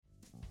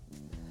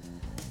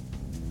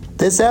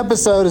This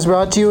episode is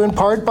brought to you in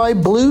part by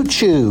Blue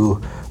Chew.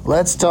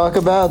 Let's talk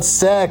about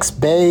sex,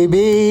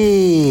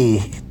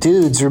 baby.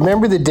 Dudes,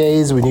 remember the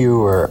days when you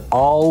were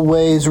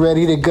always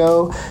ready to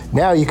go?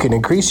 Now you can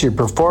increase your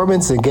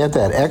performance and get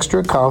that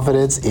extra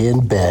confidence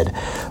in bed.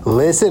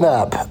 Listen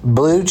up,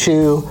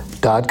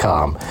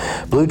 BlueChew.com.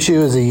 Blue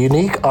Chew is a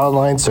unique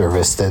online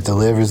service that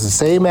delivers the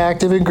same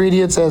active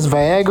ingredients as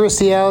Viagra,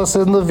 Cialis,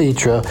 and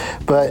Levitra,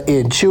 but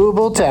in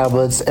chewable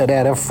tablets and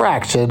at a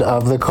fraction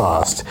of the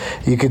cost.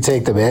 You can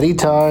take them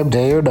anytime,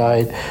 day or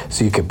night,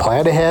 so you can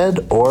plan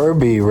ahead or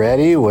be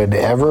ready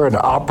whenever an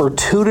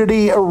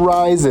opportunity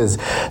arises.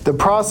 The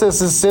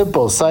process is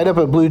simple. Sign up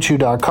at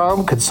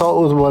BlueChew.com,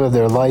 consult with one of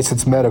their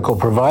licensed medical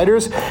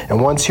providers, and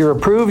once you're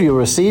approved, you'll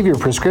receive your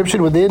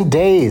prescription within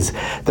days.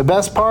 The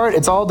best part,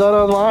 it's all done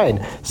online,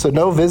 so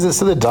no visits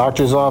to the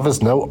doctor's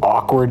office, no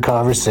awkward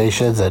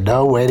conversations, and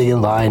no waiting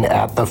in line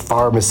at the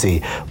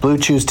pharmacy. Blue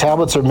Chew's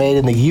tablets are made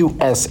in the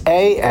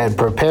USA and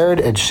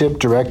prepared and shipped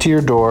direct to your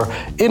door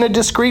in a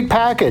discreet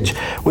package.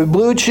 With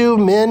Blue Chew,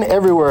 men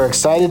everywhere are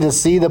excited to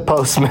see the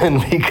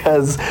postman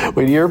because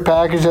when your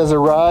package has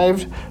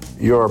arrived,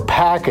 your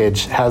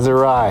package has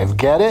arrived.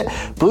 Get it?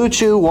 Blue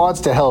Chew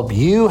wants to help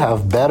you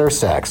have better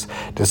sex.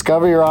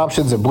 Discover your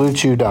options at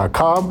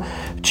BlueChew.com.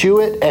 Chew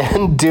it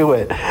and do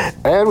it.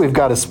 And we've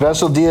got a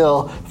special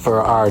deal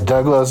for our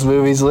Douglas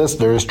Movies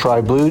listeners.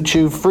 Try Blue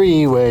Chew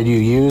free when you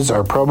use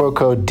our promo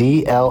code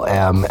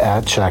DLM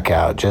at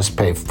checkout. Just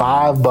pay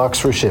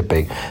 $5 for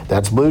shipping.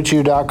 That's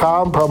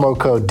BlueChew.com, promo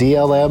code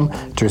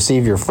DLM to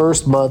receive your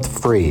first month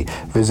free.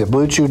 Visit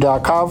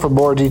BlueChew.com for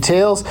more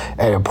details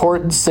and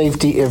important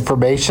safety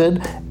information.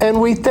 And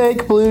we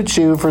thank Blue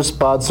Chew for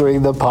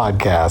sponsoring the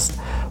podcast.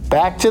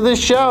 Back to the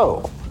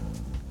show.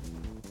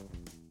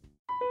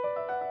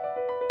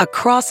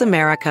 Across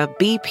America,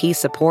 BP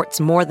supports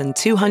more than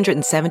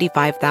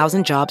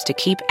 275,000 jobs to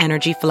keep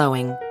energy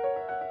flowing.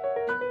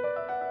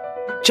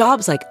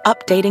 Jobs like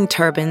updating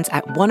turbines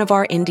at one of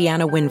our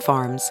Indiana wind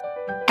farms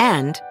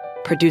and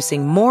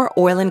producing more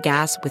oil and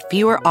gas with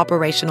fewer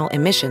operational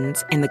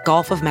emissions in the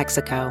Gulf of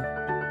Mexico.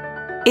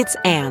 It's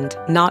and,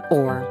 not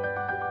or.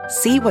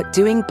 See what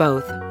doing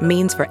both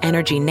means for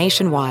energy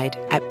nationwide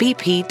at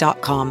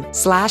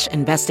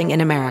bp.com/investing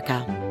in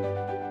America.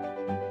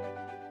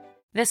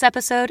 This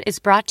episode is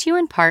brought to you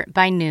in part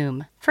by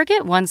Noom.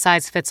 Forget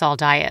one-size-fits-all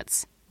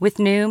diets. With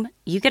Noom,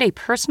 you get a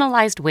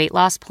personalized weight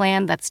loss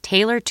plan that's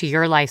tailored to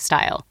your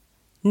lifestyle.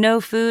 No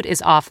food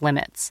is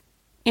off-limits.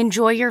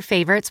 Enjoy your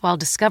favorites while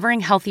discovering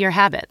healthier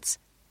habits.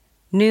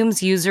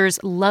 Noom's users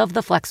love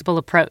the flexible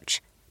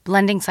approach,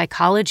 blending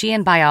psychology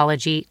and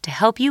biology to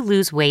help you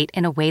lose weight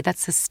in a way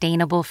that's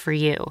sustainable for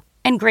you.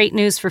 And great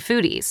news for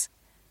foodies.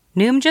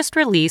 Noom just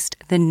released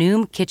the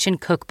Noom Kitchen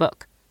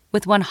Cookbook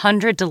with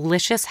 100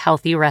 delicious,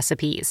 healthy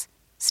recipes.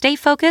 Stay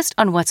focused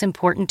on what's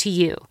important to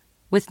you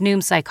with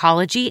Noom's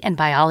psychology and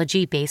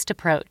biology-based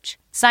approach.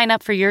 Sign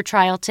up for your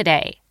trial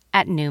today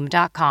at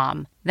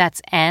Noom.com.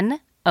 That's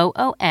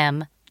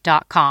NOOM.com.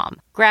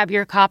 Grab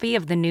your copy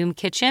of the Noom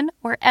Kitchen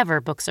wherever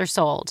books are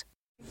sold.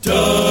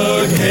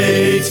 Doug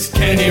hates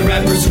candy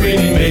wrappers,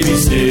 screaming baby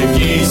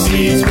sticky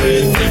seeds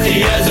with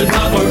 50 as a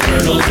top or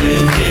kernels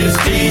in his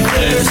teeth.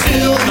 There's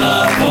still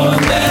not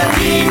one that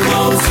he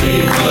won't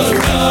see, 'cause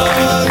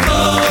Doug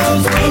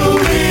loves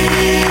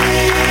movies.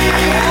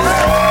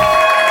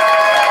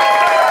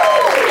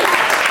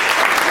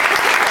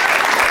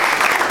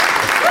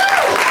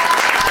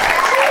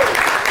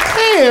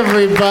 Hey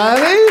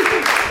everybody!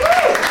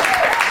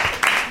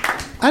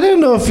 I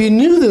don't know if you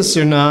knew this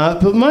or not,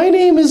 but my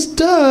name is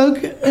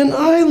Doug, and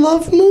I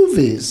love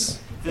movies.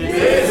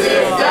 This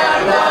is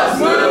Doug Loves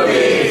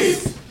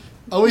Movies!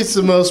 Always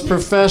the most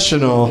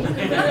professional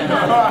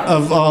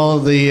of all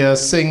the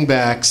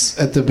singbacks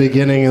at the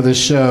beginning of the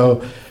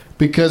show,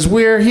 because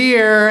we're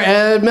here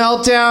at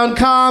Meltdown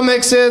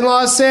Comics in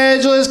Los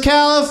Angeles,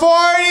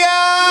 California!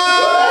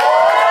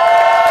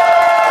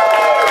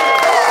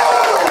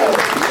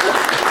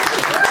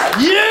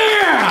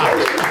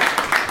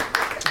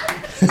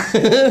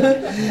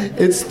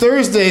 It's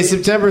Thursday,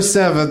 September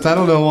 7th. I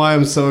don't know why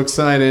I'm so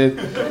excited.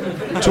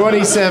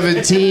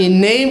 2017.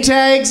 Name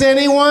tags,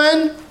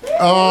 anyone?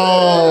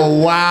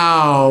 Oh,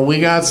 wow. We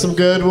got some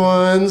good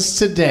ones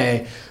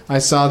today. I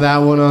saw that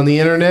one on the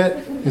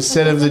internet.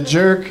 Instead of the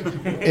jerk,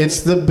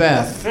 it's the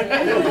Beth.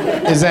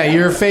 Is that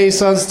your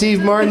face on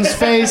Steve Martin's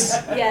face?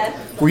 Yes.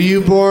 Were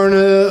you born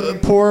a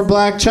poor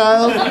black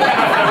child?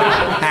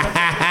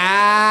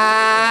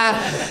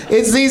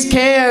 It's these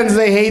cans.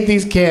 They hate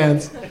these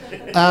cans.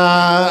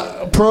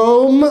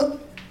 Prom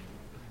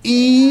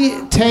E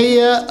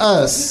Taya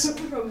Us.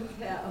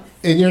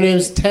 And your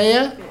name's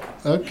Taya?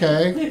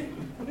 Okay.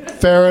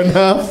 Fair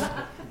enough.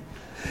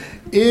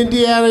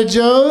 Indiana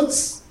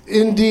Jones?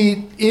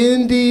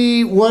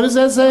 Indy, what does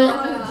that say?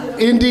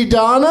 Indy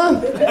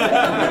Donna?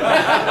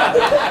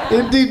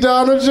 Indy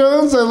Donna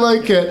Jones? I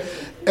like it.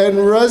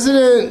 And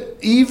Resident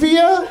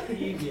Evia?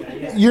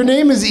 Yeah. Your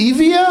name is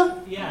Evia?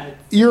 Yeah.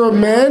 You're a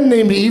man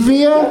named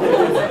Evia?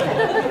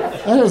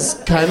 That is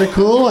kind of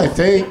cool, I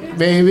think,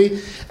 maybe.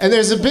 And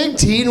there's a big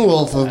Teen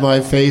Wolf of my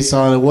face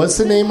on it. What's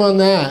the name on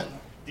that?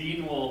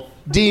 Dean Wolf.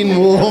 Dean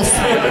Wolf.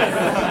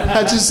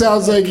 That just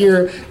sounds like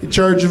you're in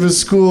charge of a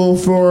school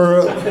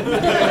for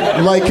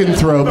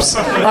lycanthropes.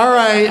 All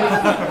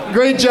right.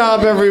 Great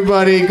job,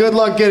 everybody. Good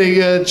luck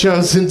getting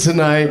chosen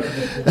tonight.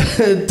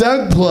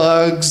 Doug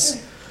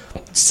plugs.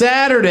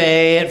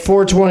 Saturday at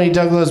 420,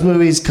 Doug Loves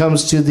Movies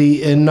comes to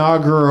the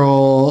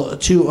inaugural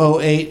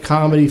 208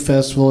 Comedy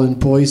Festival in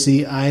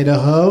Boise,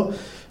 Idaho.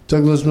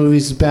 Doug Loves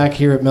Movies is back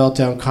here at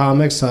Meltdown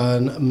Comics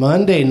on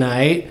Monday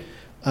night.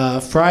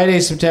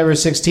 Friday, September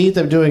 16th,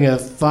 I'm doing a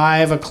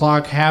 5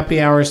 o'clock happy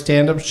hour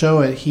stand-up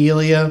show at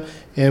Helium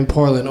in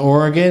Portland,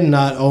 Oregon.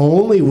 Not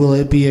only will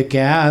it be a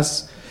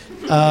gas,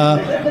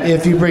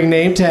 if you bring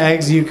name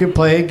tags, you can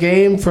play a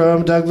game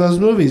from Doug Loves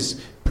Movies,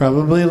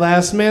 probably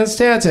Last Man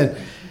Stanton.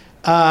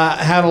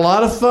 Had a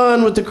lot of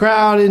fun with the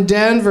crowd in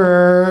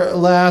Denver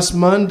last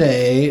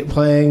Monday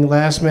playing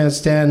Last Man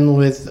Stanton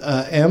with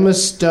Emma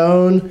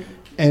Stone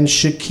and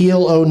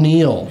Shaquille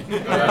O'Neal.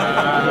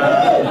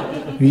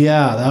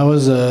 Yeah, that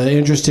was an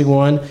interesting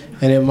one,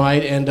 and it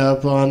might end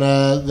up on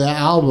the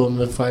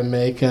album if I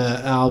make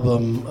an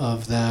album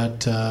of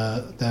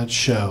that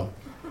show.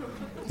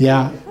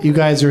 Yeah, you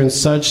guys are in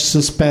such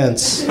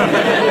suspense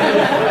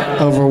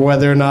over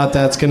whether or not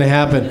that's going to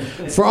happen.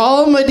 For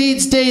all of my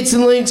deets, dates,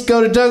 and links,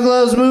 go to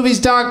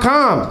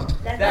DougLovesMovies.com.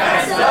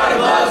 That's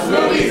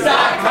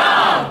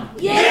DougLovesMovies.com.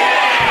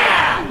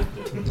 Yeah!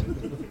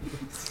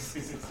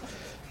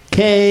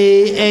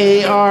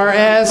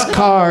 KARS,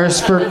 Cars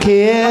for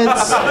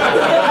Kids.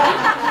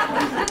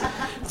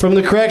 From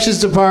the Corrections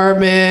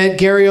Department,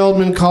 Gary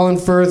Oldman, Colin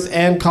Firth,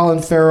 and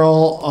Colin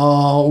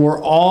Farrell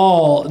were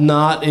all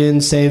not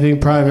in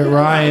Saving Private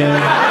Ryan.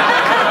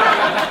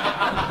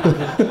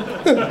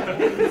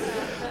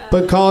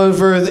 But Colin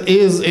Firth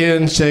is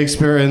in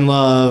Shakespeare in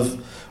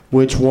Love,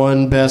 which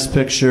won Best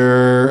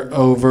Picture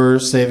over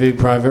Saving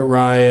Private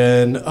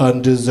Ryan,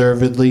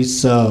 undeservedly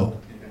so.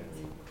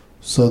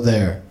 So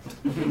there.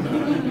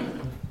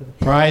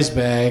 Prize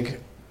bag.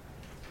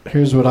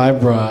 Here's what I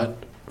brought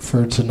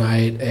for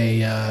tonight: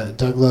 a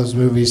Doug Loves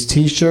Movies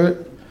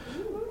t-shirt,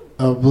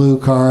 a blue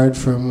card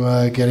from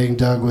Getting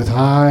Doug with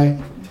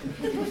High,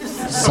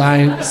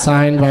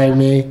 signed by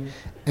me,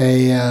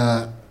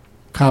 a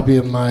copy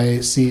of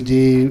my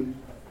CD,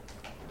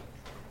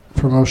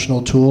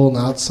 Promotional Tool,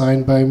 not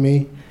signed by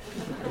me,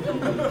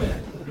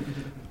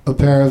 a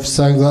pair of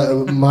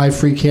My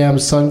Free Cam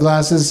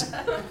sunglasses.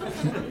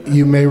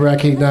 You may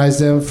recognize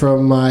them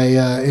from my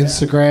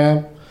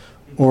Instagram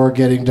or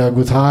Getting Doug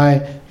with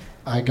High.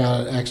 I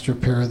got an extra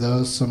pair of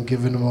those, so I'm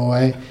giving them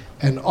away.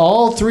 And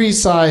all 3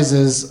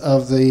 sizes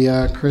of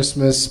the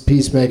Christmas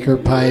Peacemaker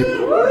pipe.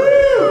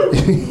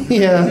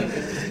 Yeah.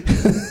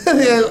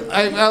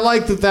 I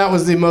like that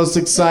was the most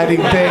exciting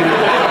thing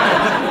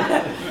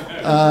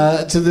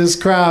to this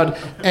crowd.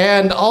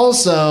 And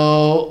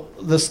also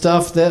the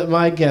stuff that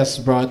my guests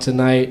brought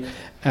tonight.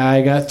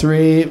 I got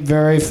 3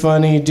 very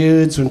funny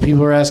dudes. When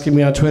people were asking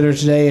me on Twitter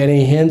today,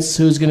 any hints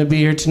who's going to be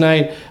here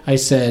tonight, I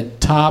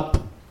said, top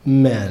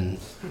men.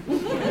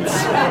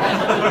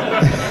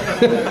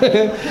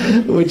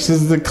 Which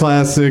is the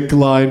classic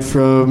line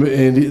from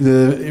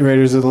the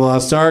Raiders of the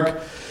Lost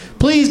Ark.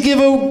 Please give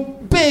a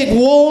big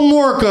warm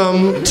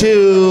welcome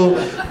to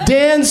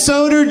Dan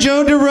Soder,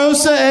 Joe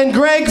DeRosa, and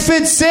Greg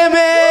Fitzsimmons!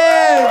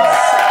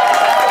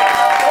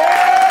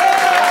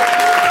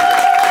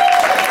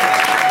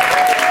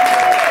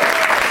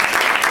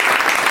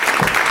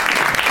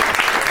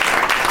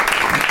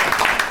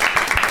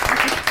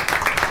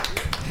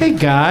 Hey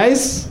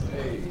guys.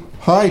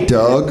 Hi,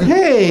 Doug.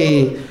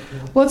 Hey.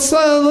 Let's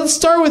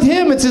start with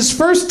him. It's his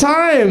first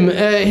time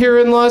here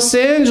in Los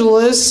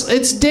Angeles.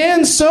 It's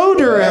Dan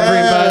Soder,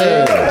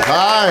 everybody. Hey.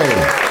 Hi.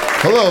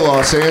 Hello,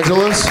 Los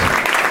Angeles.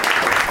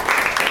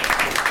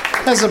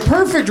 Has a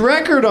perfect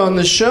record on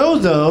the show,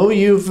 though.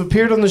 You've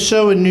appeared on the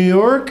show in New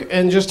York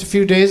and just a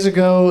few days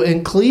ago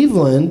in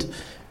Cleveland,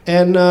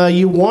 and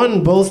you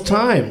won both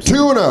times.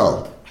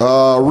 2-0.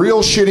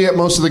 Real shitty at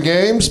most of the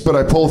games, but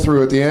I pull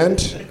through at the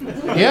end.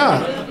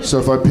 Yeah. So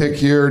if I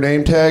pick your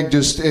name tag,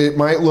 it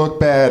might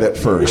look bad at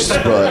first,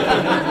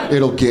 but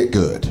it'll get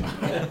good.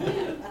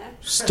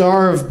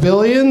 Star of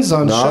Billions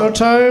on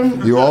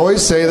Showtime. You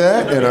always say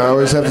that, and I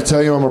always have to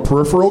tell you I'm a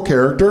peripheral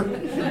character.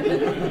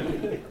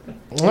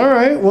 All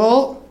right,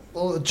 well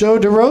Joe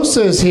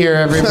DeRosa is here,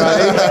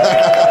 everybody.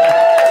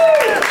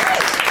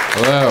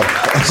 Hello.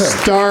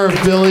 Star of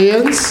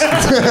Billions.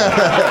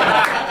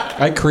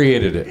 I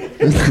created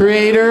it.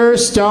 Creator,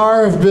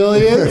 star of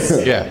Billions.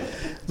 Yeah.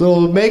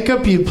 Little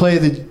makeup, you play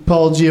the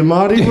Paul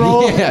Giamatti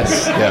role?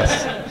 Yes.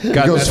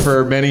 Got that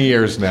for many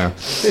years now.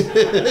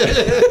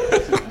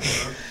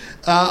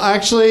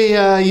 Actually,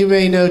 you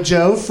may know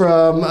Joe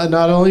from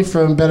not only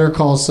from Better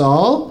Call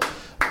Saul,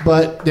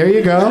 but there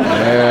you go.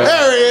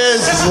 There he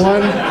is.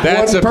 One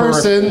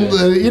person,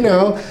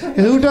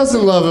 who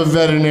doesn't love a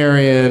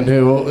veterinarian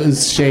who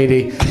is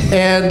shady?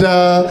 And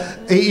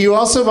you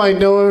also might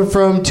know him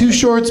from Too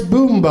Short's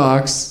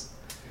Boombox.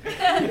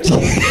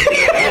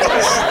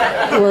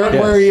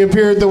 where he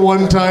appeared the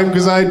one time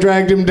because I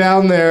dragged him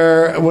down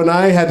there when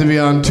I had to be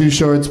on Too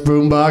Short's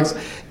boombox,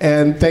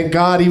 and thank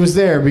God he was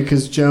there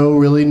because Joe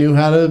really knew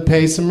how to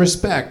pay some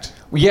respect.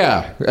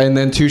 Yeah, and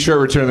then Too Short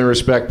returned the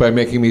respect by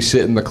making me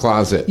sit in the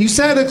closet. You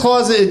sat in the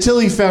closet until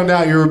he found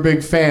out you were a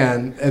big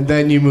fan, and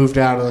then you moved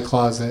out of the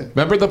closet.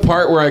 Remember the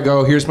part where I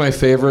go, here's my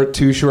favorite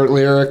Too Short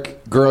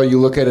lyric, girl, you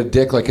look at a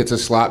dick like it's a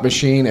slot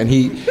machine, and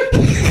he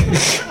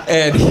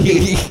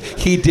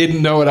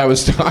didn't know what I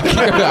was talking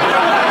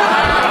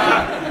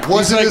about.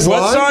 Was it like, his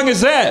what line? song is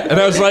that? And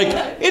I was like,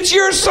 it's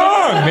your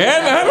song,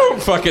 man. I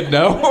don't fucking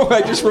know.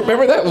 I just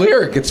remember that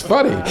lyric. It's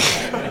funny.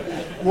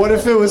 What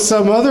if it was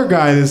some other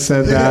guy that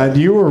said that?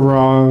 You were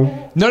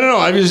wrong. No.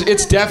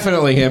 It's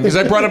definitely him. Because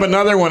I brought up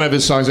another one of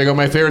his songs. I go,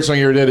 my favorite song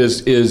you ever did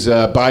is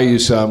Buy You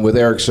Some with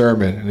Eric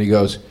Sermon. And he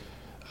goes,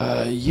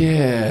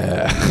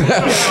 yeah.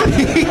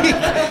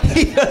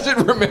 he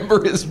doesn't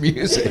remember his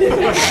music.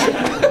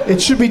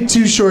 It should be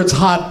Too Short's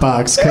Hot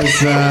Box, because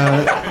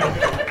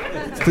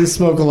they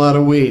smoke a lot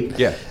of weed.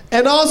 Yeah.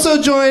 And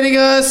also joining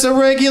us, a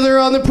regular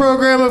on the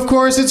program, of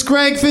course, it's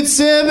Greg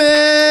Fitzsimmons.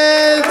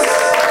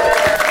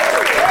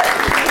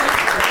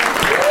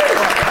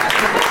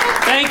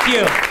 Thank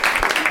you.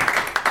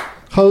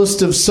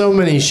 Host of so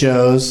many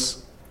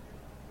shows.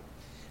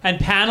 And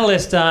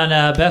panelist on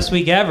Best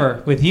Week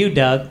Ever with you,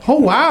 Doug. Oh,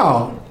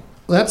 wow.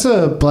 That's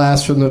a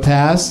blast from the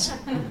past.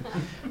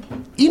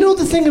 You know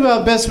the thing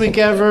about Best Week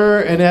Ever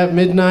and At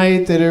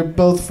Midnight that are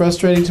both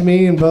frustrating to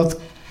me in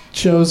both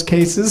shows'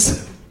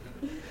 cases?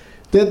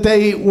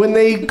 That when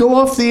they go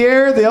off the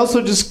air, they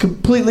also just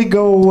completely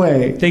go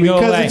away. They go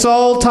away. Because it's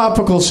all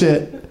topical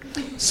shit.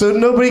 So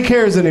nobody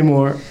cares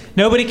anymore.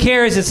 Nobody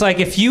cares. It's like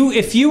if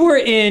you were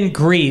in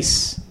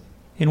Greece,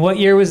 in what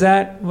year was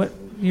that? What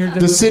year?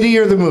 The city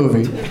or the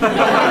movie?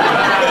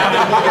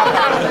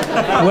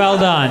 Well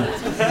done.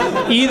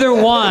 Either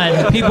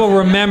one, people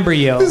remember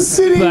you. The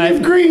city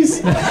of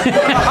Greece.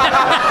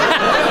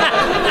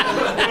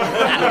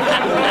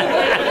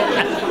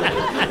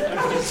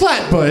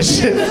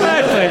 Flatbush.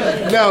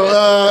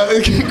 No,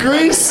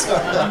 Greece.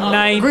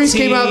 Greece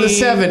came out in the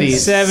 70s.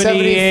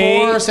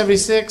 74,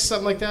 76,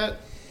 something like that.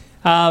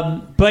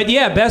 But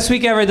yeah, Best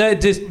Week Ever.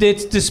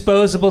 It's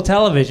disposable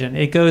television.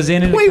 It goes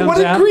in and Wait, it comes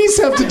what out. did Greece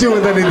have to do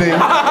with anything?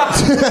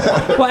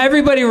 Well,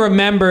 everybody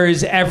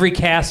remembers every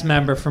cast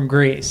member from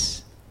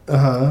Greece.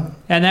 And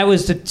that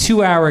was the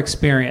 2-hour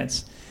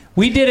experience.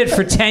 We did it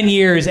for 10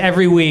 years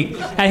every week.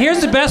 And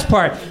here's the best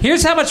part.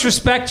 Here's how much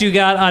respect you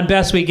got on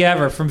Best Week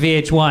Ever from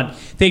VH1.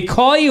 They'd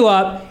call you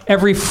up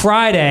every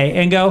Friday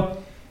and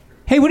go,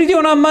 hey, what are you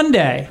doing on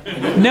Monday?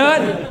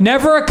 No,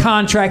 never a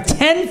contract.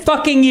 10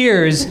 fucking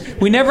years.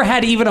 We never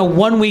had even a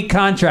 1-week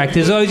contract.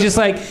 It was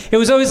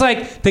always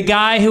like the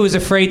guy who was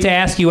afraid to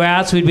ask you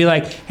out. So we'd be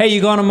like, hey,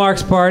 you going to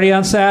Mark's party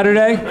on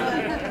Saturday?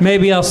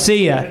 Maybe I'll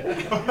see you.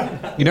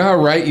 You know how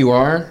right you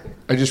are?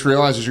 I just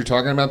realized as you're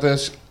talking about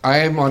this, I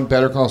am on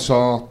Better Call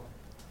Saul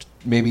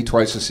maybe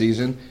twice a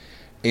season.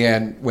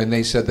 And when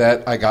they said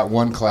that, I got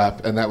one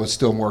clap, and that was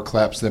still more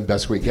claps than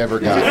Best Week Ever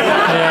got.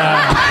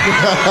 Yeah.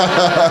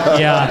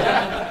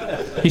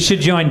 Yeah. He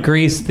should join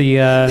Grease, the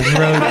road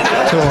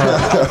tour.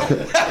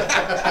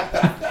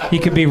 He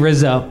could be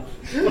Rizzo.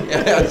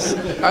 Yes.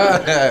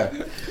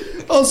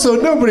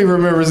 Also, nobody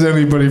remembers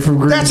anybody from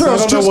Greece. That's what I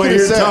was just what going to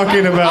you're say.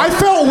 talking about. I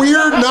felt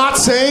weird not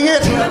saying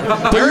it,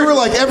 but you were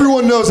like,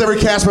 everyone knows every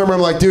cast member.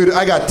 I'm like, dude,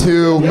 I got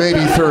 2,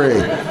 maybe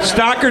 3.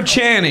 Stockard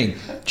Channing,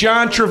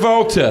 John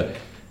Travolta,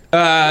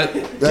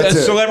 That's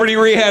it. celebrity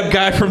rehab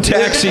guy from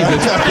Taxi.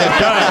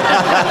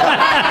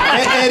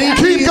 Eddie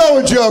Keep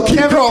going, Joe.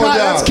 Keep going down.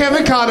 That's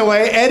Kevin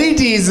Conaway, Eddie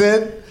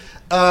Deason,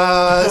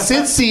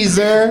 Sid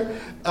Caesar.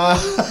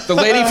 The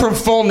lady from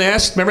Full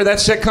Nest, remember that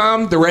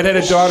sitcom? The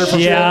redheaded daughter from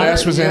Full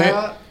Nest was in it.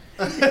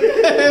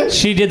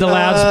 She did the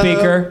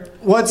loudspeaker.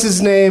 What's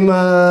his name?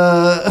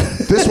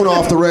 This went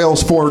off the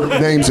rails 4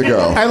 names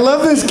ago. I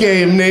love this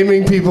game,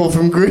 naming people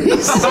from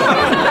Greece.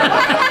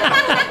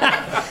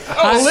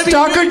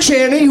 Stockard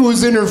Channing, who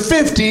was in her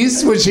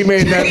 50s when she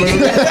made that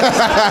movie.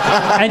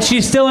 And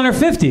she's still in her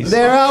 50s.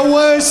 There are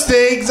worse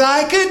things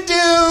I could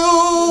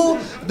do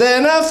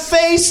than a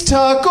face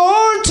tuck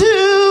or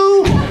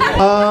 2.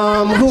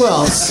 Who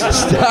else?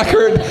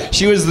 Stockard,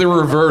 she was the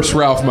reverse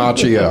Ralph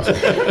Macchio.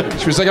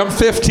 She was like, I'm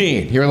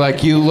 15. You're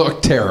like, you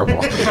look terrible.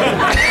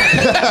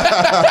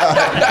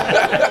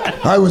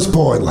 I was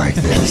born like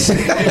this.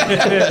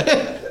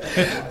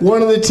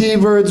 One of the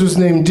T-Birds was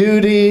named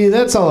Duty.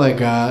 That's all I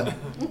got.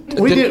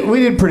 We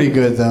did pretty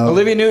good, though.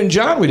 Olivia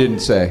Newton-John we didn't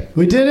say.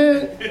 We did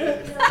it?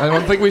 I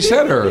don't think we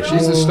said her.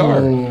 She's the star.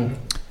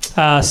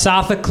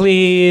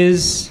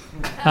 Sophocles,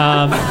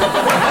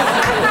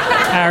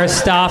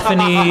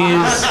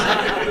 Aristophanes,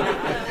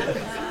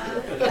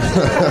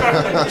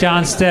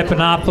 John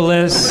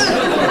Stephanopoulos.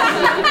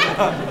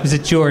 Is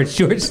it George?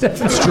 George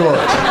Stephanopoulos. It's George.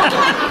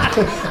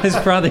 His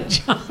brother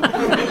John.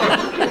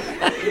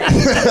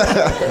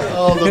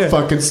 All the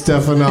fucking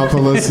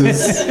Stephanopoulos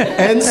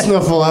and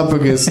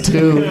Snuffleupagus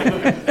too.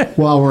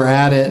 While we're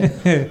at it,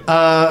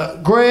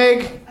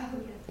 Greg,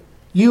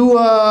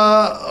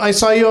 I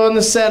saw you on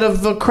the set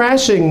of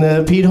Crashing,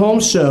 the Pete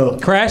Holmes show.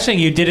 Crashing,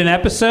 you did an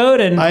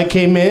episode, and I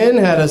came in,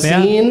 had a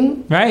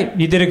scene. Right,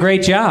 you did a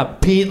great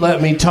job. Pete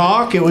let me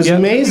talk. It was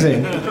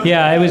amazing.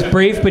 Yeah, it was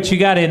brief, but you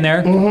got in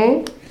there.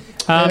 Mm-hmm.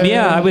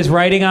 I was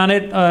writing on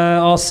it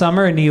all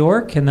summer in New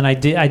York, and then I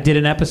did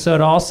an episode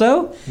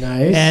also.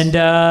 Nice. And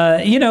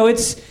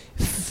it's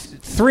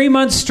 3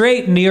 months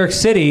straight in New York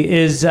City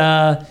it's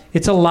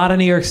a lot of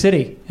New York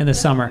City in the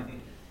summer.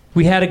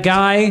 We had a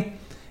guy,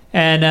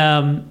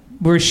 and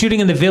we were shooting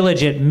in the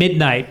Village at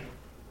midnight,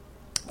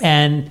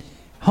 and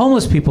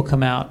homeless people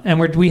come out, and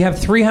we have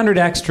 300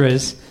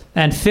 extras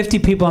and 50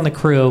 people on the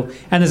crew,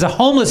 and there's a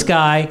homeless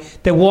guy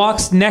that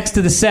walks next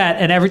to the set,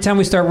 and every time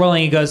we start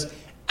rolling, he goes,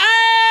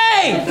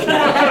 "Hey!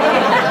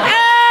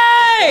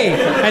 Hey!"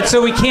 And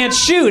so we can't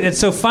shoot, and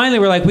so finally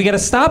we're like, we got to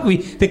stop. You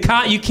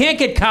can't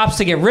get cops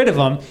to get rid of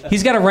him.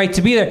 He's got a right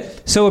to be there.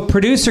 So a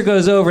producer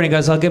goes over and he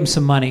goes, "I'll give him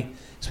some money."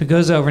 So he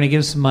goes over and he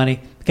gives some money.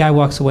 The guy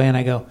walks away, and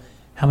I go,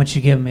 "How much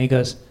you give him?" He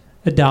goes,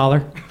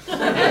 $1.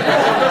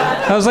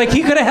 I was like,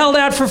 he could have held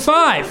out for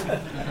 $5.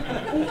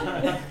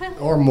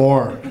 Or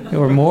more.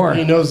 Or more.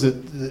 He knows that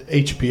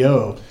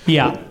HBO.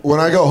 Yeah. When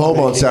I go home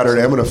on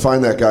Saturday, I'm going to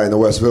find that guy in the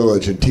West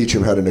Village and teach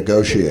him how to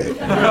negotiate.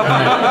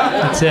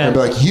 That's it. I'd be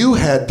like, you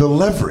had the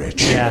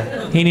leverage.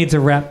 Yeah. He needs a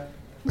rep.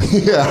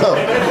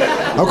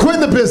 Yeah. I'm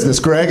quitting the business,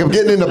 Greg. I'm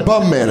getting into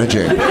bum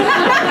managing.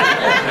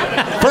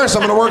 First,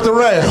 I'm going to work the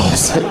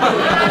rails.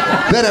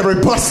 Then every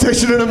bus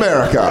station in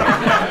America.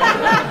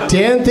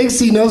 Dan thinks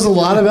he knows a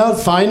lot about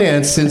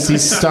finance since he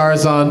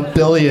stars on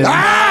Billions.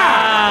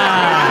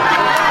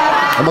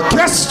 I'm a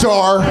guest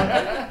star,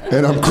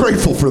 and I'm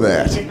grateful for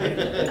that.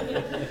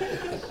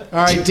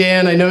 All right,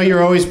 Dan, I know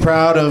you're always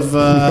proud of,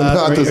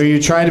 or you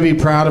try to be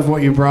proud of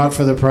what you brought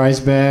for the prize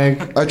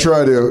bag. I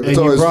try to. And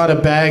you brought a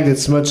bag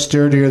that's much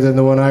sturdier than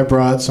the one I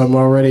brought, so I'm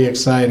already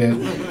excited.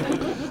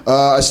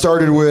 I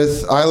started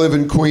with, I live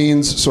in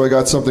Queens, so I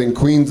got something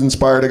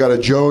Queens-inspired. I got a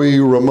Joey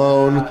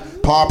Ramone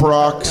pop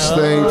rocks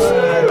thing,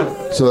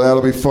 so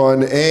that'll be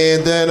fun.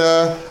 And then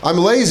I'm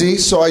lazy,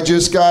 so I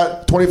just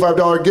got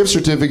 $25 gift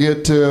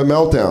certificate to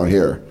Meltdown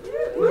here.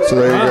 So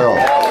there you go.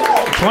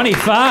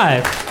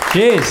 25.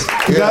 Jeez.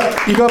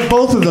 You got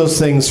both of those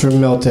things from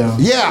Meltdown.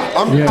 Yeah,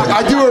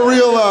 I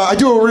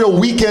do a real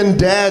weekend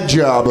dad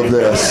job of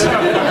this,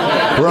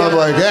 where I'm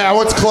like, yeah,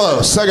 what's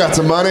close? I got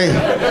some money.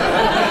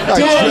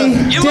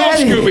 Daddy, You love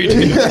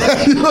Scooby-Doo.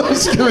 Yeah, you love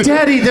Scooby-Doo.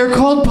 Daddy, they're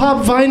called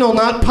pop vinyl,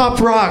 not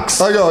pop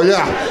rocks. I go,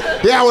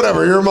 yeah,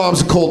 whatever. Your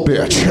mom's a cold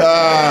bitch.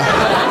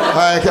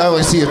 I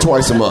only see you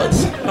twice a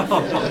month.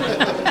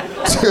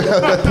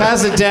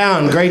 Pass it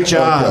down. Great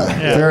job.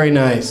 Okay. Yeah. Very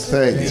nice.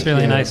 Thank you. It's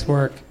really nice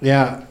work.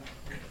 Yeah.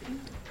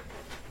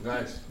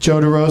 Nice. Joe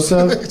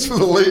DeRosa. Thanks for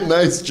the late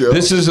nights, Joe.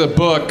 This is a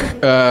book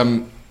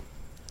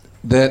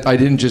that I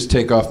didn't just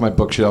take off my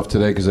bookshelf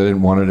today because I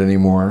didn't want it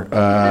anymore.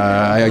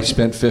 I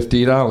spent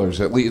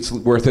 $50. At least it's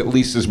worth at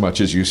least as much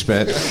as you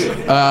spent.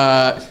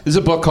 This is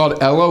a book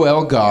called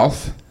LOL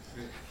Golf,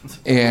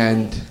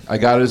 and I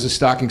got it as a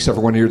stocking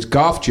stuffer one year. It's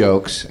golf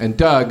jokes. And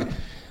Doug,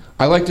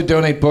 I like to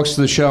donate books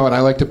to the show, and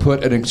I like to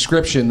put an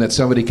inscription that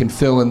somebody can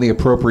fill in the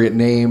appropriate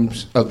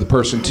names of the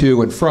person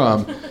to and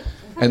from.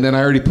 And then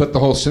I already put the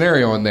whole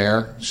scenario in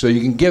there, so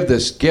you can give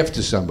this gift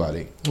to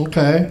somebody.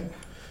 Okay.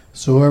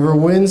 So whoever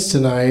wins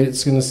tonight,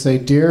 it's going to say,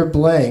 "Dear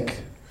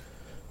blank,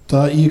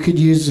 thought you could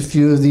use a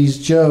few of these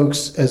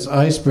jokes as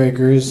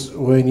icebreakers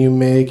when you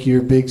make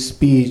your big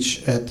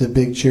speech at the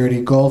big charity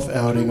golf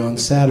outing on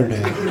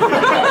Saturday.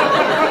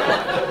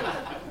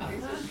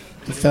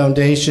 The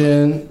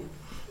foundation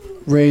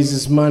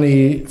raises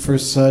money for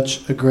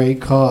such a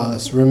great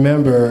cause.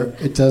 Remember,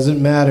 it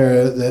doesn't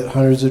matter that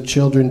hundreds of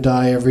children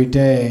die every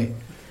day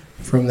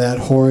from that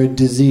horrid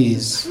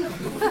disease.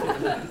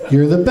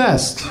 You're the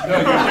best."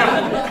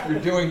 You're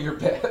doing your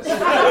best.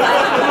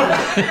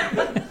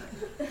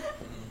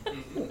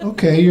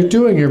 Okay, you're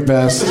doing your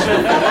best.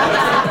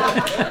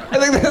 I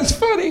think that's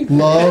funny.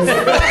 Love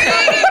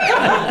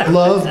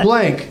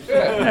blank.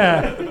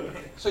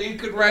 So you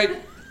could write,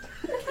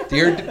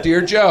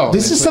 Dear Joe.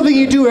 This is something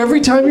you do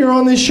every time you're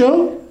on this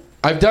show?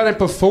 I've done it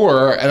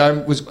before, and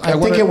I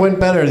think it went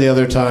better the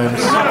other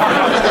times.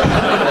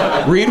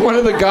 Read one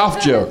of the golf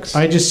jokes.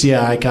 I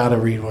gotta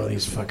read one of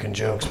these fucking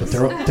jokes, but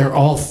they're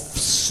all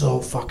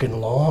so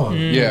fucking long.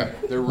 Yeah,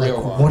 they're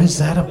real long. What is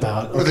that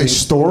about? Are they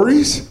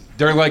stories?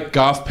 They're like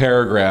golf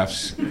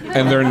paragraphs,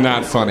 and they're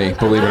not funny,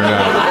 believe it or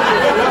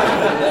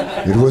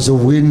not. It was a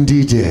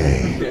windy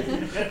day.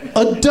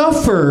 A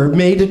duffer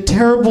made a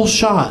terrible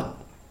shot.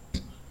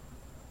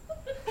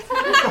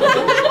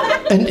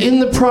 And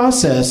in the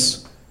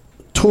process,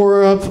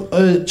 tore up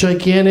a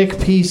gigantic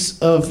piece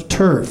of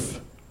turf.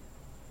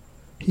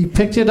 He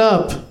picked it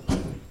up,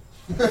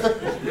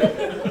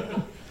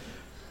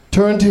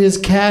 turned to his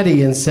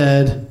caddy and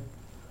said,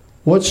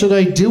 "What should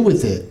I do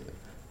with it?"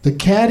 The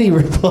caddy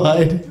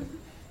replied,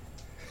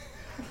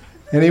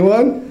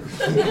 "Anyone?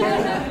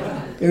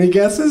 Any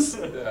guesses?"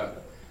 Yeah.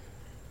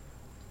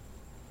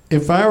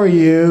 "If I were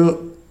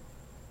you,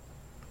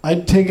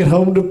 I'd take it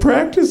home to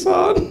practice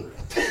on."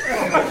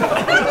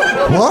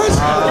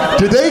 What?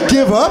 Did they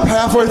give up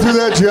halfway through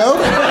that joke?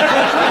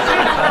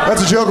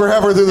 That's a joke we're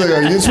halfway through. They go,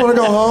 you just want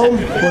to go home?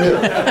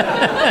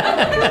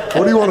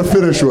 What do you want to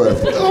finish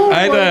with? Oh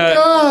my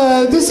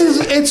God!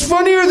 It's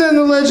funnier than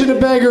The Legend of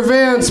Bagger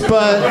Vance,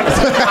 but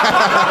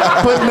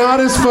not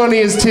as funny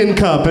as Tin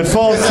Cup. It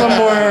falls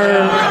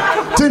somewhere.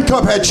 Tin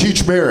Cup had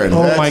Cheech Marin.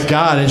 Oh my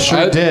God, it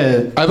sure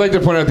did. I'd like to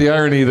point out the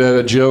irony that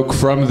a joke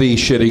from the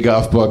shitty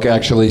golf book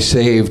actually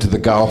saved the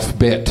golf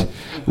bit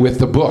with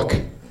the book.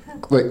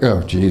 Like,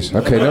 oh, jeez.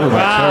 Okay, never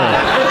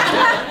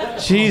mind. Sorry.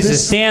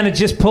 Jesus, Dan had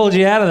just pulled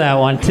you out of that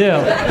one, too.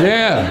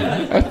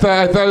 Yeah. I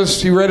thought it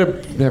was, you read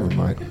it. Never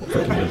mind.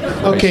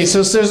 Okay,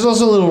 so there's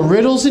also little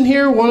riddles in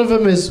here. One of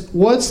them is,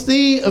 what's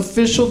the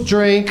official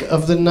drink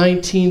of the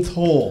 19th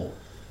hole?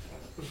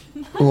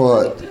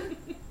 What?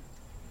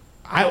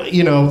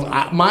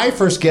 My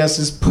first guess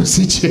is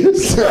pussy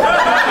juice. Yeah.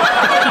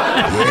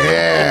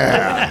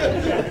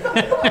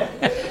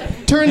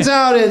 Turns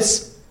out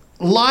it's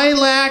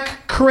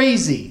lilac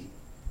crazy.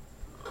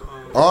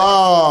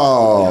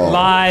 Oh.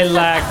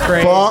 Lilac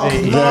crazy. Fuck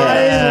that.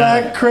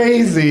 Lilac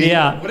crazy.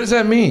 Yeah. What does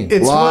that mean?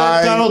 It's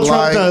what Donald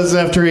Trump does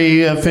after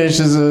he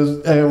finishes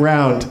a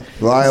round.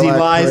 He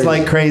lies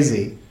like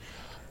crazy.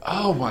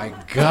 Oh, my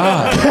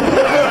God.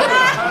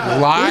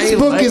 This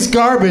book is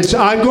garbage.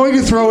 I'm going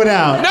to throw it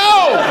out.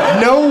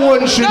 No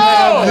one should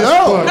have this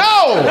book.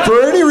 No!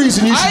 For any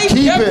reason, you should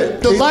keep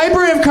it. The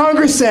Library of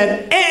Congress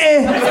said,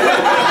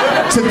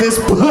 to this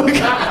book.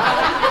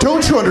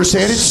 Don't you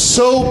understand? It's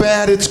so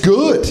bad, it's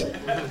good.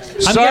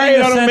 Sorry I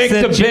don't make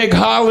the big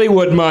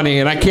Hollywood money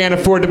and I can't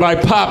afford to buy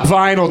pop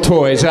vinyl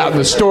toys out in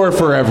the store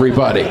for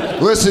everybody.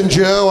 Listen,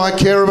 Joe, I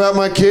care about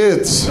my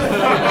kids.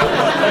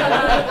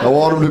 I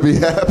want them to be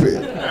happy.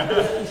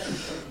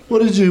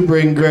 What did you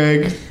bring,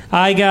 Greg?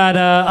 I got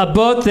a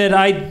book that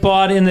I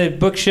bought in the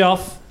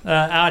bookshelf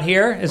out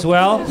here as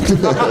well.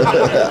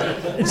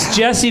 It's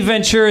Jesse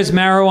Ventura's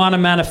Marijuana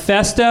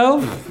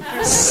Manifesto,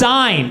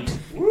 signed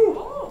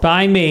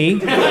by me.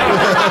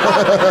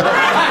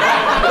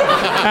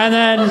 And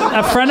then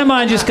a friend of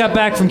mine just got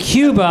back from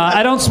Cuba.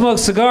 I don't smoke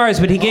cigars,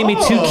 but he gave me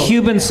 2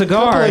 Cuban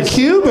cigars.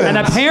 Cubans. And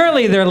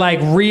apparently they're like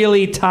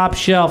really top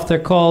shelf. They're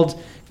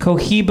called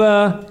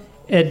Cohiba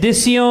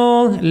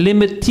Edición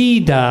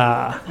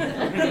Limitada.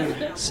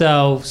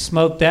 So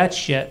smoke that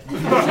shit.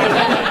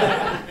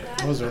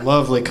 Those are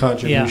lovely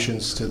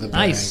contributions to the bag.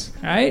 Nice,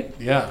 right?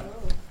 Yeah.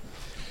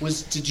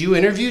 Did you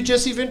interview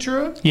Jesse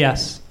Ventura?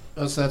 Yes.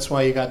 Oh, so that's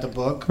why you got the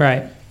book?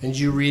 Right. And did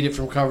you read it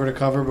from cover to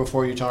cover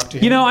before you talked to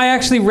him? I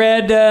actually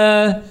read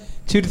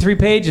 2 to 3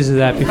 pages of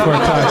that before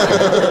I talked to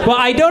him. Well,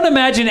 I don't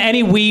imagine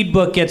any weed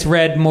book gets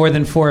read more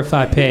than 4 or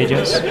 5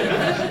 pages.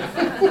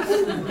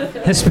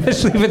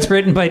 Especially if it's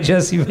written by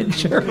Jesse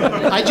Ventura.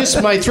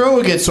 My throat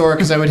would get sore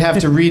because I would have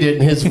to read it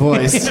in his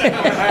voice.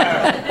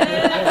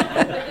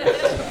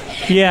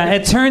 Yeah,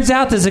 it turns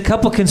out there's a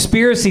couple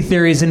conspiracy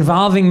theories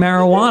involving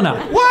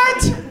marijuana.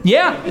 What?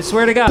 Yeah, I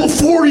swear to God.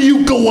 Before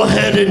you go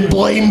ahead and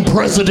blame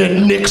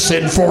President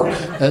Nixon for...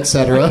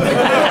 etc.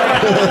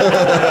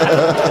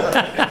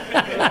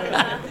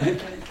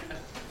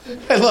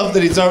 I love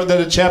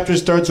that a chapter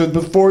starts with,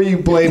 before you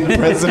blame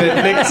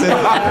President Nixon.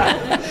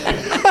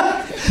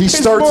 He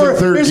starts in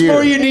third There's gear.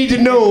 more you need to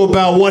know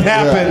about what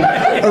happened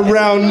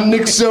around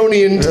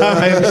Nixonian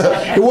times.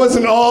 It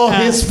wasn't all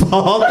his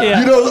fault.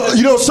 Yeah.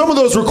 You know, some of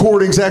those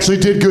recordings actually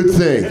did good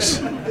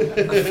things.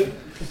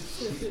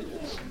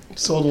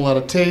 Sold a lot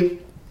of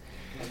tape.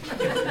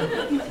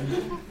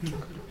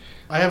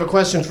 I have a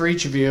question for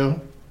each of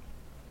you.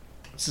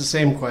 It's the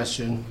same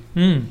question.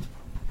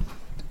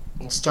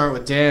 I'll start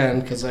with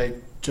Dan, because I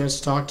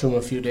just talked to him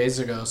a few days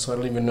ago, so I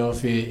don't even know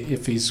if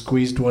he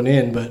squeezed one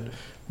in, but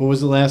what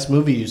was the last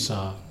movie you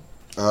saw?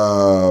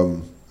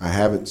 I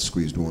haven't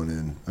squeezed one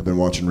in. I've been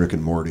watching Rick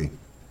and Morty.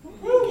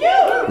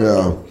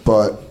 Yeah,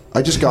 but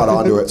I just got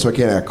onto it, so I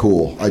can't act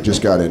cool. I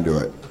just got into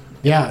it.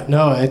 Yeah,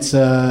 no, it's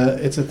a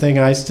thing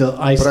I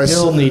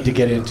still need to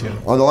get into.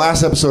 On the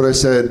last episode, I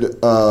said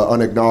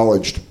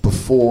unacknowledged.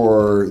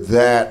 Before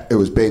that, it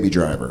was Baby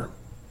Driver.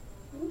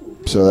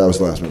 So that was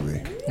the last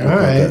movie. All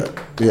right.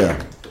 Yeah.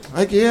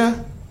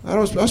 I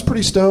was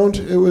pretty stoned.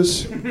 It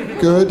was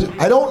good.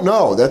 I don't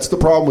know. That's the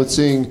problem with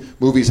seeing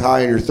movies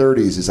high in your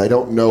 30s is I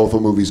don't know if a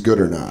movie's good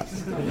or not.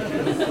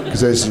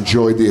 Because I just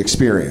enjoyed the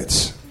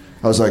experience.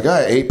 I was like,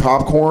 I ate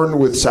popcorn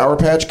with Sour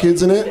Patch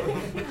Kids in it.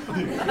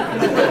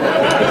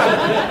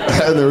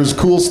 And there was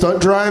cool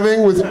stunt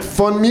driving with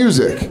fun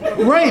music.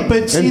 Right,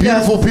 but see, and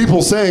beautiful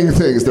people saying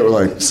things that were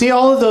like... See,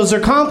 all of those are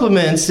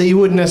compliments that you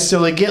wouldn't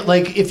necessarily get.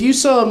 Like, if you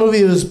saw a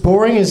movie that was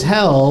boring as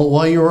hell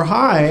while you were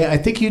high, I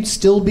think you'd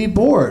still be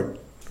bored.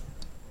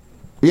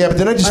 Yeah, but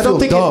then I just feel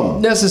dumb. I don't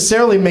think it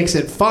necessarily makes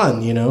it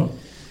fun, you know?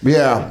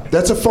 Yeah,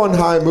 that's a fun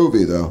high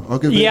movie, though.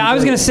 I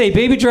was going to say,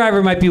 Baby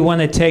Driver might be one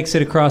that takes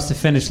it across the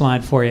finish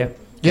line for you.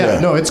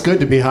 Yeah, no, it's good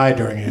to be high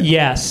during it.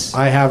 Yes.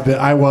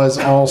 I was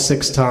all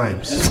 6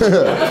 times.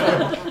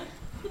 Yeah.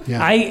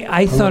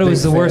 I thought it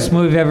was the worst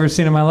movie I've ever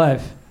seen in my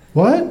life.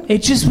 What?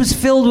 It just was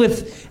filled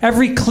with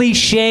every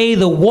cliche,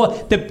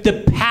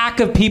 the pack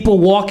of people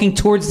walking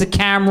towards the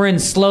camera in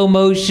slow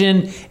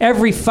motion,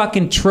 every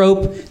fucking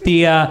trope.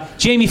 The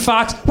Jamie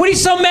Foxx, what are you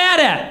so mad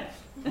at?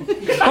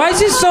 Why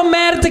is he so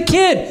mad at the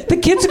kid? The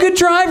kid's a good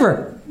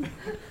driver.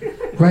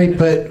 Right,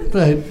 but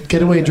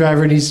Getaway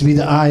Driver needs to be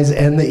the eyes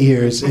and the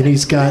ears, and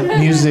he's got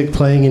music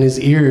playing in his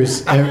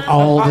ears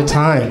all the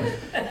time.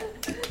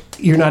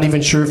 You're not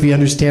even sure if he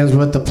understands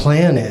what the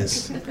plan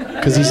is,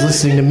 because he's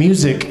listening to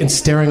music and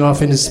staring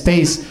off into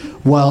space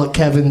while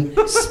Kevin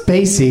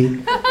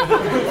Spacey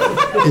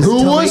is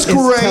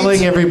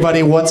telling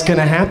everybody what's going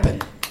to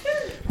happen.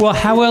 Well,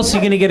 how else are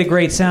you going to get a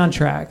great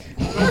soundtrack?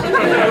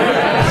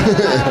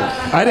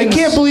 I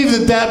can't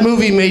believe that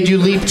movie made you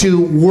leap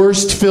to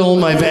worst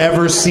film I've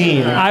ever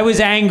seen. I was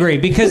angry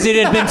because it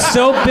had been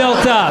so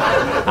built up.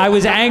 I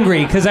was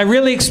angry because I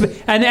really...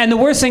 And the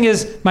worst thing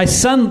is, my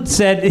son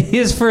said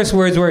his first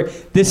words were,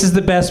 "This is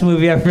the best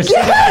movie I've ever seen."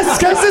 Yes,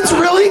 because it's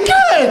really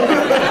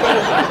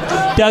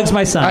good. Doug's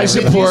my son. I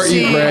support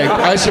you, Greg.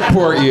 I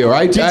support you.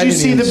 Did you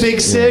see The Big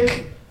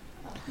Sick?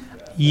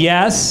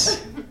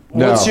 Yes.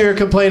 No. What's your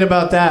complaint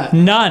about that?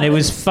 None. It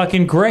was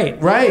fucking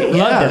great. Right.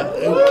 Loved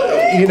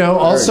it.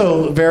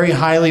 Also very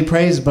highly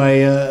praised by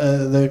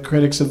the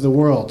critics of the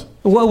world.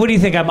 What do you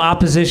think? I'm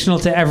oppositional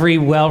to every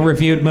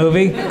well-reviewed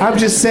movie? I'm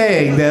just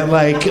saying that,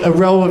 like, a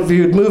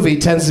well-reviewed movie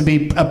tends to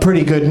be a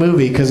pretty good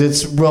movie because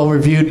it's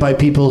well-reviewed by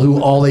people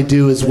who all they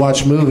do is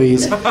watch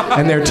movies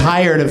and they're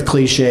tired of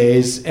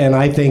cliches. And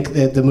I think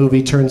that the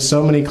movie turns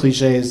so many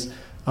cliches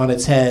on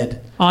its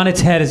head. On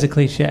its head is a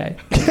cliche.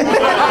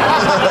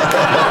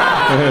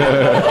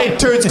 It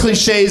turns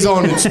cliches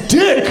on its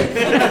dick.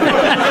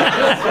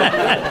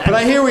 But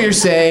I hear what you're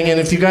saying,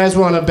 and if you guys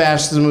want to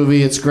bash the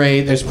movie, it's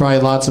great. There's probably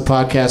lots of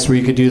podcasts where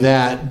you could do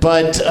that.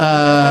 But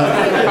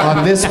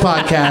on this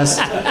podcast,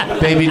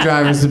 Baby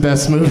Driver's the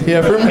best movie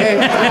ever made.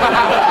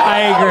 I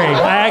agree.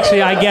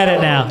 I get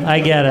it now. I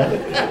get it.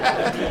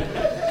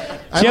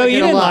 Joe, you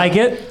didn't like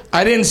it.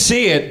 I didn't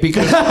see it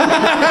because...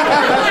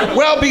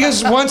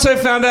 because once I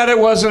found out it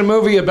wasn't a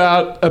movie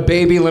about a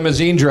baby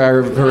limousine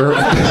driver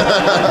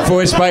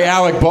voiced by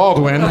Alec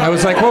Baldwin, I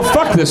was like, well,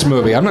 fuck this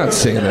movie. I'm not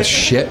seeing this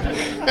shit.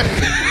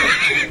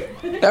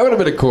 That would have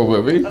been a cool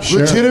movie. Sure.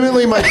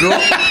 Legitimately, my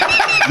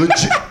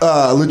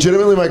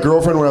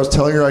girlfriend, when I was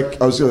telling her,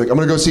 I was like, I'm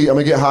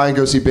gonna get high and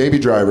go see Baby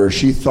Driver.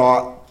 She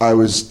thought I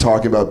was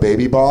talking about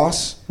Baby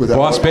Boss.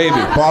 Boss Baby.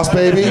 Boss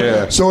Baby?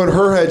 Yeah. So in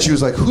her head, she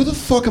was like, who the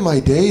fuck am I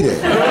dating?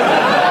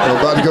 I'm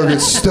about to go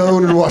get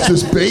stoned and watch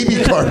this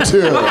baby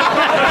cartoon.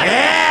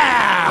 Yeah!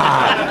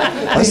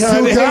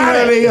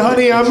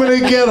 Honey, I'm gonna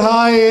get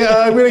high.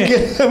 I'm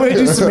gonna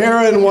do some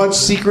heroin and watch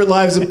Secret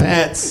Lives of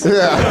Pets.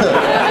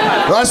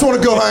 Yeah. I just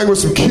want to go hang with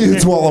some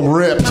kids while I'm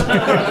ripped.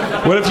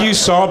 What if you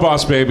saw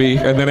Boss Baby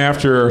and then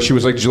after she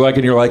was like, "Did you like it?"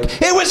 and you're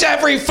like, "It was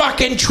every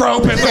fucking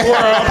trope in the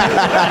world.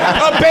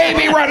 A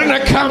baby running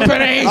a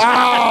company.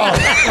 Oh,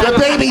 the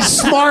baby's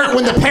smart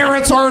when the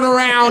parents aren't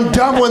around,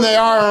 dumb when they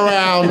are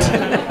around."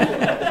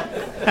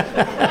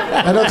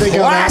 I don't think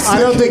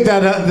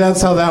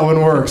that's how that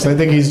one works. I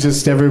think he's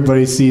just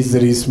everybody sees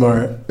that he's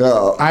smart.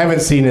 Oh. I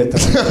haven't seen it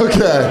though.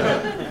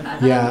 Okay.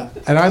 Yeah,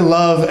 and I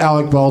love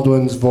Alec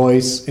Baldwin's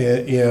voice,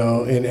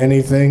 in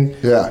anything.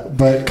 Yeah.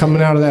 But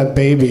coming out of that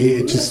baby,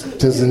 it just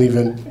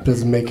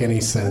doesn't make any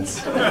sense.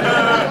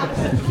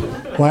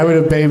 Why would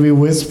a baby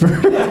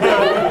whisper?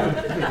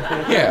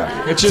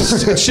 Yeah, it's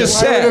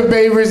just Why would a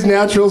baby's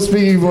natural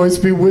speaking voice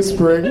be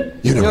whispering?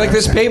 You're like,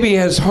 this baby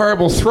has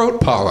horrible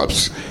throat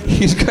polyps.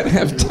 He's gonna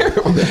have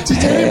terrible. Did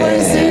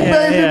anybody see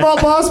Baby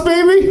Boss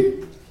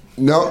Baby?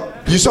 No.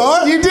 You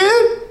saw it? You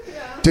did?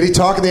 Did he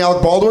talk in the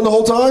Alec Baldwin the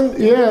whole time?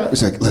 Yeah.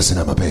 He's like, listen,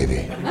 I'm a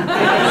baby.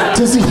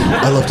 Does he?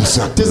 I love to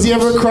suck. Does he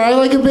ever cry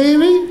like a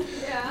baby?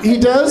 Yeah. He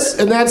does,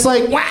 and that's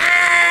like. Wah!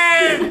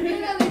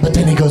 But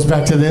then he goes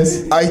back to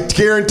this. I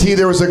guarantee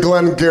there was a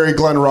Glenn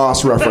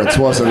Ross reference,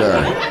 wasn't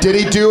there? Did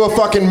he do a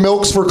fucking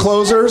Milks for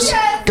Closers?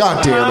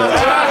 God damn it.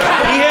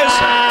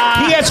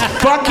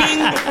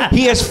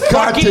 He has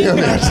fucking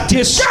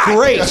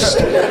disgraced.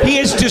 He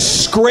has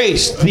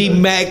disgraced the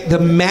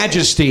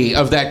majesty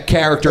of that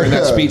character in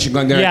that speech in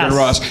Glenn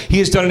Ross. He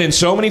has done it in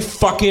so many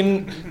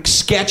fucking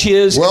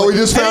sketches. Well, we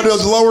just found a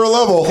lower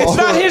level. It's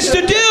not his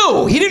to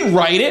do. He didn't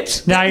write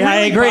it. No,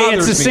 I agree.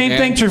 It's the same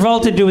thing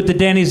Travolta did with the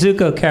Danny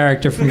Zuko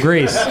character from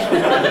Grease.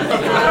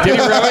 Did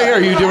he really? Or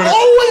are you doing it?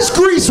 Always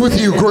Grease with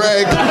you,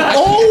 Greg.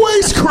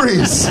 Always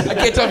Grease. I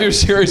can't tell if you're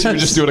serious or you're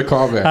just doing a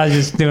callback. I was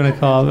just doing a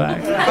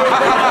callback.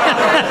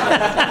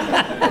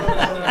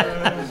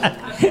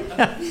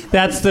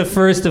 That's the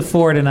first of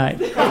 4 tonight.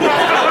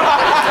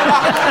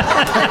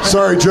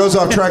 Sorry, Joe's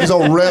off track. He's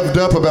all revved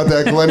up about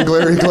that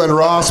Glenn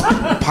Ross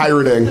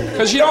pirating.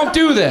 Because you don't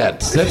do that.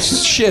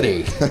 That's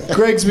shitty.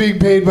 Greg's being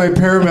paid by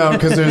Paramount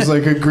because there's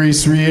like a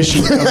Grease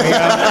reissue coming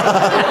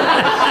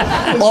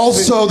out.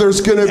 Also,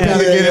 there's going to be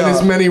get in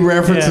as many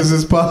references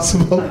as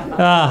possible.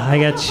 I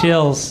got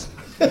chills.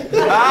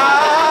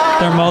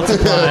 They're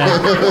multiplying.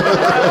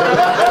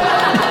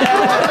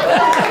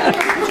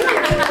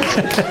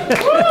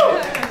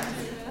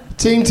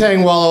 Ting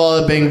Tang Walla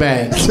Walla Bing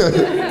Bang.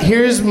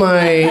 Here's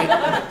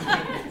my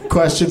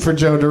question for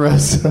Joe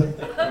DeRosa.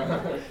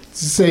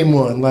 It's the same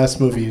one.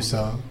 Last movie you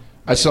saw.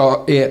 I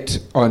saw It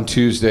on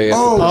Tuesday. It.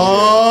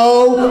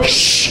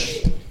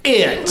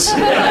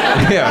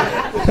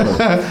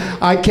 Yeah.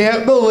 I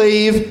can't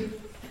believe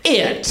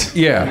it.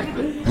 Yeah.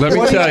 Let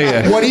me tell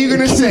you. What are you going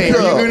to say? Are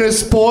you going to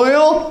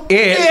spoil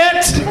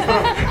it?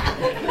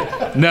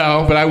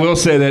 No, but I will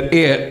say that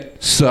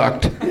It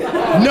sucked.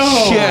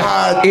 No. Shit.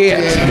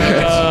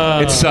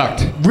 It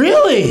sucked.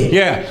 Really?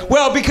 Yeah.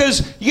 Well,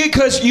 because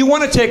you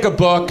want to take a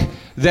book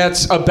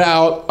that's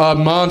about a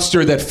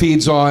monster that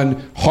feeds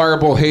on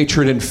horrible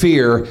hatred and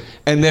fear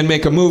and then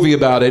make a movie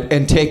about it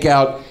and take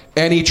out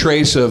any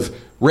trace of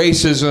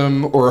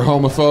racism or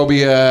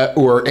homophobia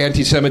or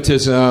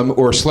anti-Semitism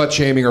or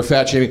slut-shaming or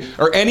fat-shaming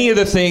or any of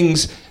the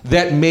things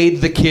that made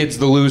the kids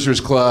the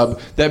Losers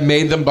Club, that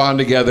made them bond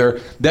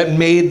together, that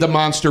made the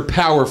monster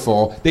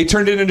powerful. They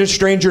turned it into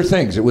Stranger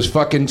Things. It was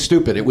fucking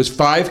stupid. It was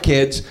 5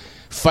 kids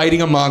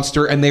fighting a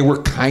monster and they were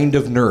kind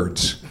of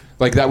nerds.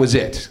 Like, that was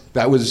it.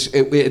 That was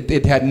it.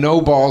 It had no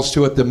balls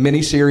to it. The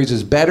miniseries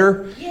is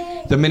better.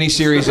 The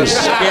miniseries is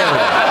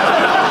scary.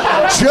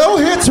 Joe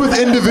hits with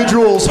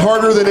individuals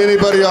harder than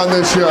anybody on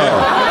this show.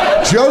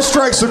 Joe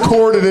strikes a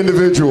chord at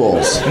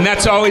individuals. And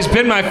that's always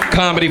been my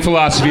comedy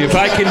philosophy. If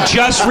I can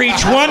just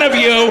reach one of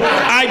you,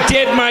 I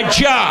did my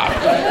job.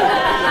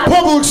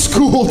 Public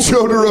school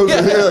Joe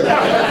DeRosa.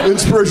 Yeah.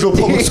 Inspirational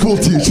public school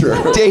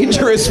teacher.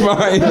 Dangerous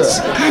minds.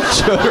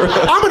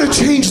 Yeah. I'm going to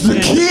change the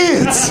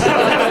kids.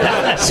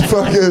 Just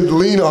fucking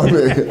lean on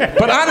me.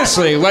 But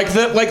honestly, like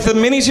the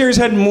miniseries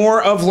had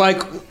more of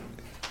like,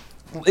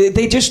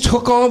 they just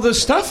took all the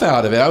stuff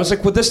out of it. I was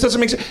like, well, this doesn't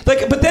make sense.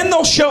 Like, but then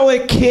they'll show a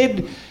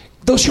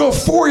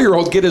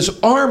 4-year-old get his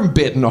arm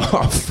bitten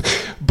off,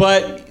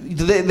 but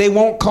they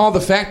won't call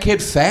the fat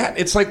kid fat.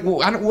 It's like, well,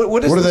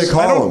 what do they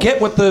call him? I don't get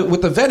what the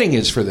vetting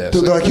is for this.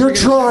 They're like, you're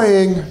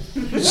trying,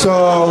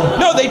 so...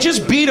 No, they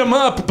just beat him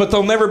up, but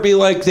they'll never be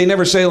like, they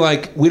never say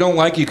like, we don't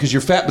like you because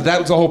you're fat, but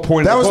that was the whole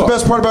point of the book. That was the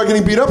best part about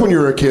getting beat up when you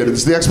were a kid.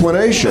 It's the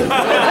explanation.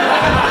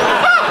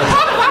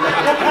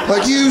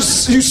 Like, you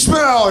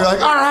smell. You're like,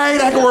 all right,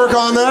 I can work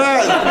on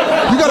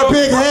that. You got a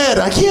big head.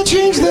 I can't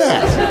change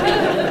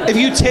that. If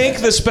you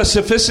take the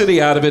specificity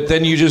out of it,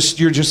 then you're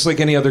just like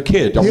any other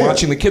kid. I'm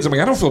watching the kids. I'm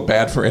like, I don't feel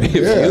bad for any of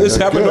you. This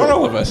happened to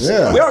all of us.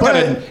 Yeah. We all got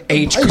an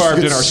H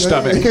carved in our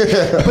stomach.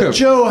 But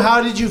Joe,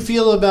 how did you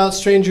feel about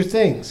Stranger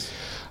Things?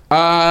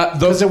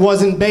 Because it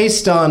wasn't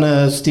based on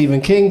a Stephen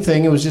King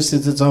thing. It was just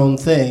its own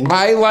thing.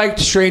 I liked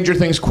Stranger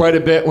Things quite a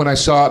bit when I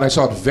saw it. And I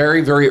saw it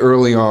very, very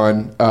early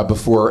on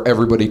before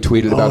everybody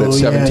tweeted about it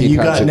 17 times a day. You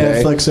got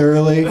Netflix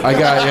early? I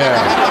got,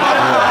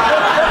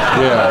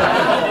 yeah.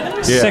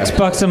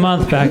 $6 a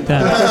month back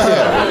then.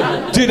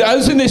 Dude, I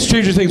was into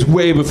Stranger Things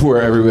way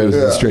before everybody was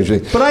into Stranger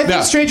Things. But I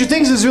think Stranger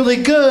Things is really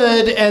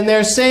good, and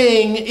they're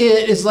saying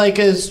it is like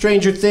a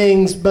Stranger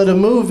Things but a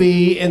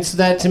movie, and so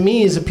that to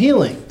me is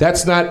appealing.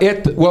 That's not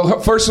it.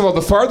 Well, first of all,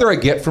 the farther I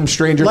get from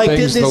Stranger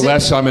Things, the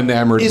less I'm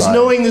enamored by it. Is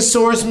knowing the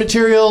source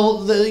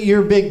material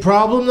your big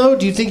problem, though?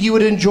 Do you think you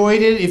would have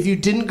enjoyed it if you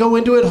didn't go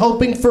into it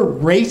hoping for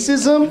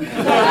racism?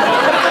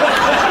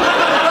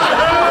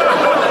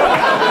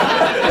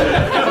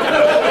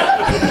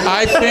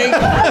 I think...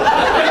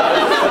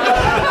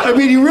 I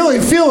mean, you really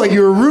feel like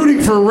you were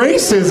rooting for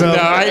racism. No,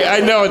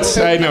 I know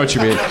what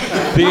you mean.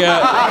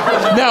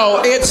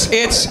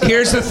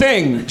 Here's the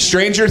thing.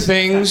 Stranger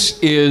Things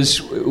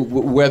is,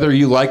 whether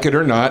you like it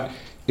or not,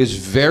 is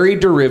very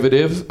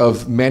derivative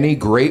of many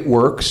great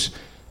works.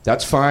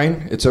 That's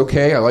fine. It's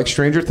okay. I like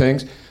Stranger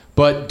Things.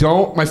 But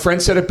my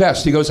friend said it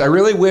best. He goes, I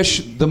really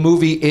wish the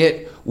movie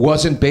It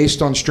wasn't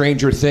based on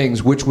Stranger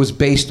Things, which was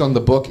based on the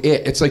book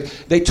It. It's like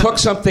they took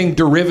something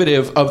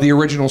derivative of the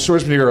original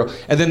source material,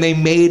 and then they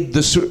made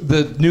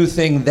the new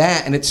thing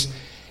that, and it's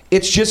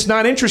just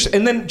not interesting.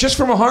 And then just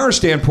from a horror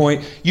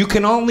standpoint, you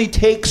can only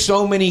take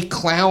so many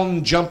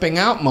clown jumping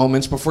out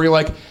moments before you're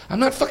like, I'm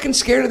not fucking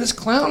scared of this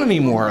clown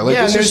anymore. Like,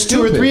 yeah, and there's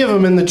 2 or 3 of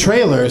them in the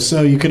trailer,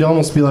 so you could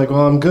almost be like,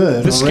 well, I'm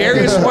good. The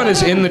scariest one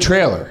is in the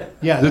trailer.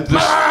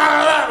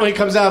 Yeah. When he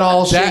comes out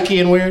all shaky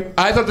and weird.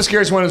 I thought the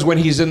scariest one is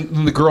when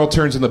the girl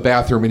turns in the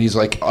bathroom and he's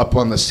like up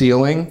on the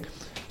ceiling.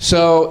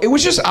 So it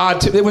was just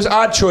odd. It was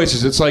odd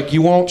choices. It's like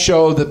you won't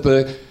show that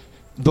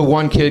the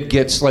one kid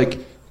gets like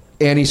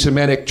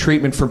anti-Semitic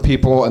treatment from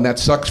people, and that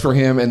sucks for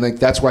him, and like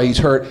that's why he's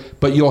hurt.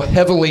 But you'll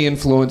heavily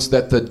influence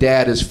that the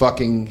dad is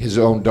fucking his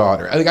own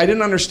daughter. I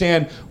didn't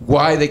understand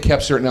why they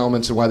kept certain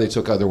elements and why they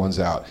took other ones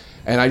out,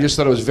 and I just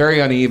thought it was very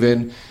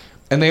uneven.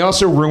 And they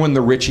also ruined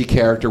the Richie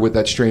character with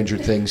that Stranger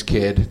Things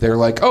kid. They're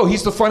like, oh,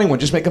 he's the funny one.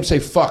 Just make him say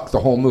fuck the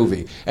whole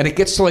movie. And it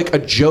gets to like a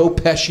Joe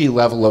Pesci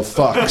level of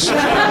fucks.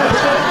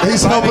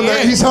 He's helping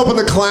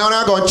the clown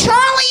out going,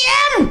 Charlie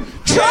M!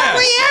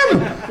 Charlie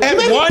M! And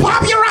maybe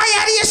pop your eye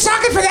out of your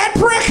socket for that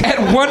prick!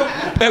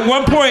 at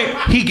one point,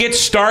 he gets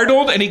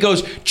startled and he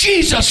goes,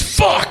 Jesus,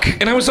 fuck!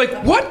 And I was like,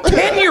 what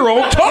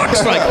 10-year-old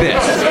talks like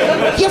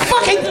this? You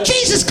fucking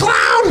Jesus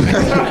clown!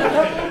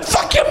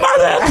 Fuck your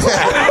mother!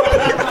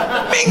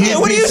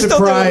 What are you still doing?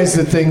 Surprised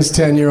at things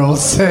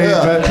 10-year-olds say,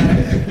 but...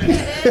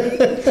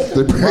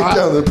 They break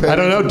down their pants. I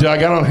don't know, Doug.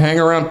 I don't hang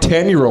around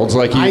 10-year-olds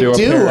like you do. I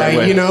do.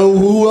 Apparently.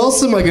 Who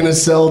else am I going to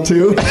sell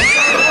to?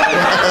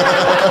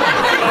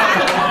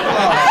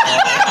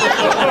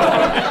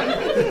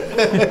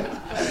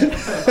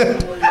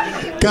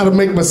 Gotta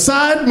make my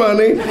side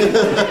money.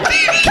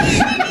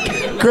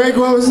 Greg,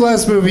 what was the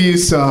last movie you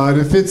saw? And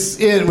if it's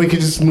it, we could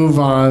just move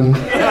on.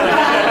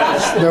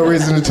 There's no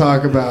reason to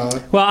talk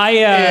about. Well,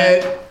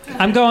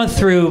 I'm going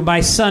through. My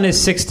son is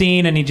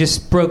 16, and he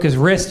just broke his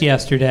wrist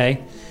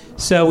yesterday.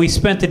 So we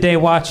spent the day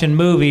watching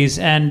movies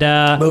and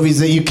movies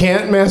that you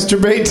can't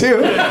masturbate to.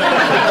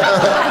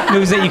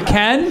 Movies that you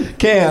can?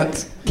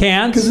 Can't.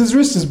 Because his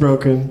wrist is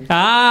broken. Look,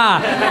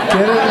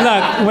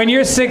 when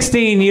you're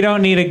 16, you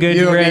don't need a good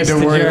wrist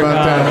to worry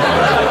about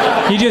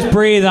that. You just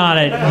breathe on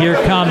it.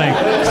 You're coming.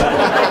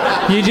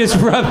 You just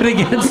rub it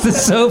against the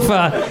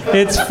sofa.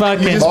 It's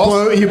fucking...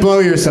 You blow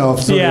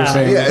yourself, so you're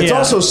saying. Yeah, it's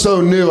also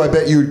so new, I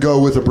bet you would go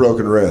with a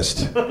broken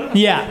wrist.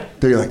 Yeah.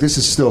 They're like, this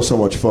is still so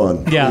much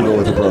fun. Yeah. You go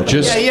with a broken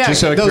Just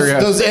out of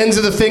curiosity. Those ends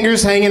of the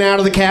fingers hanging out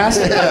of the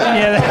cast?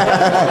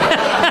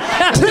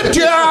 Tip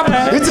job!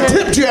 It's a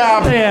tip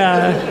job!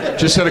 Yeah.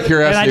 Just out of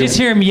curiosity. And I just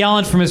hear him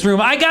yelling from his room,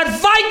 I got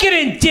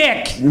Vicodin,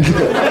 dick!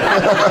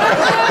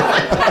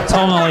 I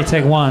told him only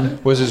take one.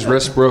 Was his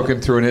wrist broken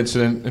through an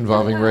incident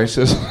involving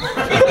racism?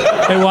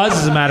 It was,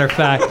 as a matter of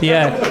fact,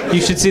 yeah.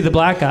 You should see the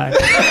black eye.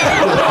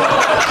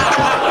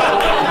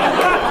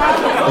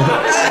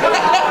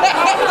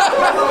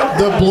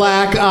 The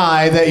black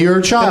eye that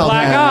your child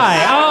Black has.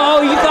 eye.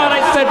 Oh, you thought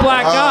I said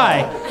black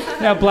eye.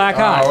 Yeah, black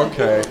eye. Oh,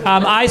 okay.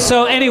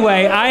 So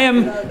anyway, I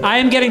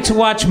am getting to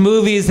watch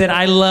movies that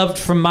I loved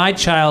from my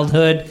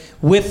childhood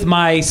with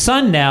my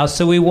son now.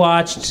 So we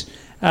watched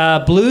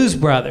Blues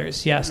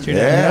Brothers yesterday.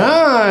 Yeah.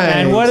 Nice.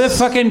 And what a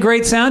fucking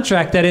great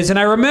soundtrack that is. And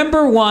I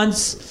remember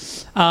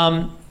once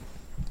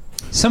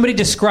somebody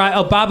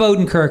described... Bob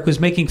Odenkirk was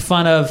making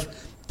fun of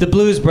the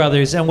Blues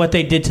Brothers and what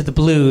they did to the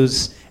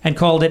blues and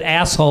called it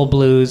asshole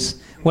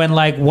blues when,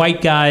 like,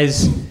 white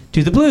guys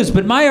do the blues.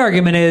 But my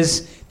argument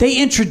is they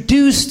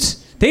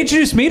introduced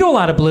me to a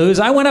lot of blues.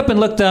 I went up and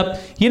looked up,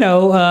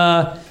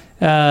 a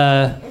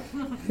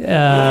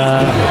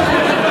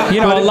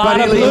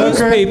lot of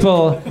blues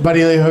people.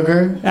 Buddy Lee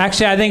Hooker?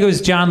 Actually, I think it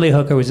was John Lee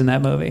Hooker was in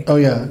that movie. Oh,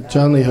 yeah.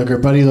 John Lee Hooker.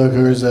 Buddy Lee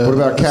Hooker is a What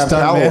about Cab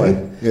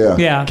Calloway?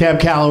 Yeah. Cab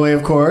Calloway,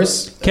 of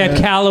course. Cab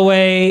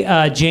Calloway,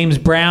 James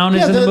Brown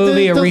is in the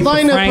movie.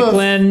 Aretha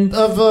Franklin.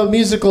 Of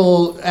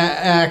musical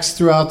acts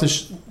throughout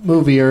the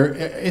movie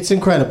it's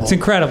incredible. It's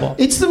incredible.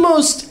 It's the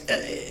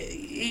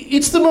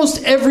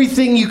most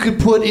everything you could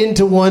put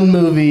into one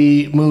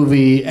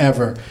movie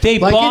ever.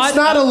 It's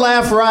not a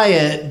laugh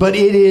riot, but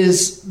it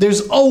is.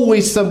 There's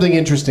always something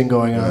interesting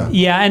going on.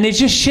 Yeah, and it's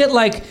just shit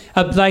like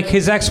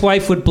his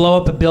ex-wife would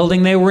blow up a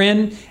building they were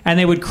in, and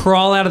they would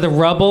crawl out of the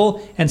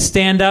rubble and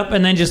stand up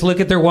and then just look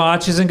at their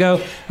watches and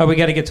go, "Oh, we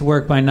got to get to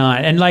work by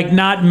 9." And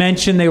not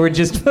mention they were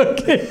just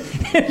fucking.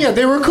 Yeah,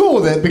 they were cool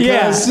with it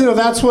because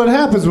that's what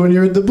happens when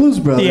you're at the Blues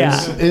Brothers. Yeah.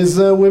 Is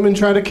women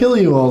try to kill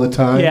you all the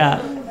time.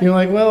 Yeah. You're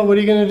like, well, what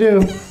are you going to do?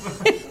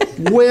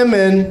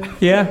 Women.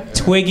 Yeah.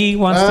 Twiggy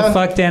wants to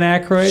fuck Dan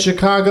Aykroyd.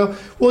 Chicago.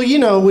 Well,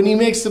 when he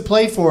makes the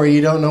play for her, you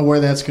don't know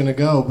where that's going to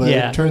go. But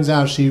it turns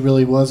out she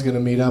really was going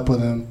to meet up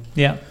with him.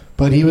 Yeah.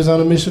 But he was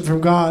on a mission from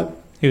God.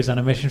 He was on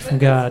a mission from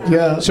God.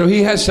 Yeah. So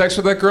he has sex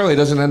with that girl? He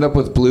doesn't end up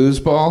with blues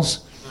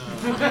balls?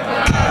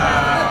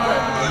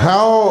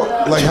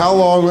 How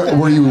long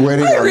were you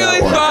waiting on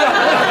that one?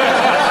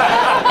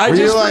 Were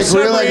you like,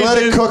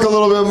 let it cook a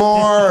little bit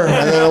more,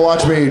 and then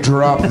watch me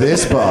drop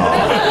this ball?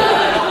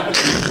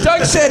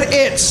 Doug said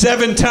it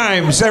 7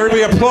 times.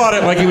 Everybody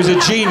applauded like he was a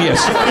genius.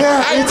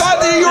 Yeah, I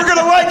thought that you were going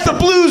to like the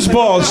blues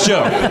balls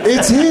show.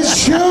 It's his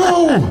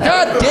show.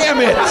 God damn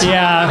it.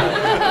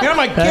 Yeah.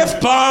 My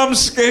gift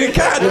bombs. God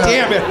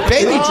damn it.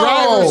 Baby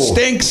Driver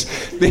stinks.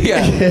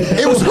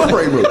 It was a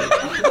great movie.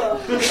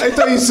 I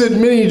thought you said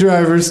Mini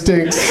Driver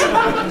stinks.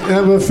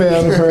 I'm a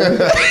fan of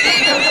her.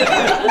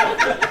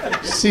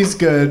 She's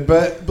good,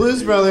 but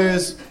Blues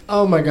Brothers,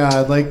 oh my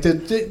God, like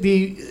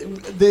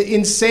the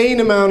insane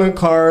amount of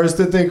cars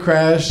that they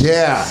crashed.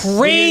 Yeah.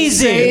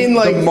 Crazy.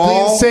 The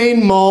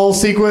insane mall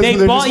sequence where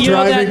they're just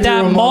driving through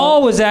that a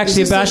mall was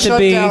actually about to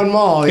be...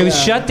 mall, It was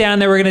shut down.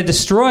 They were going to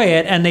destroy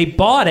it, and they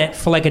bought it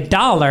for like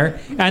 $1,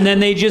 and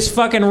then they just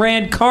fucking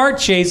ran car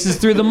chases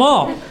through the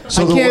mall.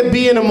 So I can't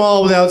be in a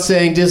mall without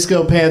saying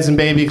disco pants and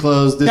baby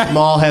clothes. This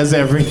mall has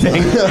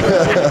everything.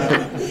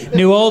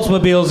 New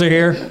Oldsmobiles are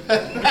here.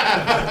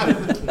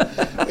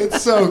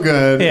 It's so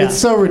good. Yeah. It's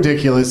so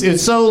ridiculous.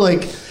 It's so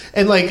like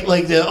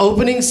the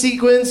opening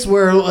sequence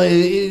where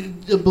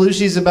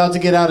Belushi's about to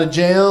get out of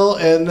jail,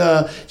 and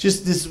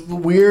just this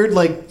weird,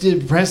 like,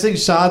 depressing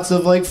shots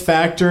of like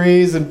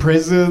factories and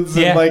prisons,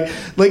 and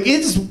like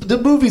it's the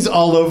movie's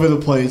all over the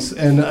place,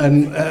 and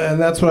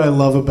that's what I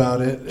love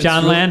about it.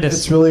 John Landis,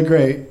 it's really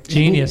great,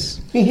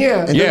 genius.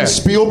 Yeah, and then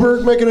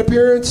Spielberg make an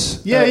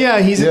appearance. Yeah,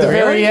 he's at the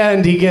very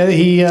end.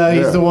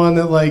 He's the one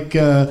that like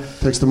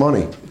takes the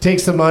money.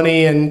 Takes the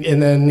money and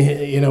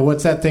then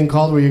what's that thing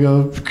called where you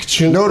go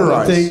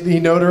notarize? He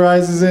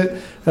notarizes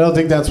it. I don't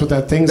think that's what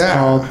that thing's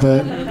called,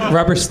 but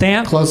rubber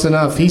stamp. Close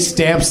enough. He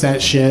stamps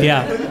that shit.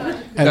 Yeah.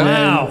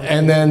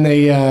 And then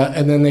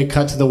they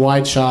cut to the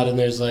wide shot, and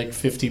there's like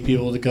 50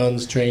 people with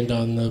guns trained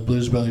on the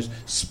Blues Brothers.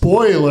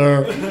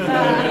 Spoiler.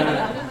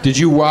 Did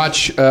you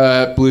watch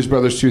Blues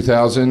Brothers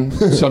 2000,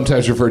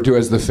 sometimes referred to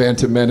as the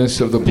Phantom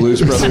Menace of the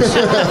Blues Brothers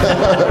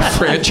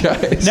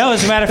franchise? No,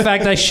 as a matter of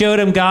fact, I showed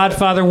him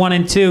Godfather 1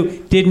 and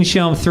 2, didn't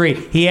show him 3.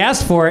 He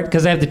asked for it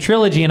because I have the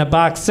trilogy in a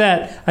box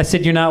set. I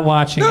said, you're not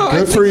watching no, it.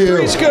 Good for you.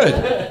 3's good.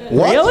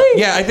 What?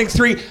 Really? Yeah, I think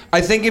 3.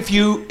 I think if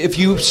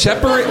you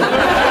separate...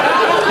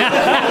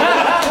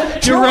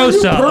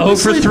 DeRosa, 0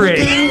 for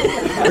 3.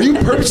 Are you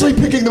purposely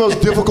picking the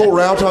most difficult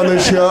route on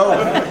this show?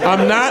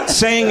 I'm not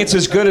saying it's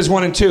as good as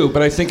 1 and 2,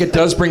 but I think it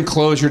does bring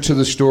closure to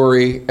the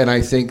story, and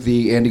I think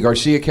the Andy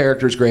Garcia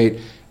character is great,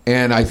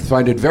 and I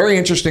find it very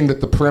interesting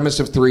that the premise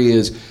of 3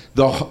 is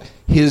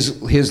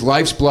his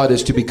life's blood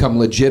is to become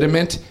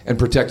legitimate and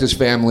protect his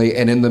family,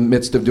 and in the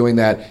midst of doing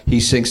that, he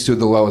sinks to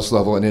the lowest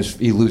level and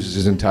he loses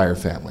his entire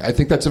family. I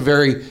think that's a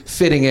very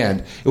fitting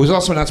end. It was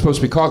also not supposed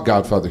to be called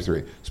Godfather 3.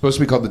 It was supposed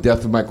to be called The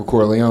Death of Michael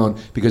Corleone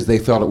because they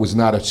felt it was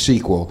not a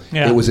sequel.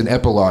 Yeah. It was an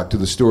epilogue to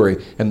the story,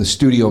 and the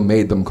studio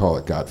made them call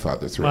it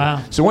Godfather 3.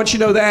 Wow. So once you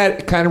know that,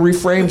 it kind of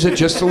reframes it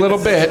just a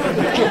little bit.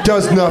 It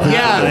does nothing.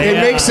 Yeah,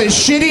 it makes a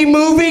shitty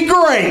movie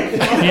great.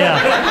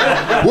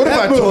 Yeah. What if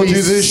I told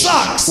you this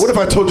sucks? What if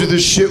I told you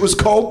this shit was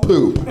called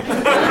poop?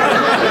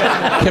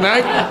 Can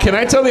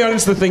I tell the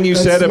audience the thing you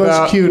said much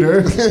about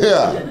cuter?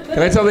 Yeah. Can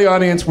I tell the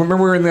audience? Remember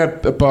we were in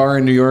that bar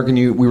in New York, and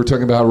we were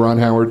talking about how Ron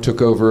Howard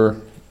took over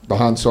the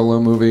Han Solo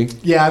movie.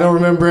 Yeah, I don't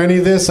remember any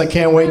of this. I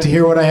can't wait to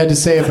hear what I had to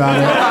say about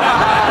it.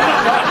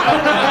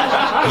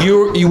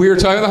 We were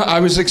talking. I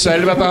was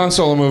excited about the Han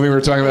Solo movie. We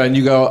were talking about it, and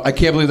you go, "I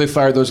can't believe they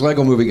fired those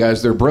Lego Movie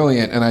guys. They're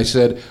brilliant." And I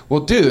said, "Well,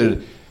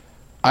 dude."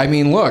 I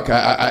mean, look,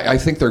 I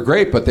think they're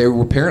great, but they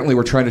apparently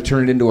were trying to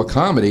turn it into a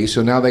comedy,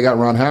 so now they got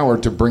Ron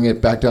Howard to bring it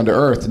back down to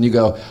earth. And you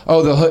go,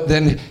 oh,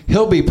 then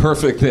he'll be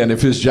perfect then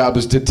if his job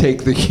is to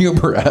take the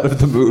humor out of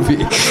the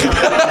movie.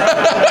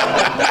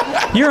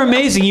 You're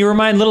amazing. You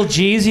remind little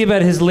Jeezy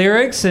about his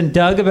lyrics and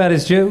Doug about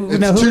his joke.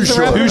 It's too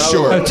short. Too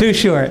short. Oh, too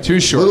short. Too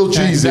short. Little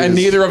Jeezy. And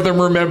neither of them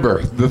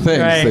remember the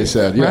things they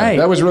said. Yeah, right.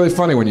 That was really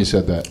funny when you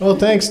said that. Well,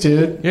 thanks,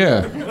 dude.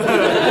 Yeah.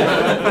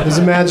 It was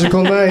a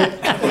magical night.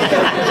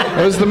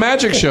 It was the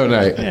magic show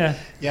night.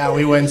 Yeah,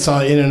 we went and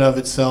saw In and of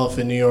Itself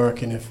in New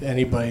York, and if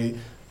anybody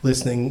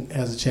listening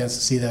has a chance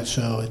to see that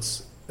show,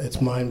 it's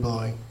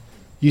mind-blowing.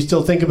 You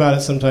still think about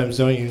it sometimes,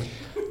 don't you?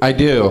 I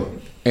do.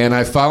 And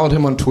I followed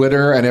him on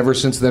Twitter, and ever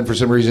since then, for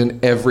some reason,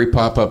 every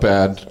pop-up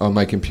ad on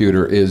my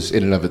computer is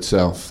In and of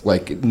Itself,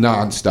 like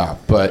nonstop.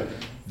 But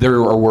there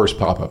are worse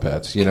pop-up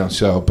ads,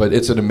 but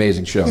it's an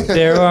amazing show.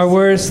 There are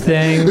worse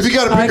things. If you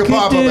got to pick a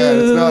pop-up ad,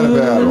 it's not a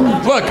bad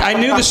one. Look, I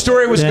knew the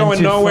story was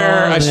going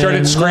nowhere. I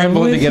started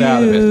scrambling to get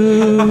out of it.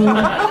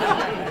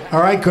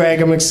 All right,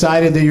 Greg, I'm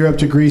excited that you're up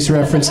to Grease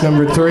reference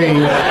number 3.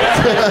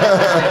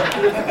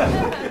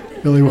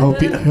 Really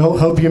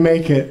hope you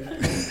make it.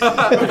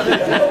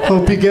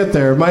 Hope you get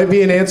there. Might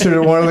be an answer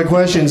to one of the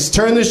questions.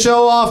 Turn the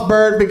show off,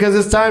 Bert, because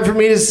it's time for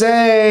me to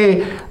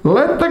say,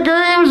 let the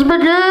games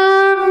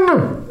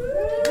begin!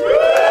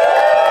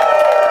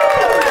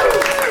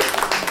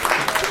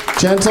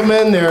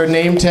 Gentlemen, there are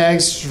name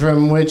tags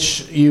from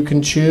which you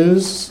can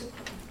choose.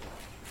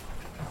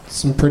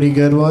 Some pretty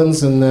good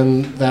ones, and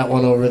then that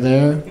one over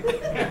there.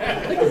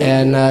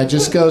 And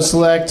just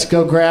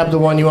go grab the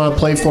one you want to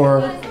play for,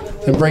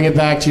 and bring it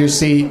back to your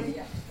seat.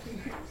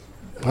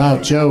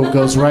 Wow, Joe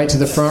goes right to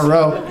the front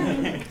row.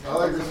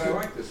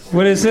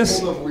 What is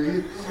this?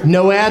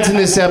 No ads in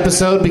this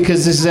episode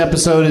because this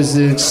episode is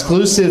the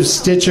exclusive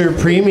Stitcher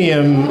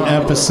Premium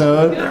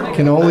episode.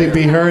 Can only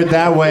be heard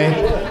that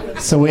way.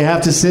 So we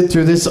have to sit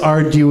through this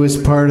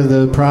arduous part of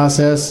the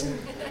process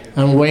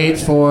and wait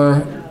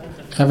for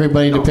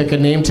everybody to pick a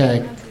name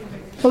tag.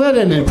 Well, that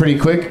ended pretty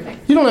quick.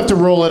 You don't have to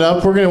roll it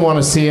up. We're going to want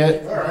to see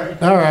it.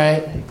 All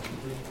right.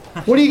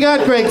 What do you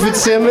got, Greg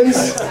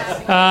Fitzsimmons?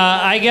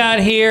 I got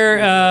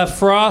here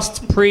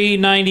Frost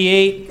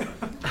pre-98,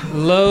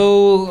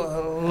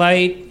 low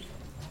light.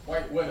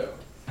 White Widow.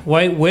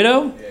 White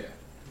Widow?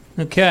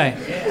 Yeah. Okay.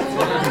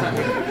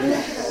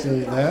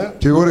 See that?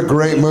 Dude, what a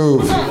great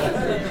move.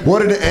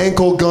 What an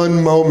ankle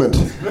gun moment.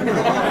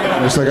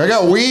 It's like, I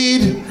got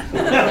weed.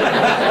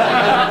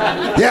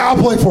 Yeah, I'll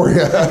play for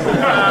you.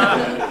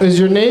 Is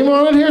your name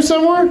on it here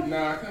somewhere?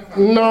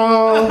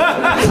 No.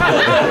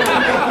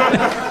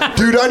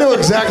 Dude, I know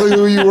exactly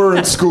who you were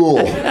in school.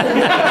 You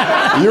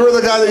were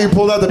the guy that you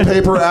pulled out the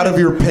paper out of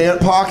your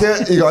pant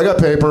pocket. You go, I got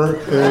paper.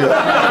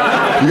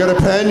 You got a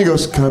pen? You go,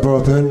 can I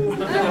borrow a pen?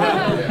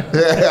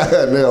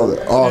 Yeah, nailed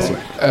it. Awesome.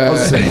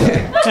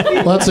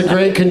 Well, that's a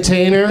great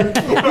container.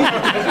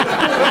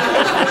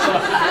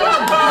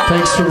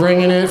 Thanks for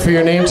bringing it for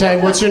your name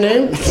tag. What's your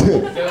name?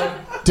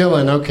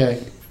 Dylan,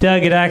 okay.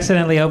 Doug, it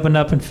accidentally opened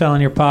up and fell in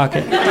your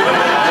pocket.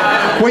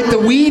 Wait, the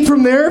weed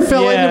from there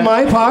fell into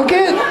my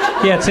pocket?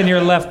 Yeah, it's in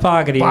your left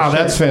pocket. Wow,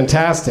 that's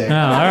fantastic. Oh, all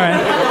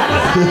right.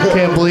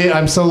 Can't believe it.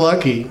 I'm so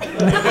lucky.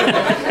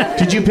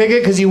 Did you pick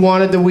it because you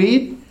wanted the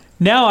weed?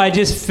 No, I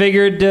just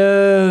figured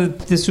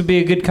this would be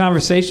a good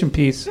conversation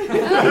piece. I'm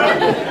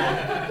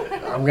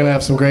going to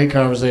have some great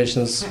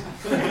conversations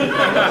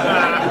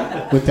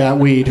with that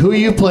weed. Who are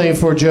you playing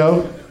for,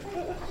 Joe?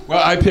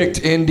 Well, I picked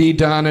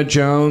Indiana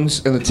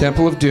Jones and the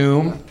Temple of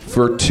Doom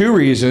for 2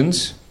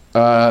 reasons.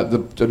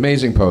 The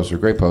amazing poster,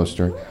 great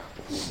poster.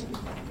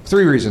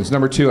 3 reasons.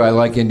 Number 2, I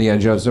like Indiana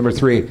Jones. Number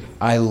 3,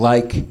 I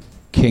like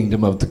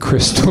Kingdom of the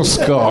Crystal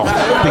Skull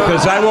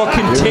because I will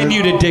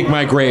continue to dig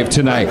my grave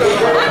tonight.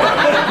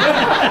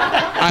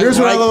 I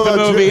like the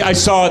movie. I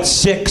saw it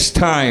 6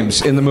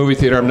 times in the movie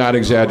theater. I'm not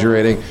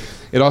exaggerating.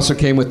 It also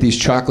came with these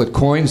chocolate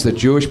coins that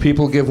Jewish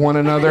people give one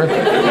another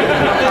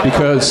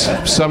because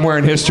somewhere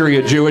in history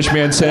a Jewish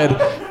man said,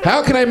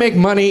 "How can I make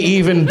money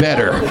even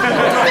better?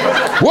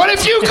 What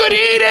if you could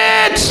eat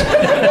it?"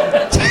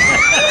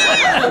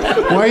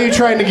 Why are you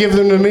trying to give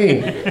them to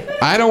me?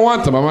 I don't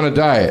want them. I'm on a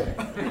diet.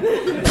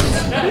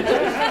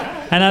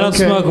 And I don't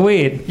smoke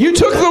weed. You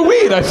took the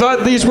weed. I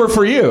thought these were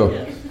for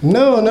you.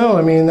 No.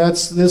 I mean,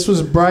 this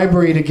was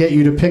bribery to get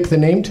you to pick the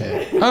name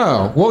tag.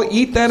 Oh, well,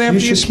 eat that after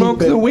you smoke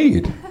the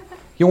weed.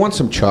 You want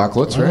some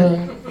chocolates,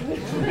 right?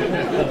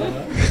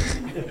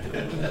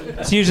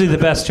 It's usually the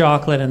best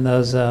chocolate in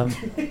those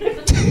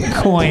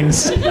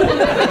coins.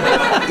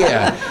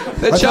 Yeah.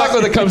 The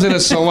chocolate that comes in a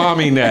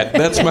salami net.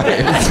 That's my...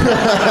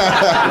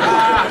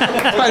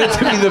 Find it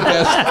to be the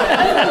best.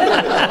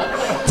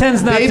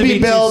 Tends not to be Baby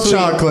Bell too sweet.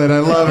 chocolate. I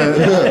love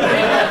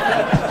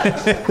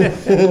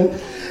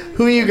it.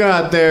 Who you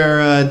got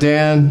there,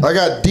 Dan? I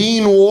got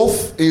Dean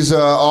Wolf. It's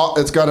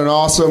got an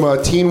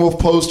awesome Teen Wolf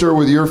poster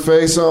with your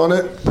face on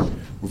it.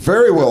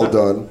 Very well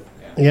done.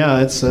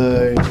 Yeah, it's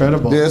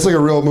incredible. Yeah, it's like a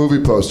real movie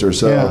poster.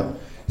 So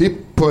he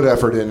put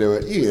effort into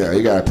it. Yeah,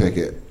 you gotta pick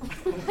it.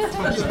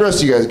 The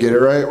rest of you guys get it,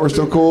 right? We're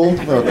still cool?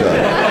 Okay.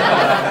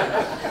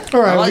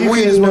 All right. I like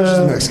weed as much as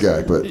the next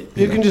guy, but...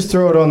 You can just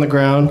throw it on the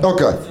ground.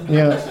 Okay.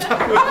 Yeah.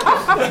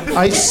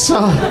 I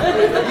saw...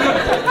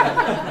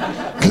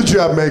 Good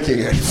job making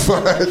it.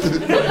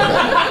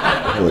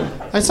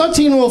 I saw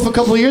Teen Wolf a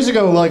couple of years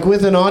ago, like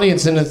with an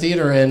audience in a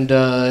theater, and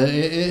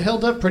it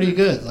held up pretty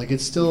good. Like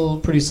it's still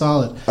pretty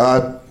solid.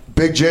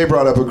 Big J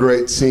brought up a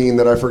great scene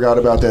that I forgot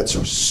about that's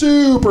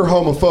super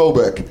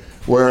homophobic,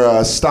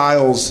 where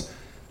Styles...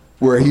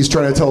 where he's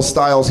trying to tell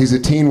Styles he's a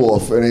Teen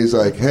Wolf, and he's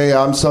like, "Hey,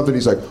 I'm something."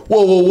 He's like,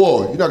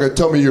 "Whoa, you're not gonna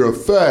tell me you're a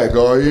fag,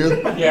 are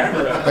you?" Yeah.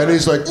 Right. And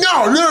he's like,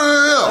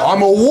 "No,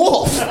 I'm a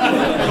wolf."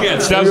 Yeah,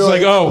 it sounds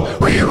like, oh.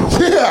 Yeah.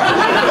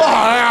 Oh,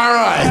 all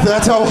right.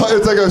 That's how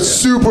it's like a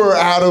super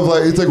out of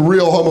it's like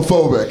real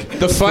homophobic.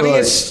 The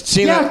funniest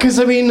scene. Yeah, because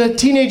I mean, a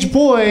teenage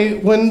boy,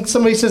 when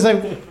somebody says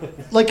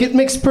it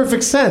makes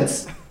perfect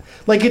sense.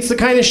 Like, it's the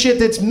kind of shit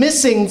that's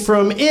missing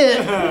from it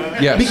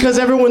Yes. because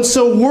everyone's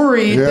so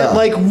worried that,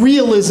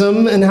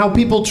 realism and how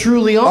people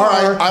truly are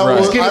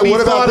is going to be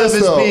thought of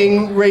as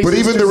being racist. But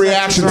even the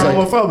reactions,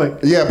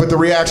 homophobic. Yeah, but the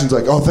reaction's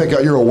like, "Oh, thank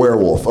God you're a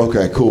werewolf.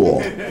 Okay,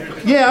 cool."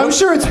 Yeah, I'm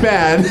sure it's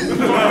bad.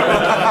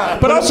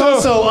 but it's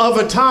also of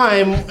a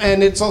time,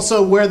 and it's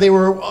also where they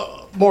were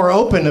more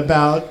open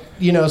about,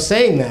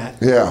 saying that.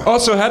 Yeah.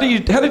 Also, how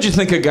did you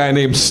think a guy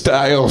named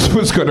Styles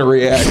was going to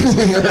react?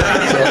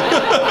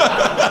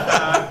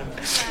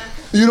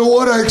 You know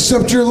what? I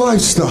accept your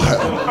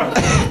lifestyle.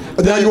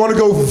 Now you want to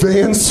go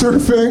van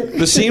surfing?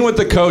 The scene with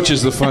the coach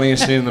is the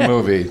funniest scene in the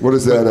movie. What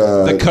is that?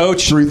 The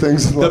coach. 3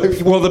 things in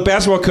life? Well, the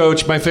basketball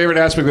coach, my favorite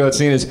aspect of that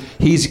scene is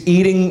he's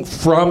eating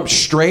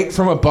straight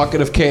from a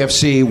bucket of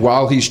KFC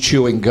while he's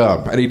chewing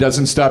gum. And he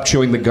doesn't stop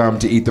chewing the gum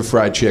to eat the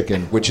fried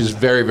chicken, which is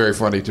very, very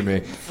funny to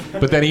me.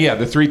 But then,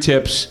 the 3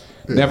 tips.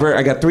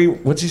 I got 3.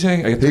 What's he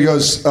saying? He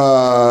goes,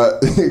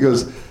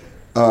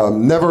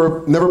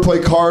 never play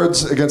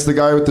cards against the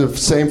guy with the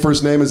same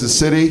first name as the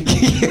city.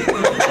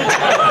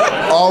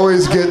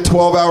 Always get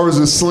 12 hours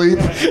of sleep.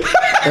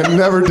 And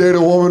never date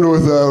a woman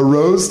with a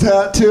rose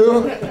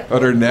tattoo.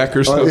 On her neck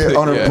or something?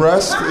 On her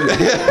breast.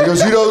 He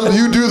goes,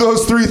 you do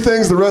those 3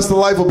 things, the rest of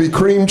life will be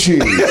cream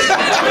cheese.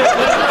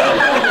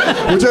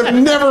 Which I've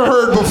never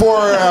heard before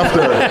or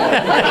after.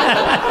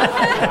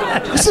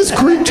 This is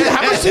cream cheese.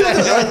 How much do you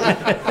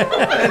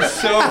It's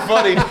so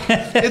funny.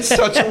 It's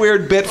such a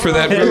weird bit for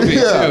that movie,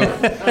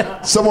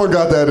 too. Someone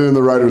got that in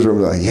the writer's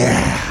room. Like,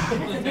 yeah.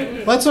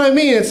 That's what I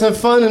mean. It's a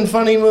fun and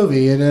funny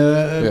movie,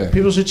 and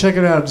people should check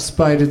it out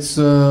despite its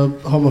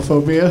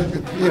homophobia.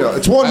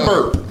 It's one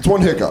burp. It's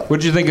one hiccup.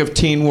 What did you think of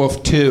Teen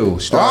Wolf 2?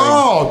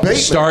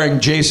 Starring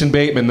Jason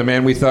Bateman, the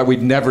man we thought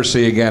we'd never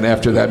see again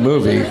after that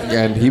movie,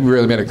 and he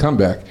really made a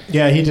comeback.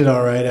 Yeah, he did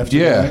all right after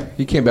that. Yeah,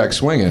 he came back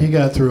swinging. He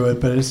got through it,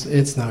 but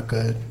it's not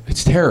good.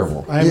 It's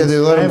terrible. I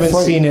haven't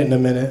seen it in a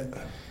minute.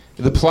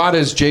 The plot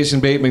is Jason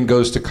Bateman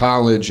goes to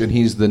college, and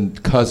he's the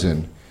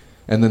cousin.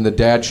 And then the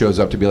dad shows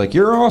up to be like,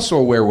 you're also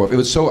a werewolf. It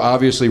was so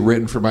obviously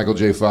written for Michael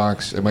J.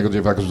 Fox. And Michael J.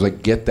 Fox was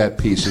like, get that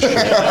piece of shit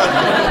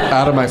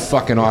out of my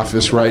fucking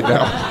office right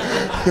now.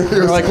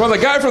 You're like, well, the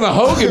guy from the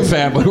Hogan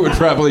family would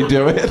probably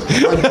do it.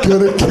 I'm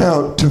going to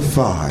count to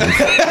 5.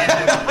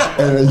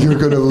 And you're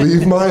going to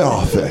leave my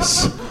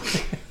office.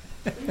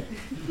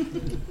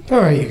 All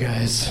right, you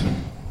guys.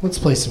 Let's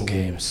play some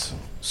games.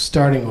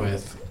 Starting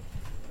with,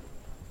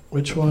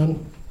 which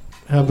one?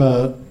 How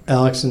about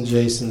Alex and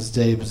Jason's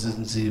Debs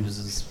and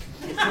Zebs?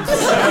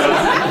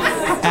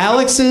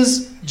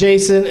 Alex's,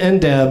 Jason, and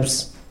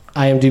Deb's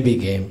IMDb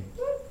game.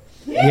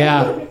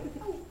 Yeah,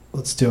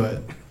 let's do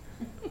it.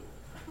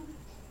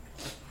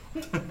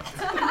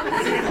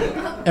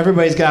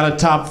 Everybody's got a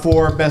top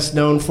 4 best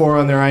known for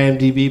on their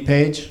IMDb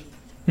page.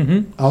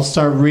 Mm-hmm. I'll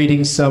start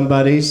reading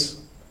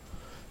somebody's.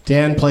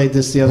 Dan played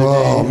this the other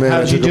day. Man,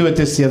 how did you do it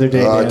this the other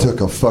day, Dan? I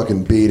took a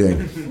fucking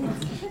beating.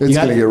 It's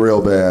going to get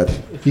real bad.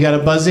 You got to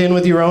buzz in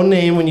with your own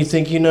name when you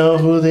think you know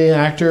who the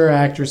actor or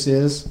actress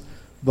is.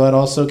 But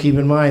also keep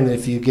in mind that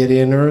if you get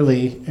in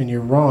early and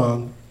you're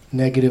wrong,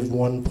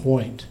 -1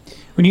 point.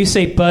 When you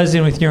say buzz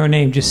in with your own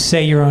name, just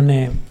say your own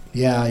name.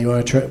 Yeah, you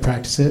want to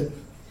practice it?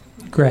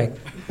 Greg.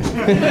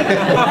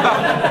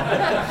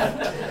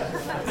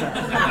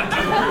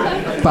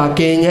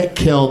 Fucking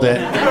killed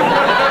it.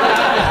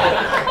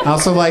 I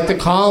also like the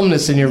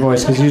calmness in your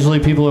voice because usually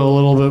people are a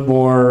little bit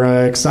more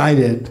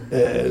excited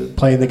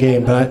playing the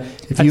game. But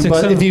if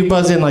you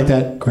buzz in like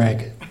that,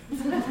 Greg,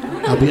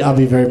 I'll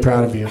be very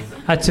proud of you.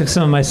 I took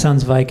some of my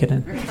son's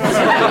Vicodin.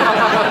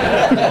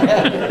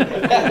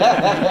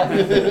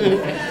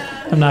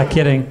 I'm not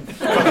kidding.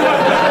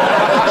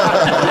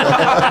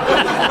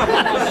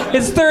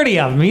 It's 30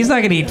 of them. He's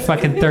not going to eat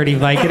fucking 30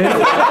 Vicodin.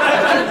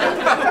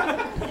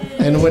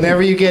 And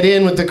whenever you get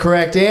in with the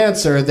correct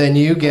answer, then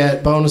you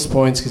get bonus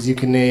points because you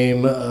can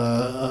name,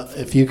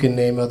 if you can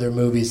name other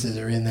movies that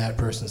are in that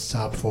person's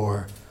top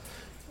 4,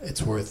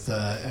 it's worth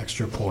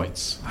extra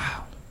points.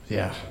 Wow.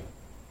 Yeah.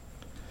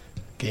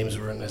 Games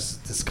weren't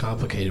this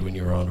complicated when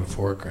you were on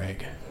before,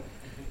 Greg.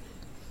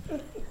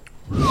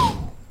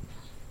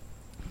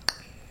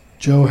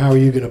 Joe, how are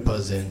you going to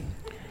buzz in?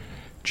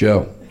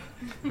 Joe.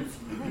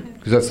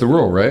 Because that's the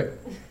rule, right?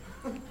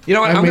 You know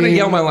what? I'm going to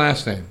yell my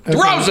last name. Okay.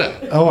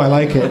 DeRosa! Oh, I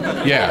like it.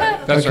 Yeah,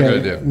 that's what I'm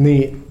going to do.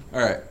 Neat.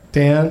 All right.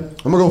 Dan?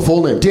 I'm going to go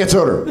full name. Dan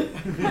Soder.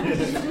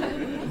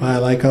 I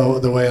like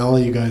the way all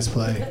of you guys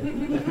play.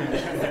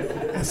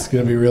 It's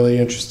going to be really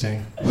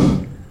interesting.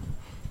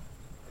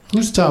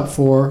 Whose top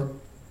 4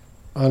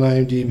 on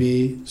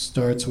IMDb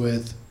starts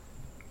with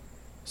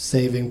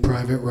Saving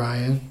Private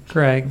Ryan?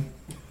 Greg.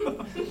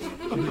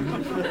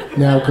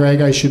 Now,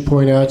 Greg, I should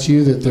point out to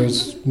you that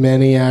there's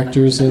many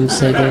actors in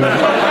Saving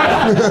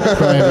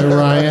Private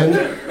Ryan,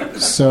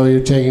 so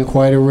you're taking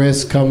quite a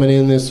risk coming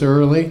in this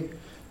early,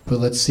 but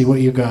let's see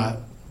what you got.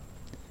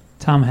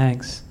 Tom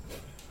Hanks.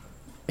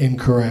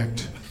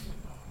 Incorrect.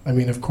 I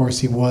mean, of course,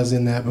 he was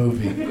in that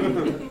movie,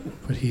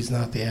 but he's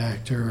not the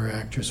actor or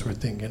actress we're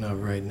thinking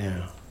of right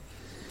now.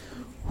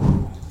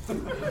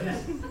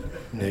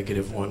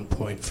 -1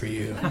 point for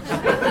you.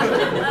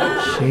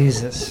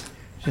 Jesus.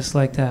 Just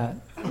like that.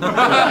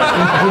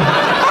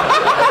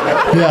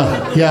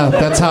 Yeah,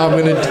 that's how I'm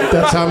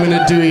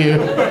gonna do you.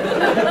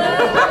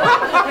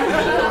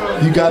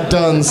 You got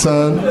done,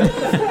 son.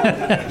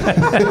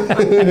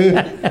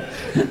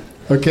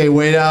 Okay,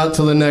 wait out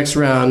till the next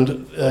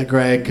round,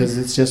 Greg, because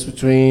it's just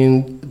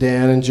between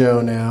Dan and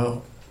Joe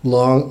now.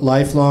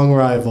 Lifelong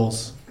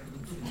rivals.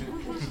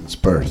 It's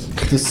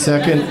birth. The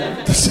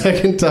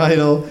second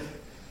title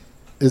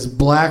is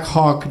Black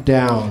Hawk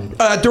Down.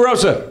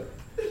 DeRosa.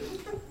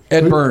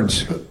 Ed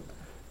Burns.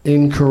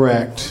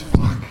 Incorrect.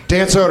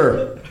 Dan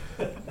Soder.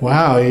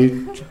 Wow,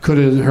 you could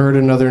have heard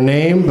another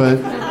name, but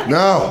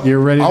No. You're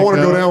ready to I want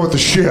to go? go down with the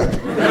ship.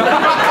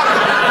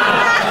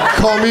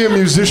 Call me a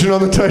musician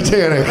on the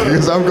Titanic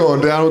because I'm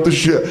going down with the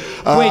ship.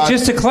 Wait,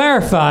 just to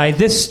clarify,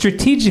 this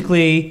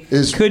strategically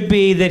could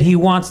be that he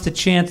wants the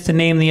chance to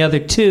name the other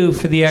 2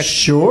 for the extra.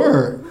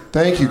 Sure.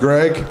 Thank you,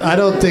 Greg. I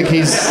don't think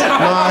he's...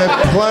 My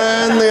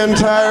plan the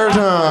entire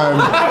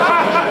time.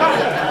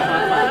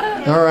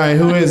 All right,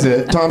 who is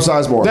it? Tom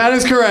Sizemore. That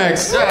is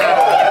correct.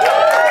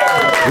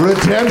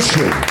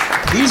 Redemption.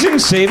 He's in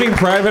Saving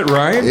Private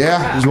Ryan?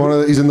 Yeah,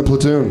 he's in the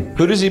platoon.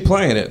 Who does he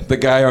play in it? The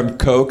guy on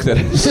coke that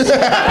is... The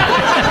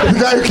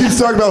guy who keeps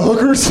talking about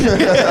hookers?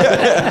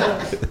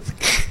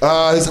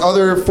 His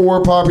other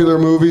 4 popular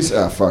movies.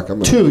 Fuck.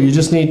 2. You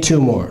just need 2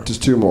 more.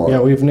 Just 2 more.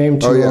 Yeah, we've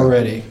named 2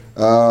 already.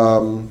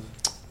 So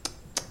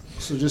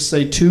just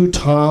say 2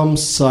 Tom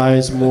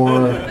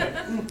Sizemore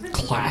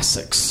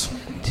classics.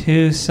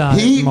 2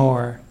 sonnets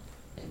more.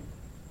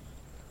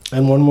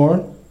 And one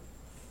more.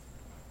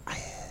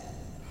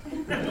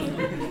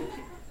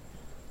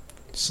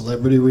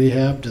 Celebrity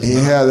Rehab does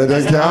not that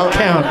doesn't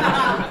count.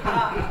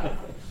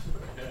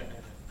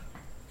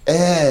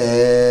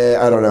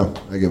 I don't know.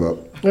 I give up.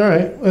 All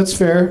right, that's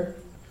fair.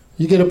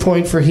 You get a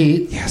point for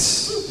Heat.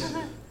 Yes.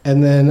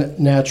 And then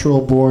Natural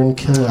Born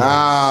Killer.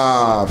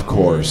 Ah, of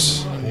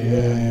course.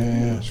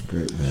 Yeah. That's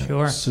great, man.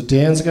 Sure. So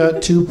Dan's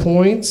got 2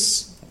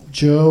 points.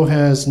 Joe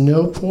has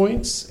no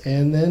points.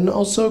 And then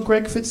also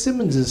Greg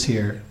Fitzsimmons is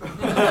here.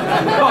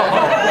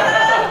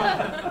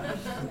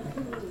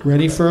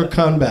 Ready for a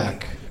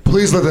comeback.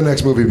 Please let the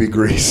next movie be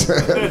Grease.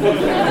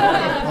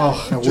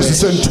 Oh, I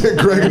Just wish. send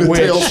Greg in a Wish.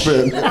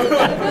 tailspin.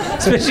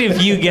 Especially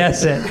if you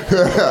guess it.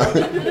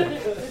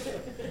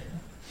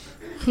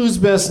 Who's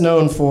best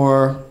known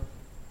for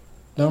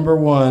number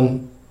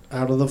 1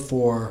 out of the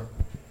 4?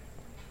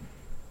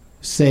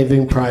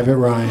 Saving Private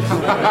Ryan.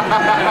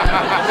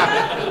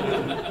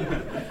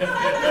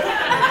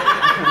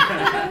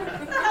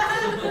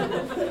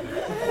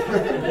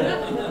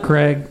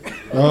 Greg.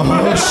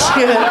 Oh,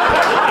 shit.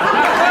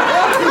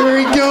 Here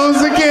he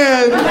goes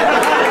again.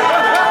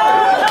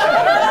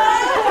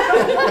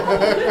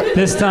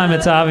 This time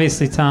it's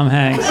obviously Tom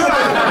Hanks.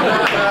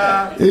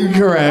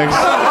 Incorrect.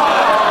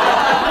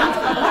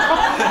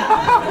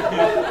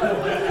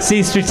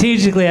 See,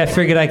 strategically, I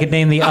figured I could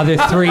name the other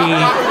 3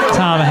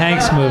 Tom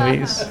Hanks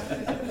movies.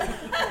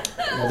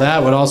 Well,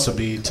 that would also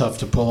be tough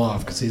to pull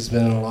off because he's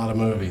been in a lot of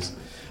movies.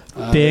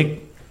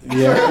 Big.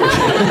 Yeah.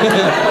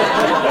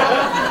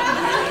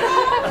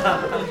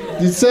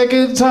 The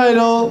second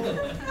title.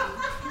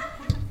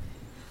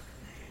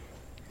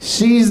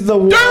 She's the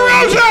one.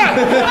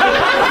 DeRosa!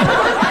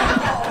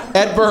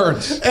 Ed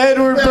Burns.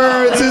 Edward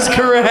Burns is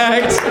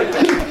correct.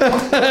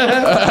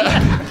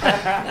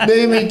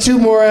 Name me 2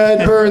 more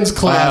Ed Burns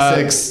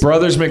classics.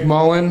 Brothers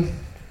McMullen.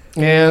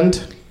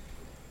 And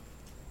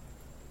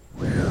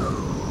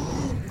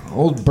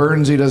Old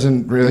Burnsy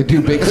doesn't really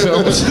do big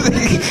films.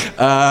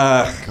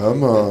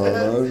 Come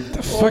on.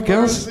 The fuck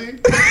else?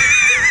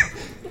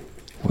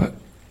 What?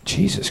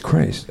 Jesus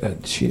Christ.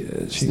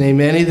 name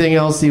anything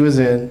else he was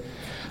in.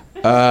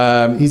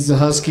 He's the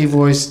husky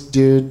voiced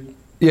dude.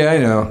 Yeah, I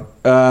know.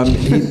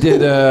 He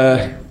did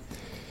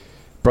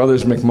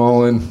Brothers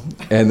McMullen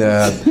and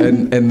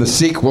the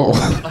sequel,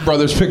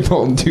 Brothers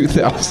McMullen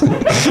 2000.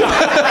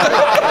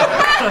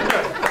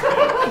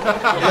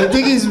 I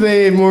think he's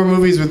made more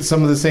movies with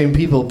some of the same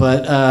people,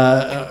 but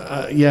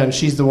yeah, and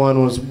She's the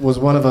One was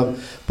one of them.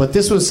 But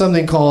this was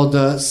something called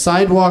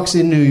Sidewalks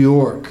in New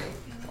York.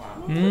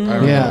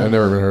 Yeah, I've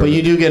never heard but of you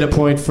it. do get a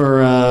point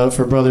for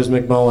Brothers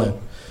McMullen.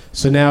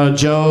 So now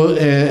Joe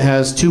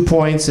has 2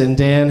 points, and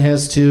Dan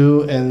has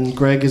 2, and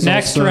Greg is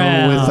Next also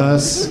round. with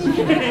us.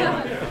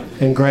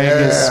 And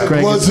Greg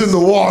Blood's is in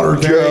the water,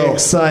 very Joe.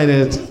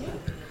 excited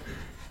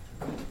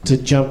to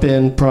jump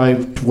in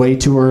probably way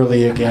too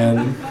early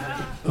again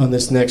on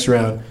this next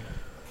round.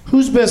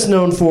 Who's best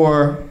known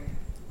for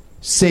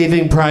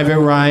Saving Private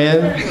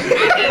Ryan?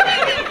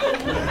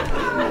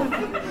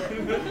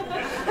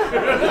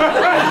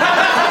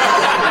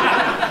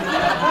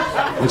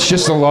 It's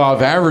just the law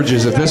of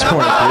averages at this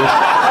point, dude.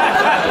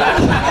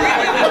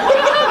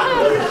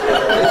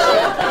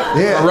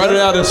 Yeah. I run it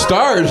out of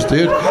stars,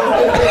 dude.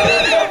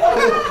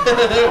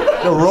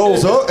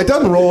 It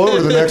doesn't roll over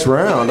to the next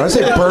round. I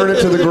say burn it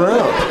to the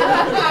ground.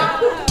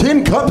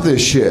 Tin cup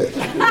this shit.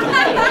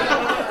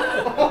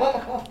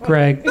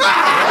 Greg.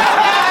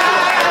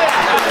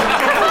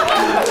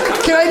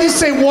 Can I just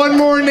say one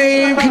more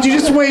name? Could you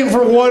just wait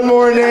for one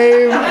more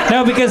name?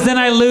 No, because then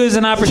I lose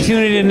an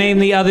opportunity to name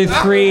the other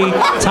 3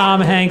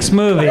 Tom Hanks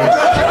movies.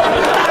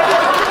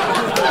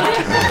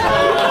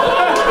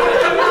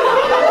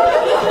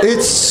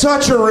 It's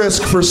such a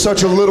risk for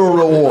such a little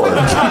reward.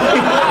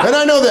 And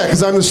I know that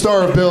because I'm the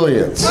star of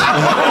Billions.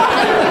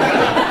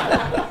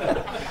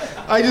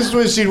 I just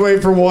wish you'd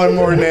wait for one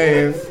more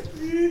name.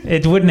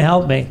 It wouldn't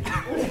help me.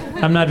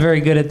 I'm not very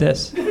good at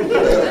this.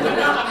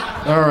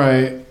 All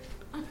right.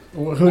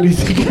 Who do you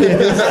think it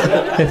is?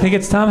 I think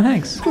it's Tom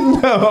Hanks.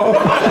 No.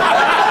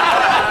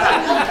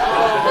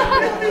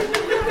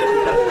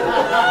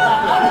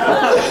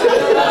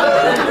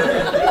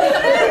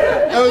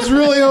 I was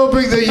really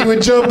hoping that you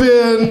would jump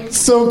in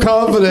so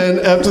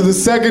confident after the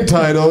second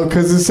title,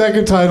 because the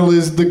second title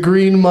is The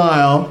Green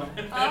Mile.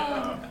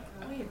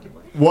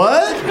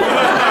 What?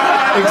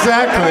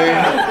 Exactly.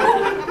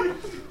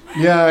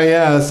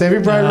 Yeah.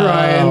 Saving Private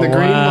Ryan, The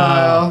Green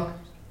Mile.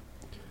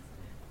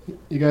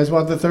 You guys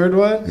want the third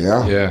one?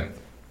 Yeah. Yeah.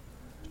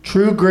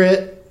 True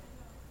Grit.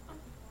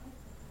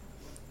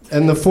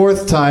 And the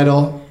fourth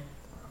title,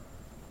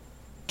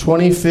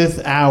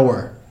 25th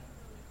Hour.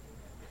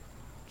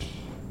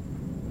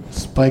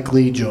 Spike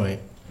Lee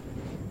joint.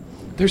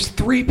 There's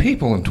 3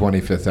 people in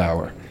 25th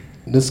Hour.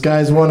 This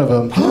guy's one of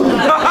them.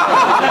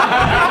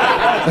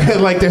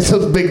 Like there's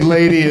a big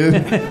lady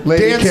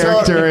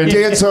character.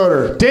 Dan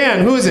Soder.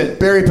 Dan, who is it?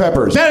 Barry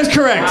Peppers. That is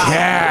correct.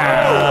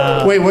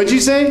 Yeah. Wait, what'd you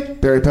say?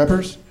 Barry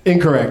Peppers?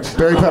 Incorrect.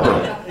 Barry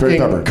Pepper. Barry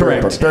Pepper.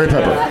 Correct. Barry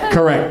Pepper.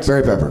 Correct.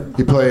 Barry Pepper.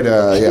 He played,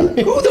 yeah.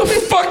 Who the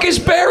fuck is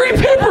Barry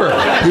Pepper?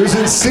 He was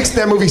in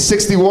that movie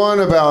 61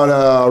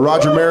 about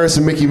Roger Maris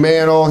and Mickey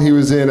Mantle. He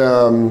was in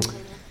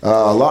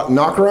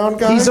Knock Around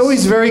Guys. He's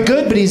always very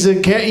good, but he's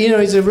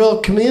a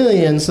real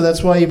chameleon, so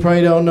that's why you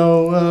probably don't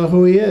know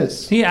who he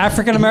is. He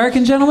African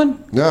American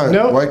gentleman?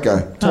 No, white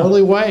guy.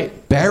 Totally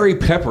white. Barry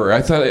Pepper.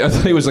 I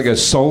thought he was like a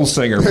soul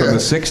singer from the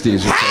 60s or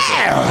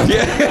something.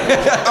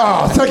 Yeah.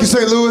 Oh, thank you,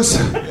 St. Louis.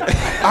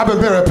 I've been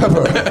Barry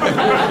Pepper.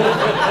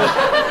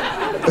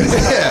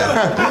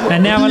 Yeah.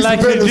 And now I'd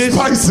like to introduce...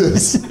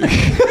 Spices.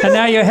 And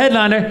now your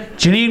headliner,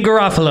 Janine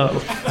Garofalo.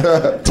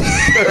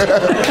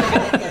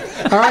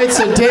 All right,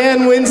 so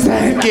Dan wins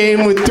that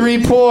game with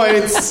 3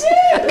 points.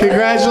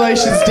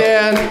 Congratulations,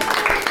 Dan.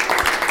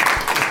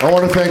 I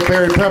want to thank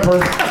Barry Pepper.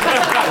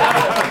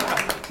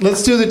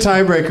 Let's do the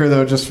tiebreaker,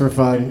 though, just for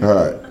fun. All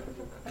right.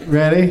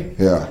 Ready?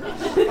 Yeah.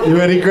 You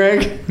ready,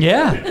 Greg?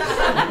 Yeah.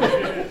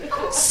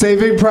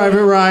 Saving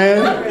Private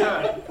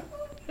Ryan.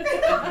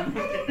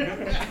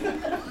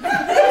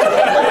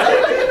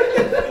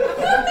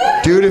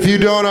 Dude, if you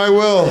don't, I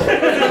will.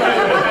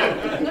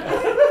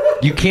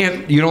 You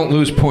don't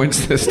lose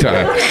points this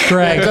time.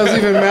 Greg. It doesn't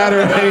even matter.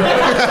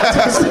 It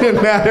doesn't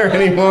even matter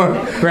anymore.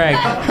 Greg.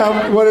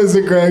 What is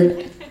it,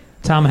 Greg?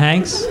 Tom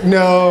Hanks?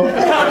 No.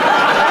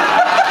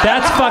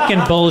 That's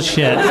fucking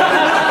bullshit.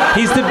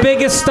 He's the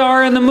biggest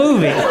star in the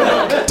movie.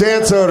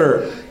 Dan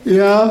Soder.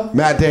 Yeah?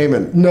 Matt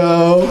Damon.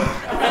 No.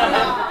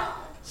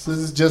 This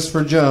is just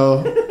for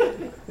Joe.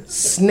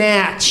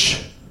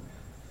 Snatch.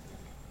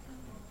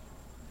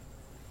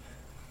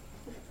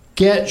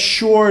 Get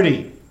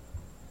Shorty.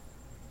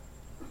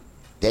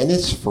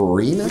 Dennis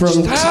Farina?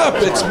 Stop!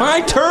 It's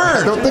my turn.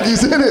 I don't think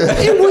he's in it.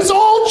 It was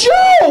all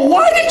Joe.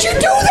 Why did you do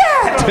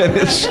that?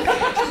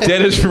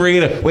 Dennis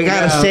Farina. We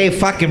gotta save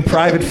fucking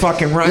Private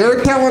fucking Ryan.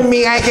 You're telling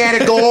me I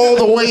gotta go all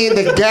the way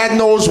into God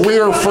knows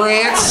where,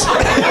 France?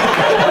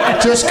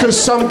 Just because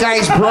some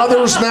guy's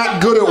brother's not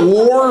good at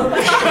war?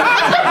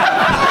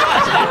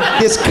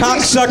 This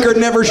cocksucker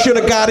never should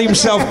have got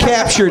himself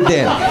captured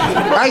then.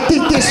 I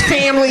think this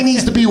family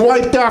needs to be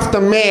wiped off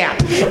the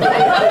map.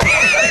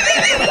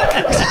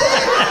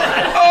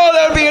 Oh,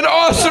 that would be an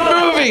awesome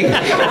movie.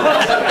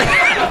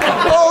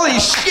 Holy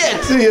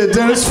shit. See ya,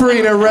 Dennis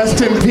Farina,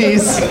 rest in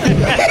peace.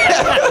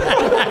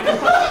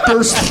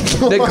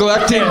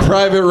 Neglecting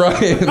Private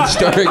Ryan,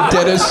 starring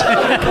Dennis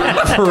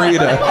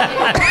Farina.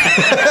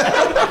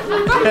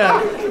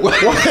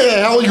 What the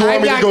hell you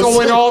want me to go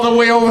going see? all the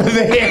way over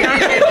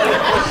there.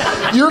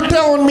 You're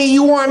telling me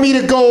you want me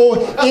to go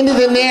into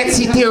the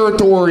Nazi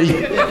territory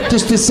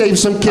just to save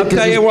some kid? I'll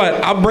tell you what,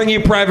 I'll bring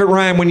you Private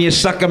Ryan when you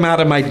suck him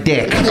out of my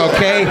dick,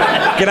 okay?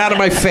 Get out of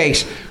my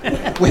face.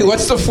 Wait,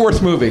 what's the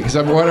 4th movie? Because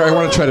I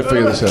want to try to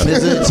figure this out.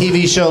 This is a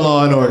TV show,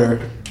 Law and Order.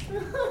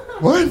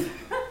 What?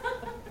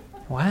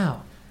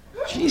 Wow.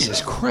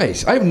 Jesus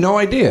Christ. I have no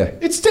idea.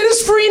 It's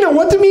Dennis Farina.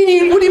 What do you mean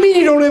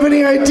you don't have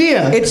any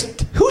idea?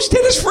 Who's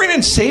Dennis Farina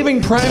in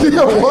Saving Private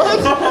Ryan?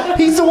 What?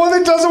 He's the one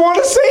that doesn't want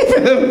to save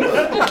him.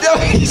 No,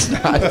 he's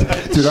not.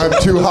 Dude, I'm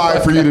too high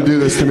for you to do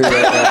this to me right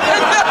now.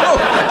 No,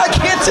 I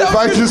can't tell. If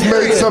I just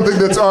made something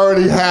that's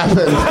already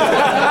happened,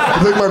 I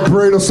think my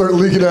brain will start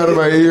leaking out of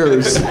my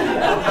ears.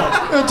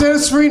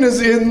 Dennis Farina's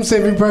in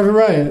Saving Private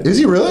Ryan. Is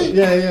he really?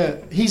 Yeah.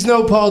 He's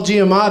no Paul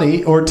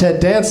Giamatti or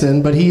Ted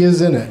Danson, but he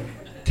is in it.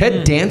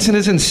 Ted Danson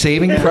is in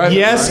Saving Private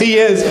Yes, Ryan? he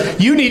is.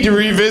 You need to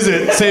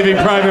revisit Saving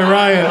Private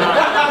Ryan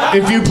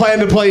if you plan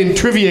to play in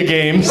trivia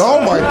games. Oh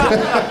my God.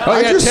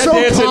 I just Ted so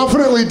Danson.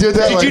 confidently did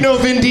that. Did you know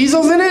Vin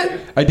Diesel's in it?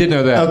 I did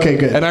know that. Okay,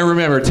 good. And I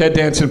remember Ted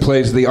Danson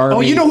plays the army.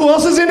 Oh, you know who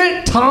else is in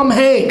it? Tom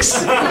Hanks.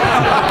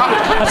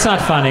 That's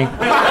not funny.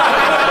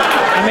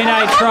 I mean,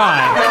 I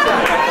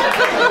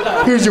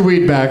try. Here's your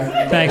weed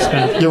back. Thanks,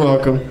 man. You're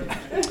welcome.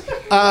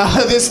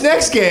 This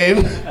next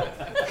game...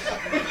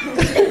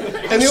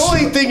 And the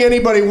only thing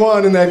anybody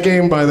won in that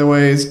game, by the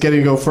way, is getting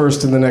to go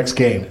first in the next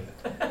game.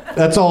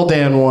 That's all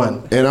Dan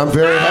won. And I'm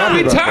very happy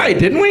We about tied,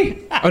 didn't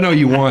we? Oh, no,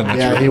 you won. That's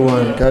Yeah, right. he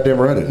won.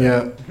 Goddamn right. Yeah.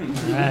 All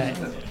right.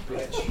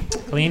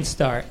 Clean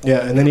start.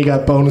 Yeah, and then he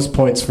got bonus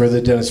points for the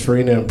Dennis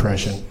Farina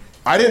impression.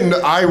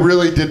 I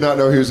really did not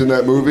know he was in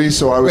that movie,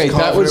 so I was Wait, that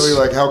confidently was-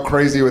 like, how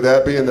crazy would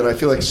that be? And then I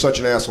feel like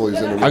such an asshole he's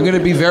in the movie. I'm going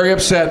to be very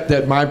upset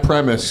that my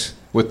premise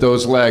with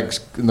those legs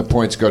and the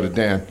points go to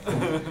Dan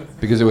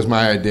because it was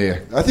my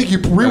idea. I think you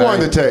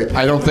rewind the tape.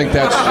 I don't think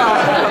that's.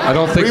 I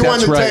don't think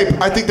Rewind that's the right.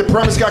 tape. I think the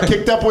premise got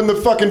kicked up when the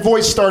fucking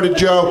voice started,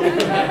 Joe.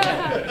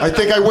 I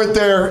think I went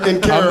there in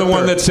character. I'm the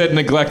one that said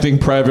neglecting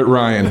Private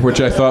Ryan, which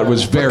I thought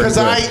was very Because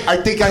good. I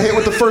think I hit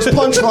with the first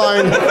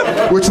punchline,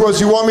 which was,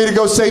 you want me to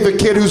go save a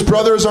kid whose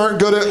brothers aren't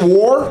good at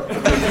war?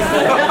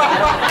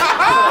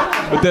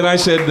 But then I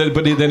said that,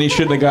 then he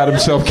shouldn't have got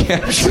himself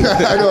captured.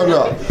 I don't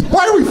know.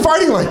 Why are we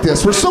fighting like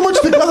this? We're so much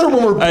together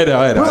when we're... I know.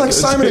 We're like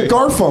Simon and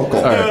Garfunkel.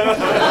 All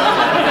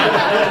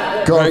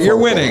right. All right, you're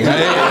winning.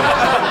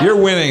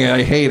 You're winning.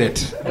 I hate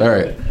it. All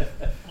right.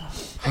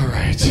 All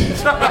right.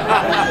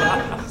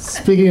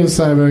 Speaking of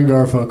Simon and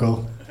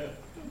Garfunkel.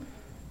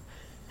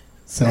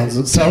 Sounds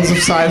of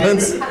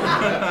silence.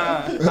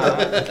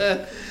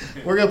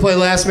 We're going to play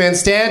Last Man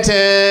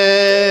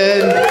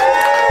Stanton.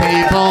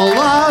 People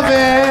love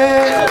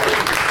it.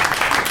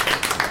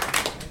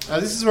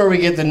 This is where we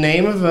get the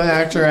name of an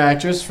actor or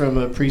actress from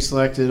a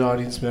pre-selected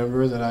audience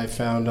member that I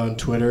found on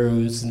Twitter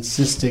who's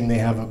insisting they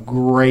have a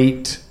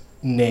great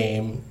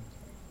name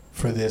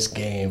for this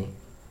game.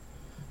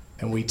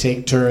 And we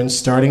take turns,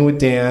 starting with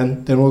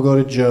Dan, then we'll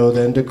go to Joe,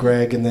 then to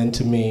Greg, and then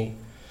to me,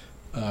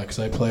 because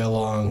I play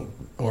along.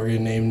 We're going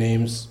to name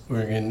names.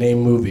 We're going to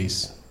name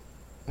movies.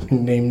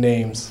 Name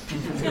names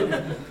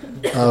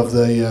of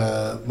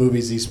the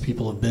movies these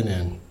people have been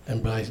in.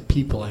 And by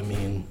people, I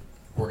mean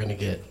we're going to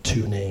get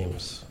 2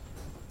 names.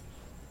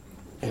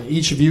 And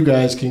each of you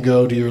guys can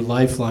go to your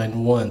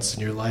lifeline once,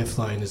 and your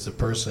lifeline is the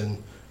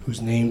person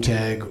whose name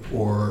tag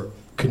or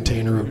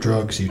container of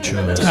drugs you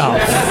chose. Oh,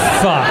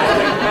 fuck.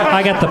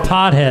 I got the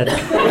pothead.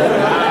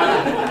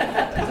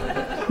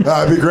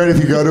 It'd be great if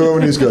you go to him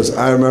and he just goes,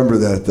 I remember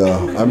that,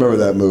 though. I remember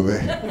that movie.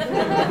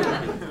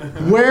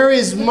 Where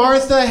is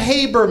Martha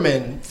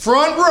Haberman?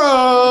 Front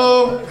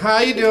row. How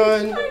you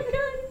doing?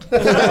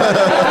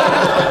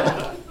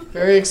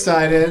 Very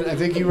excited. I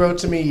think you wrote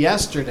to me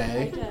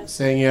yesterday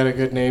saying you had a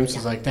good name.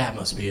 She's like, that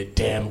must be a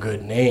damn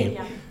good name.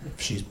 Yeah.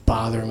 She's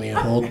bothering me a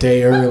whole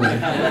day early.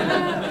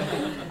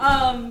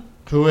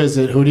 Who is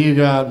it? Who do you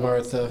got,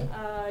 Martha?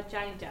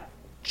 Johnny Depp.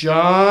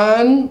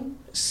 John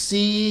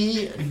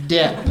C.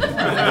 Depp.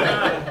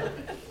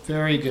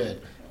 Very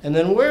good. And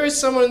then where is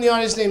someone in the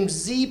audience named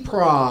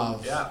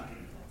Z-Prov? Yeah.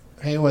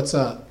 Hey, what's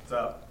up? What's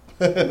up?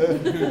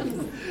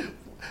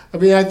 I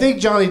mean, I think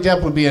Johnny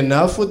Depp would be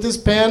enough with this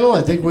panel.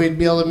 I think we'd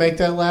be able to make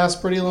that last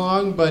pretty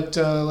long, but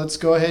let's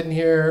go ahead and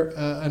hear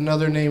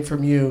another name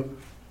from you.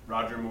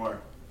 Roger Moore.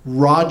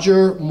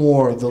 Roger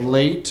Moore, the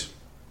late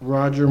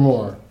Roger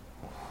Moore.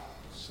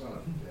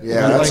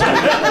 Yeah,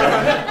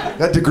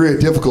 that degree of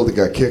difficulty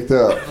got kicked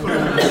up.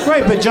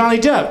 Right, but Johnny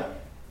Depp.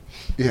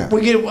 Yeah.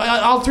 We get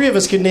all 3 of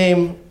us could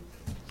name.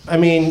 I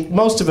mean,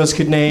 most of us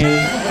could name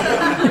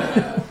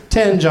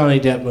 10 Johnny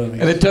Depp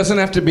movies. And it doesn't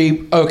have to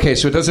be okay.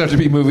 So it doesn't have to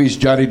be movies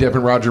Johnny Depp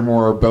and Roger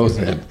Moore are both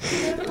in.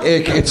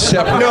 It's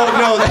separate.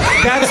 No,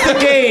 that's the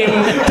game.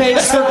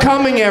 Thanks for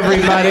coming,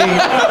 everybody.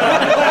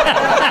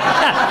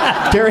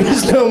 There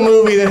is no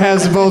movie that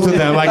has both of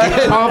them. I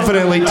can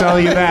confidently tell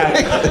you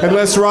that.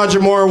 Unless Roger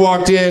Moore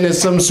walked in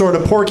as some sort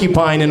of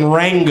porcupine in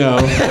Rango.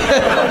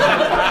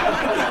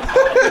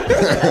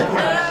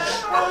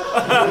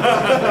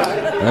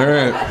 All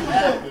right.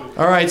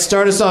 All right,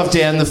 start us off,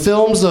 Dan. The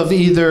films of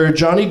either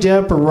Johnny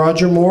Depp or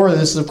Roger Moore.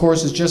 This, of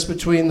course, is just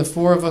between the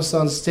 4 of us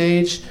on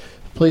stage.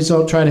 Please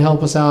don't try to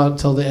help us out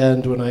until the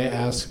end when I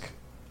ask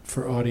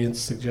for audience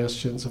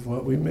suggestions of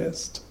what we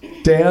missed.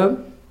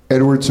 Dan?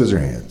 Edward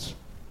Scissorhands.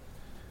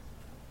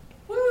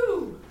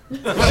 Woo!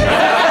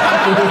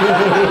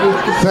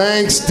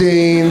 Thanks,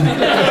 Dean.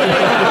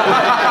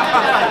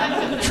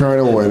 Trying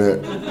to win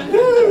it.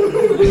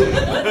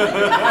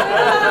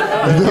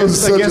 I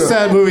guess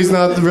that movie's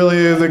not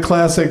really the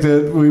classic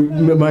that we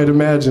might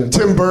imagine.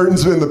 Tim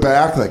Burton's in the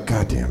back, like,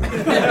 God damn it.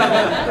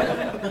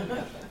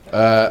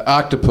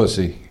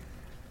 Octopussy.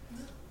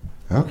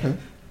 Okay.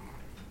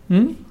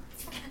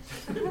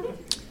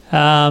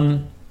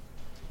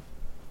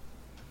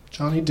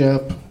 Johnny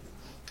Depp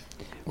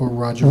or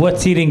Roger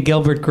What's Eating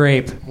Gilbert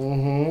Grape?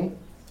 Mm-hmm.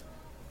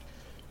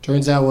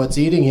 Turns out what's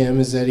eating him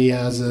is that he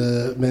has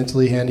a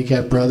mentally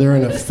handicapped brother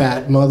and a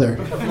fat mother.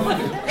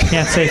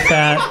 Can't say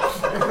fat.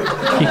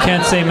 You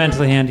can't say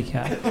mentally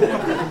handicapped.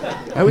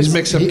 I always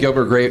mix up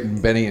Gilbert Grape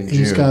and Benny and June.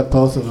 He's got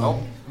both of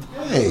them.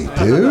 Hey,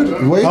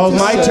 dude. Wait. Oh,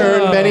 my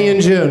turn. Benny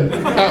and June.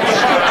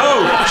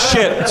 Oh,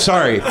 shit.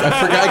 Sorry.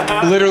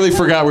 I literally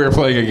forgot we were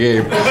playing a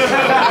game.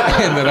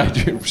 And then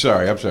I'm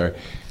sorry.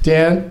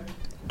 Dan?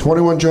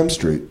 21 Jump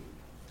Street.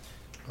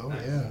 Oh,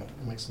 yeah.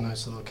 Makes a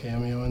nice little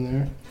cameo in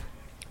there.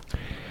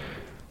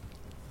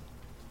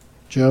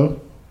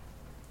 Joe?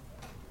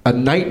 A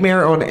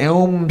Nightmare on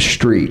Elm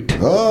Street.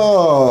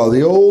 Oh,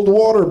 the old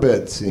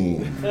waterbed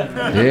scene.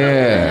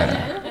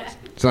 Yeah.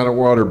 It's not a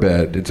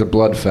waterbed. It's a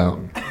blood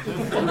fountain.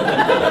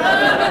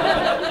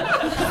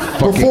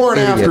 Before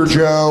and after,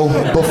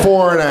 Joe.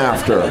 Before and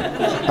after.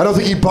 I don't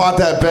think he bought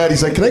that bed.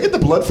 He's like, can I get the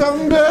blood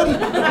fountain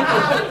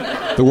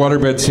bed? The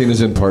waterbed scene is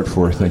in part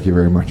 4. Thank you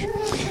very much.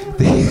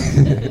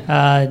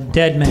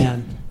 Dead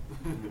Man.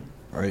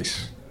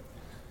 Nice.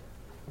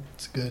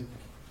 It's a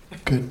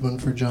good one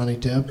for Johnny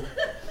Depp.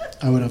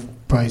 I would have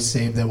probably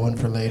saved that one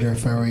for later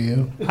if I were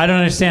you. I don't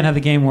understand how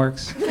the game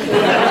works.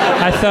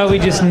 I thought we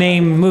just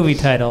name movie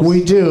titles.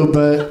 We do,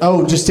 but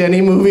just any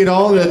movie at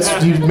all that's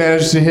you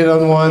managed to hit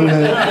on one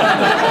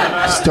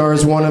that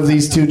stars one of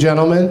these 2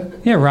 gentlemen?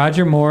 Yeah,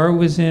 Roger Moore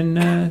was in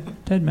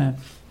Dead Man.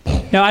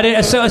 No, I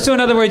didn't. So in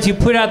other words, you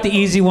put out the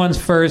easy ones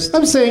first.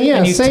 I'm saying,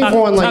 yeah, save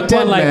one like Dead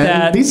Man. Like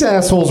that. These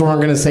assholes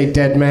weren't going to say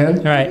Dead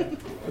Man. Right.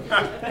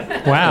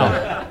 Wow.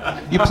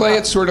 You play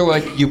it sort of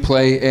like you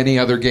play any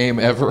other game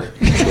ever.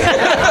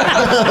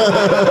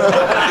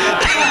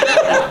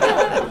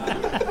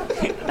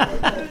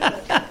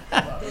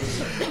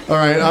 All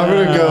right, I'm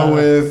going to go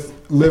with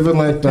Live and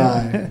Let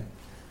Die.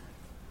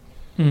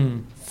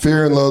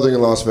 Fear and Loathing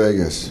in Las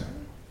Vegas.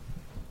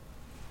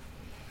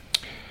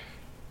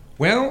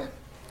 Well,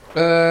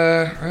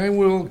 I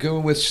will go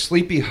with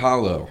Sleepy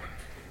Hollow.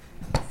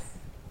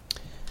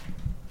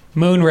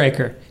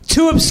 Moonraker.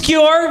 Too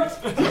obscure?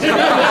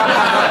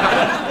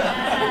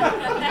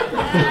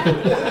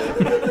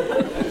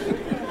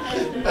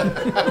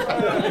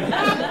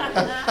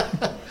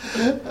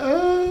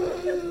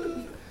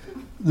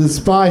 The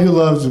Spy Who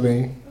Loves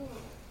Me.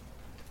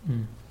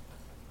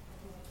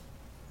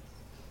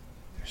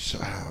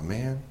 Oh,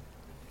 man.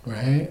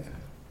 Right?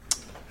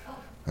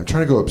 I'm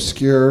trying to go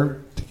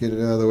obscure to get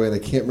it out of the way, and I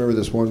can't remember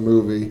this one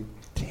movie.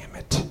 Damn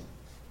it.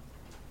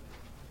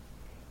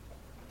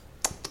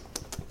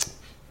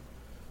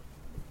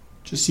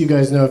 Just so you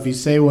guys know, if you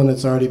say one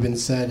that's already been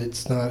said,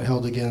 it's not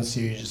held against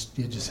you.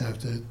 You just have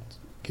to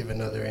give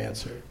another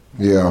answer.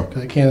 Yeah.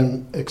 'Cause I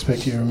can't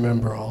expect you to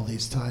remember all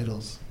these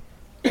titles.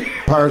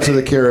 Pirates of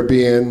the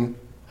Caribbean.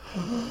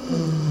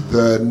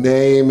 The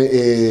name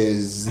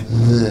is...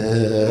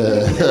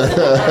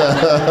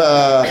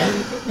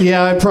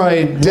 Yeah, I'd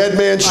probably... Dead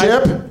Man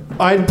Ship?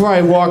 I'd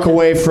probably walk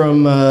away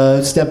from,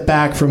 step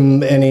back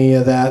from any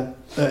of that,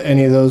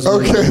 any of those.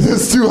 Okay,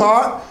 that's too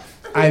hot?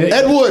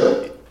 Ed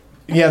Wood.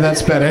 Yeah,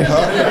 that's better.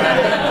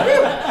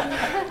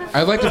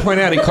 I'd like to point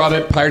out he called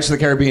it Pirates of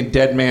the Caribbean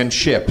Dead Man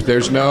Ship.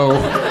 There's no...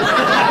 But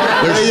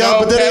then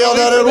I yelled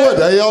out Ed Wood.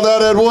 I yelled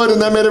out Ed Wood,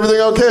 and that made everything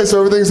okay, so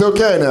everything's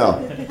okay now.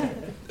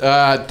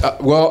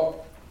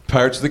 Well,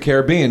 Pirates of the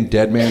Caribbean,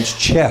 Dead Man's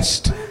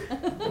Chest.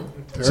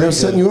 See, I'm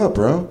setting you up,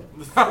 bro.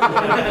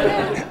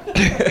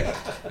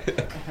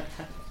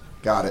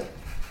 Got it.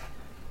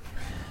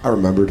 I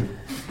remembered.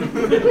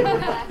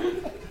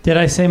 Did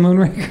I say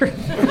Moonraker?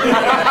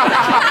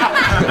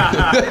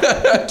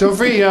 Don't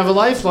forget, you have a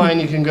lifeline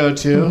you can go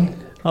to.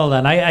 Hold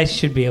on, I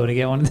should be able to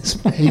get one at this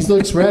point. He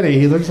looks ready.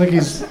 He looks like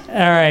he's... All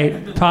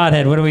right,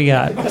 Pothead, what do we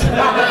got?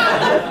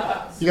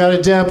 You got a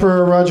Depp or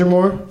a Roger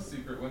Moore?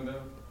 Secret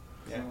Window.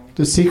 Yeah.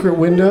 The Secret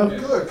Window?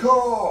 Good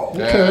call.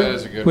 Yeah, Okay.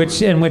 that's a good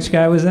Which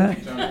guy was that?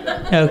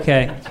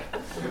 Okay.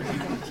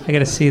 I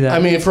gotta see that. I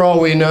mean, for all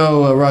we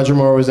know, Roger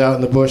Moore was out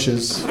in the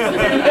bushes,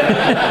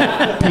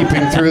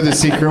 peeping through the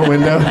secret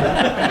window.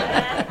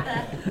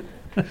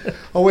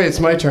 Oh wait, it's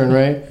my turn,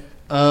 right?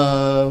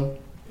 A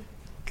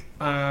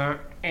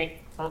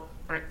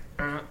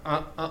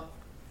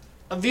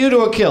View to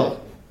a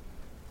Kill.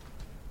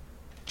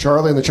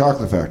 Charlie and the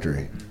Chocolate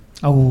Factory.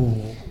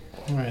 Oh.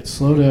 All right,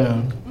 slow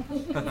down.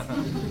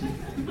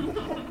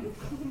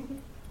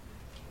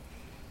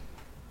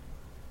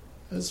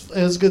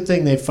 It's a good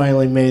thing they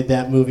finally made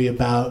that movie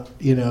about,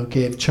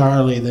 gave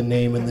Charlie the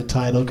name and the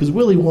title, because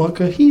Willy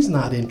Wonka, he's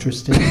not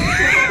interested.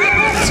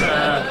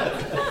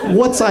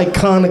 What's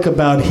iconic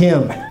about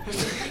him?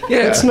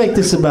 Yeah. Let's make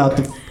this about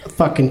the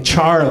fucking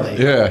Charlie.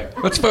 Yeah.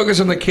 Let's focus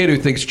on the kid who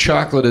thinks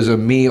chocolate is a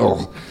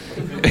meal.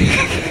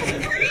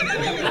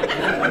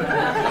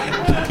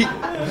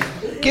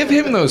 Give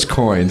him those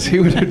coins.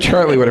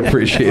 Charlie would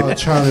appreciate it. Oh,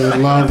 Charlie would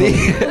love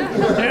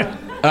it.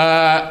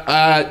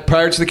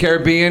 Pirates of the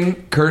Caribbean,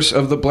 Curse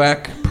of the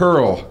Black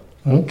Pearl.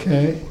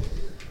 Okay.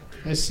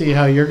 I see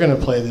how you're going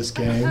to play this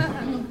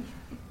game.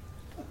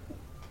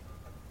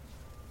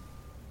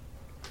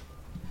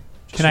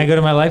 Can I go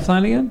to my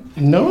lifeline again?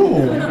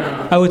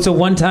 No. Oh, it's a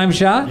one-time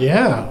shot?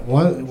 Yeah,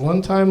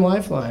 one-time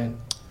lifeline.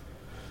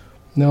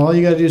 Now all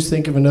you got to do is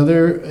think of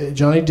another.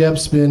 Johnny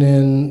Depp's been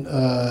in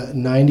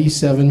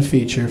 97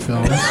 feature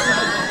films.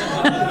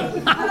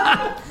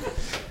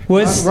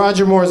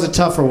 Roger Moore's a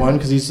tougher one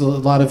because a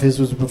lot of his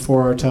was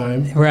before our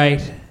time. Right.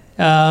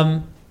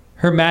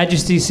 Her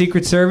Majesty's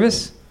Secret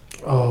Service?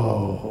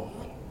 Oh,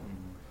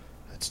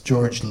 that's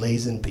George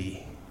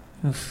Lazenby.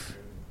 Oof.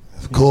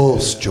 Of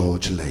course,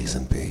 George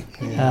Lazenby.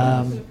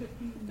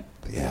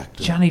 The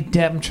actor. Johnny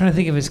Depp. I'm trying to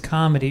think of his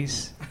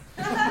comedies.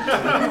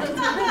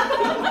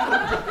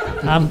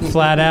 I'm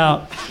flat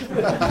out.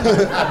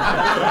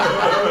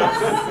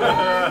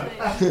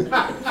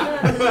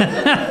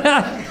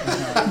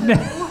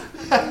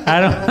 I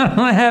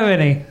don't have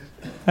any. I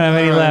don't have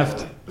any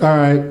left. All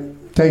right.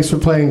 Thanks for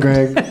playing,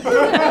 Greg.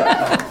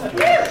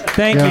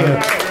 Thank you.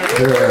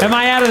 Yeah. Am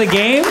I out of the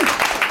game?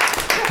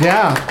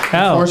 Yeah.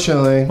 Oh.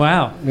 Unfortunately.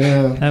 Wow.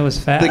 Yeah. That was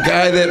fast. The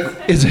guy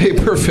that is a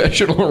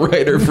professional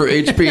writer for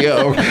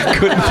HBO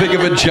couldn't think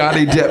of a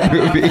Johnny Depp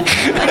movie.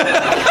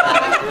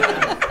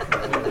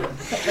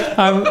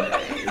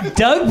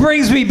 Doug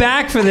brings me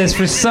back for this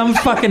for some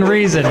fucking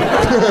reason.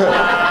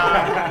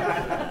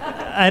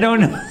 I don't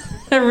know.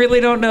 I really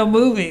don't know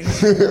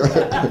movies.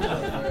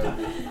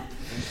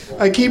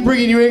 I keep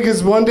bringing you in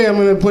because one day I'm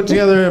going to put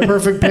together a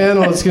perfect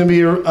panel. It's going to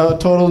be a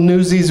total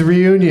Newsies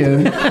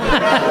reunion.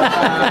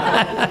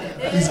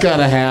 He's got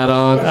a hat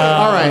on.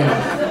 All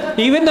right.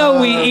 Even though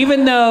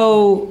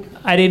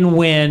I didn't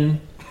win,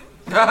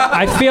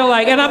 I feel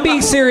like, and I'm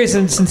being serious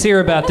and sincere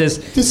about this.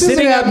 This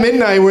isn't at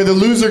midnight where the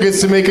loser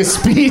gets to make a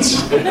speech.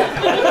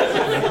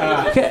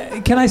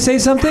 Can I say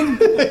something?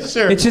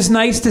 Sure. It's just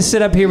nice to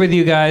sit up here with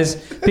you guys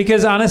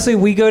because honestly,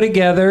 we go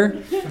together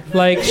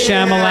like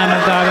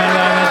shamalama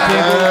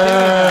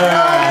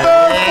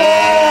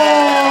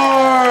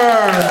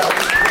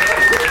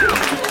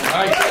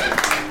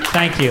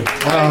Thank you.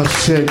 Oh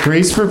shit!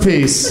 Grease for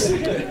peace.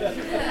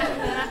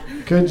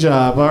 Good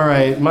job. All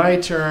right, my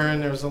turn.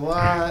 There was a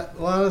lot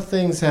of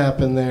things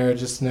happened there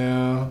just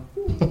now.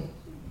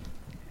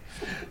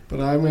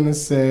 But I'm gonna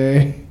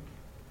say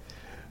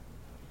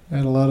I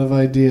had a lot of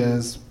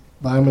ideas,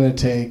 but I'm gonna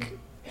take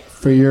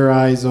For Your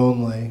Eyes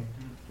Only.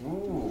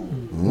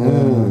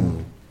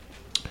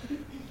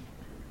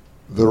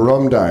 The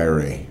Rum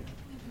Diary.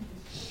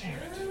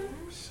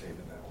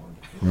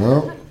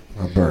 Well,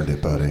 I burned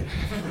it, buddy.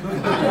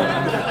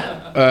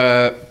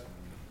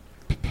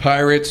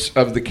 Pirates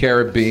of the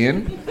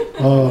Caribbean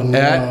Oh no!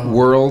 at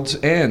World's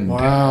End.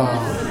 Wow,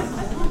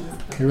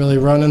 you're really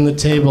running the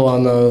table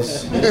on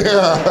those.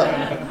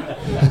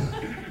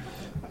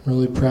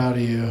 Really proud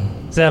of you.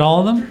 Is that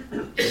all of them?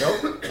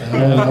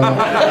 No,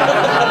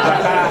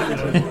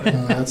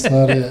 that's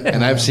not it.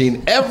 And I've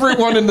seen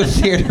everyone in the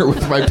theater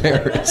with my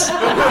parents.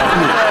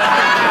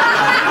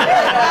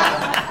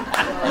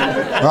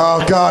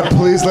 Oh, God,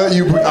 please let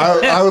you...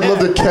 I would love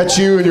to catch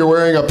you and you're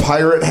wearing a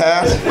pirate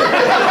hat.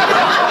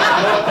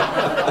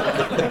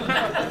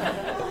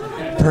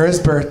 For his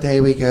birthday,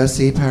 we go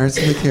see Pirates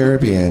of the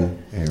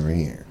Caribbean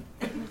every year.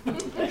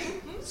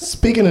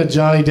 Speaking of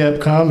Johnny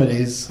Depp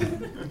comedies,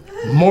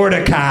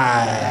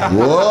 Mordecai.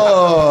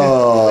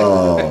 Whoa.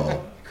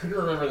 Couldn't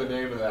remember the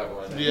name of that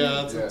one.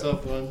 Yeah, that's a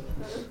tough one.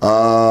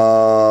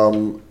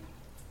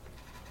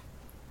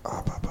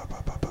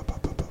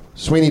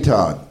 Sweeney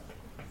Todd.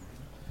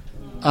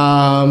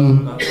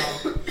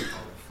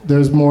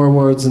 There's more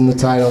words in the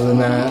title than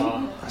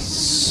that.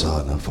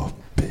 Son of a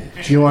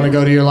bitch. Do you want to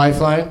go to your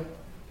lifeline?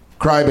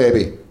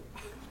 Crybaby.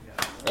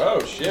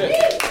 Oh, shit.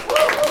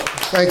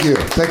 Thank you.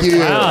 Thank you.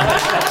 Wow.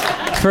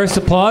 First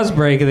applause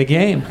break of the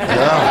game.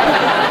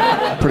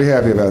 Yeah. Pretty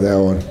happy about that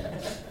one.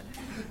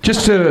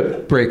 Just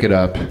to break it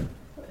up,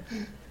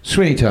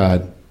 Sweeney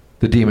Todd,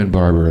 the Demon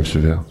Barber of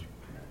Seville.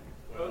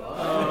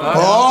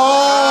 Oh!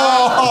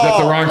 Is that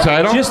the wrong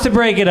title? Just to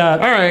break it up.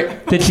 All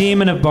right. The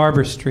Demon of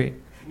Barber Street.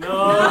 Wait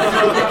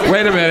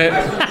a minute.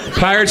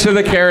 Pirates of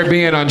the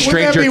Caribbean on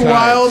Stranger Wouldn't that be Tides.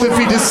 wild if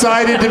he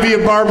decided to be a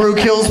barber who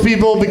kills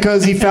people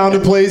because he found a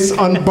place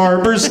on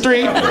Barber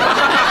Street?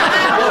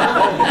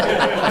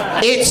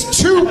 It's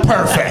too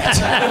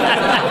perfect.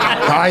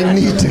 I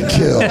need to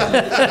kill.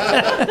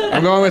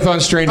 I'm going with on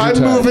Stranger I'm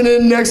Tides. moving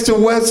in next to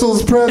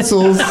Wetzel's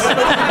Pretzels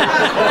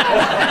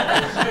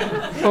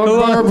on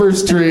Barber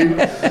Street.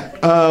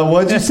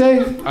 What'd you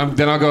say?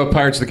 Then I'll go with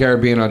Pirates of the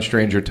Caribbean on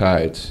Stranger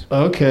Tides.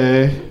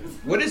 Okay.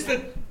 What is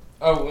the...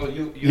 Oh, well,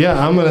 you Yeah,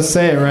 I'm going to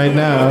say it right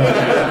now.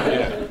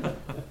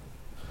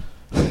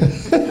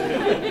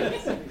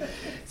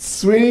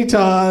 Sweeney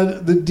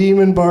Todd, the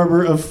Demon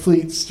Barber of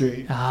Fleet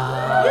Street.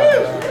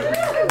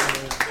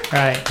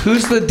 Right.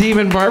 Who's the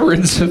Demon Barber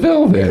in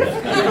Seville, then?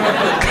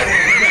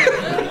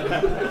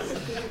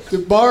 The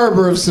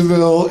barber of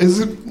Seville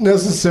isn't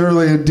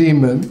necessarily a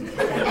demon.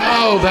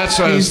 Oh, that's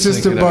what I was He's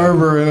just a thinking of.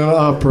 barber in an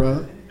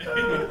opera.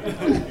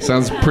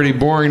 Sounds pretty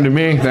boring to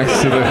me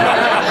next to the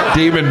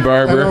Demon I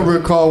Barber. don't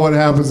recall what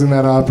happens in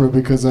that opera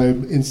because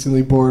I'm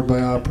instantly bored by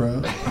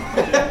opera.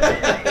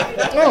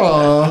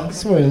 Aw,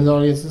 someone in the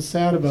audience is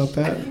sad about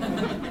that.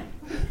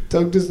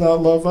 Doug does not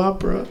love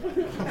opera.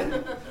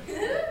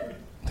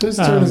 Whose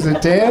turn is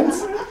it?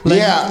 Dan's?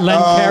 Len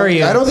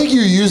Carrier. I don't think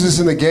you use this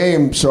in the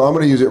game, so I'm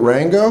going to use it.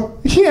 Rango?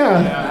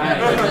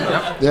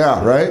 Yeah.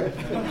 Yeah, right?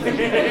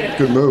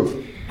 Good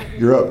move.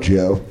 You're up,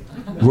 Joe.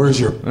 Where's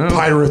your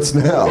pirates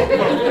now?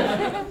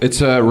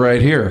 It's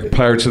right here.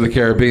 Pirates of the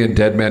Caribbean,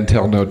 Dead Men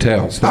Tell No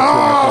Tales. That's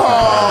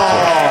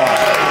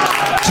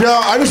Joe,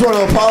 I just want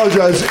to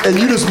apologize, and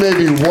you just made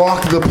me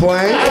walk the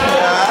plank.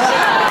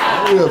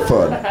 We have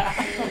fun.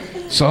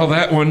 Saw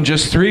that one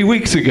just 3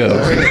 weeks ago.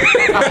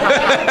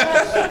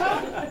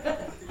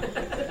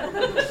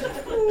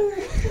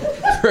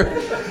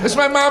 It's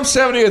my mom's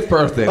 70th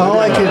birthday. All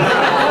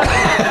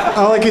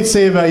I could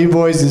say about you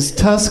boys is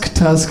Tusk,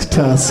 Tusk,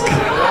 Tusk.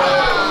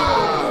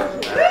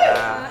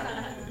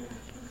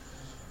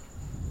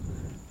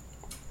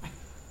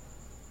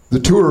 The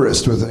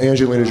Tourist with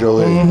Angelina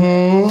Jolie.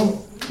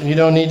 Mm-hmm. You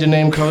don't need to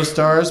name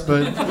co-stars,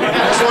 but... I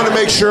just wanted to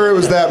make sure it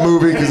was that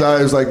movie because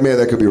I was like, man,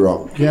 that could be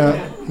wrong.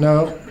 Yeah,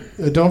 no.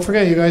 Don't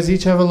forget, you guys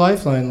each have a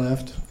lifeline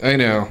left. I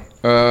know.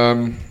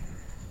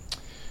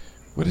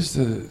 What is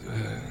the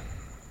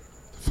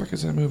fuck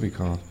is that movie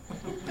called?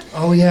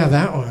 Oh, yeah,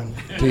 that one.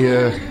 If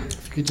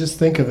you could just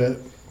think of it,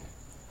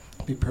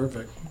 it'd be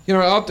perfect. You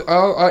know, I'll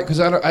because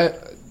I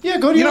Yeah,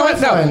 go to you your know what?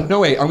 lifeline. No,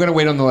 wait. I'm going to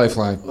wait on the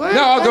lifeline. What?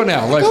 No, I'll go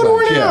now. Lifeline. Go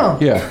to her now.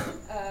 Yeah.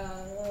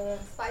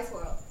 Spice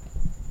World.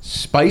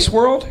 Spice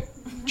World?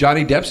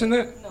 Johnny Depp's in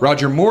that?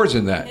 Roger Moore's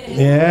in that.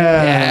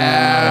 Yeah.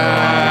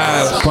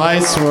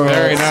 Spice World.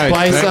 Very nice.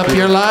 Spice Thank up you.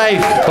 your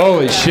life.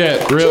 Holy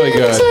shit. Really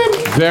good.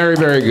 Very,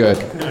 very good.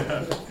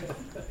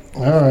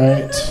 All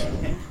right.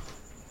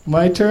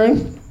 My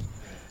turn.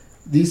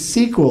 The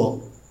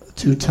sequel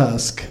to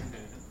Tusk.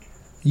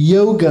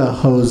 Yoga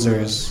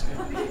Hosers.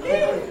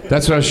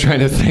 That's what I was trying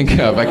to think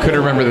of. I couldn't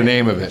remember the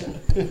name of it.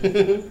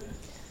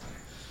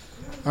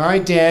 All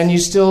right, Dan, you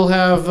still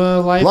have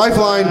Lifeline.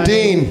 Lifeline,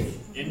 Dean.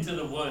 Into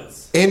the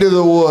woods. Into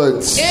the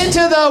woods.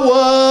 Into the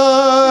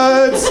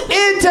woods.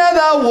 Into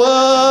the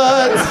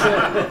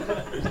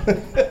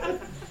woods.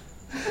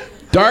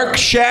 Dark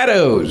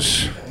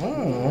Shadows.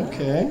 Oh,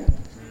 okay.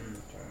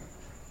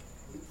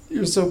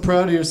 You're so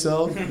proud of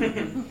yourself.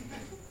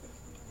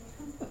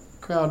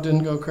 Crowd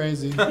didn't go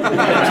crazy.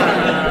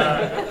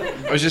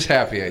 I was just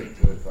happy. I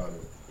thought of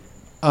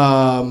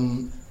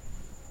it.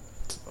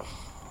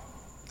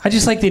 I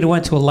just like that he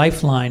went to a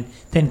lifeline,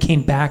 then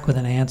came back with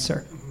an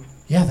answer.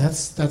 Yeah,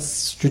 that's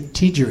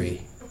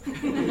strategery.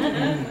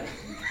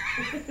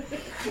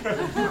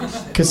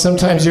 Because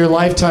sometimes your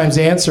lifetime's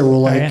answer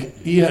will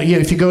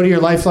if you go to your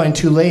lifeline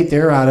too late,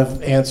 they're out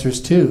of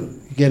answers too.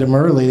 You get them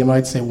early, they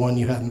might say one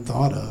you hadn't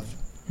thought of.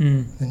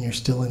 Then you're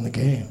still in the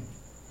game.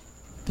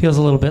 Feels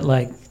a little bit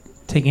like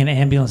taking an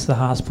ambulance to the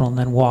hospital and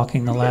then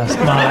walking the last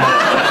mile.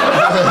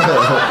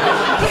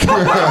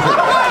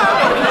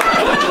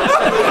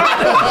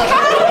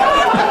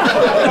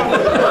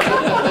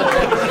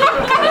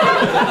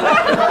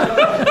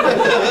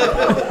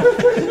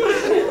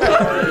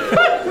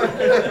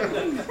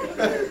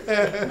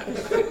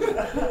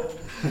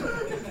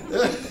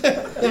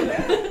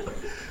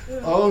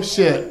 Oh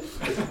shit.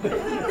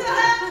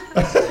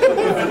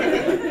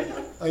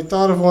 I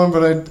thought of one,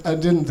 but I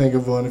didn't think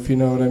of one, if you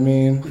know what I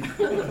mean.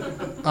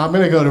 I'm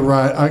gonna go to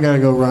I gotta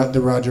go the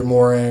Roger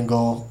Moore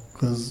angle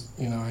because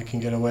I can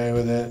get away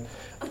with it.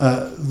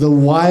 The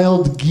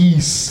Wild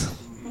Geese.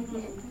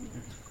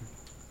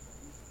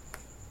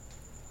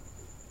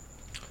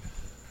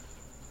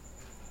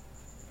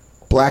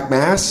 Black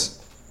Mass.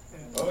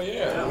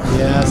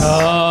 Yes.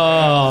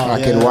 Oh.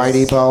 Fucking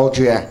Whitey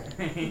Bulger.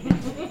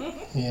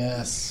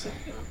 Yes.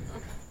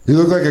 You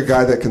look like a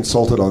guy that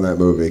consulted on that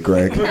movie,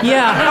 Greg.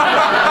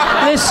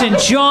 Yeah. Listen,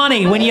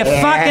 Johnny, when you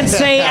fucking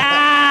say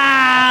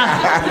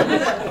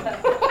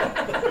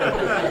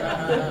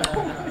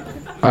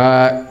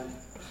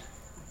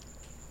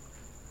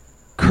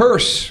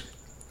Curse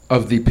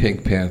of the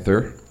Pink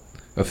Panther,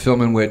 a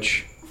film in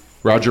which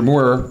Roger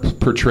Moore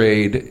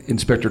portrayed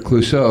Inspector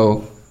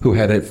Clouseau, who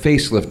had a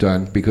facelift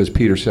done because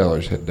Peter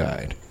Sellers had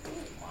died.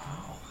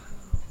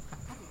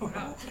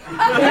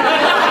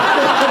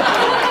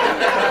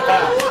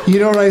 You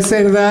know what I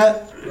say to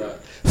that?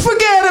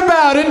 Forget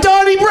about it,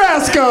 Donnie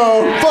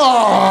Brasco! Fuck!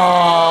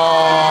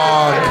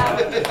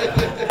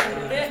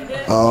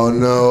 Oh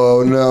no,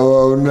 oh no,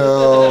 oh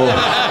no.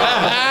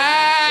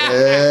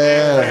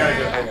 Yeah.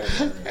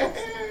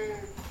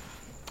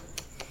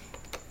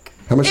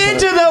 How much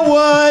Into the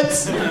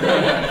woods!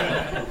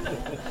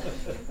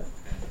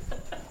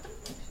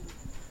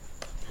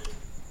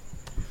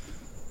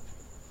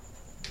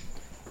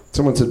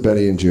 Someone said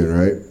Betty and June,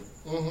 right?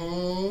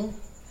 Mm-hmm.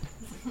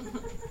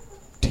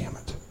 Damn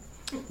it.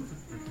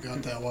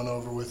 Got that one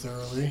over with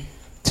early.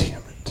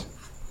 Damn it.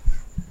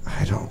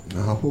 I don't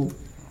know.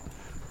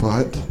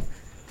 But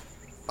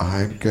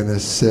I'm gonna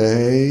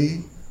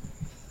say.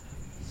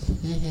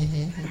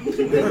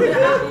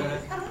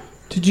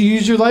 Did you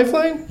use your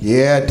lifeline?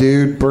 Yeah,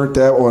 dude, burnt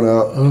that one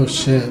up. Oh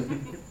shit.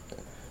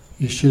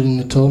 You shouldn't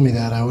have told me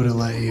that. I would have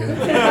let you.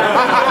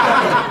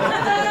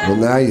 Well,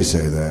 now you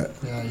say that.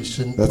 Yeah, you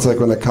shouldn't. That's like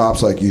when the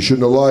cop's like, you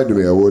shouldn't have lied to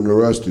me. I wouldn't have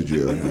arrested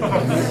you.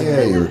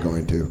 Yeah, you were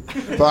going to.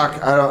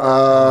 Fuck, I don't,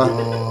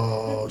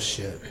 Oh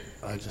shit.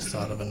 I just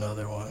thought of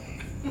another one.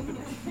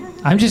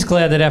 I'm just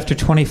glad that after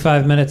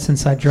 25 minutes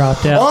since I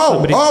dropped out.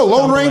 Lone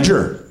stumbled in.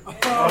 Ranger.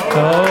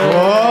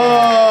 Oh.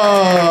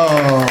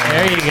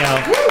 There you go.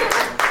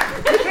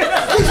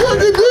 You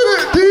fucking did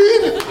it,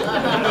 Dean. You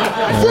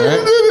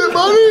fucking did it,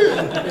 buddy.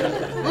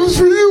 It was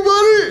for you,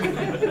 buddy.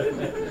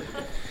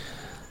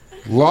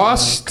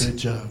 Good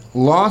job.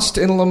 Lost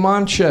in La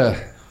Mancha,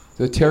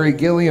 the Terry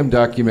Gilliam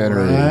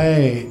documentary.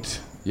 Right.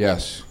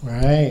 Yes.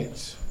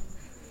 Right.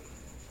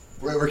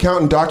 Wait, we're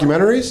counting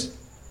documentaries?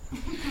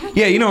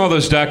 Yeah, you know all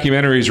those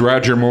documentaries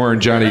Roger Moore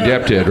and Johnny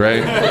Depp did,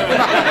 right?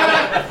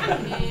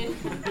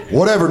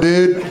 Whatever,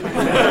 dude.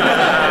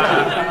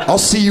 I'll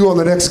see you on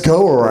the next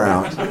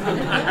go-around.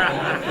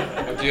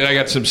 Dude, I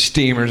got some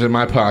steamers in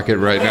my pocket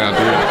right now,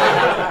 dude.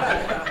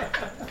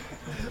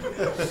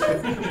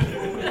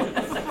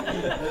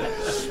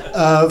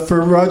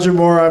 For Roger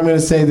Moore, I'm going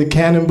to say the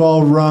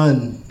Cannonball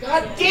Run.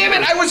 God damn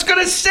it! I was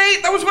gonna say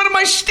that was one of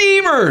my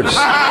steamers.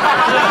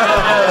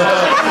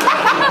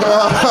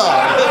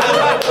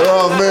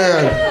 Oh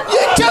man! You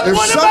took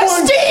one of my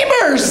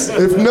steamers.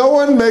 If no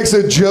one makes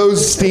a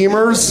Joe's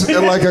Steamers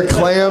in like a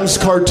Clams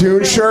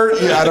cartoon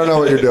shirt, I don't know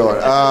what you're doing.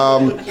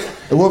 Well,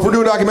 if we're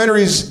doing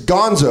documentaries,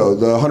 Gonzo,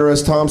 the Hunter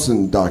S.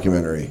 Thompson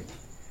documentary.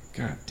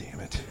 God damn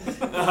it!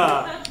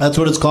 That's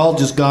what it's called,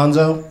 just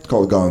Gonzo? It's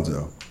called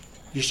Gonzo.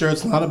 You sure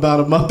it's not about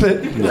a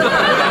Muppet?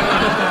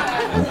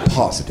 I'm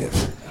positive.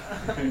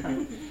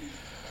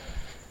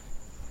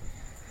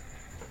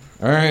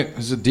 All right,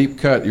 this is a deep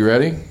cut. You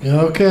ready?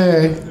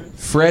 Okay.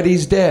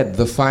 Freddy's Dead,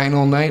 The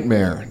Final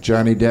Nightmare.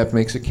 Johnny Depp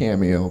makes a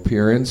cameo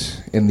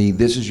appearance in the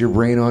This Is Your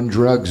Brain on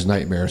Drugs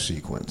nightmare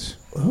sequence.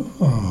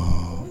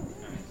 Oh.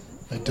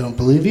 I don't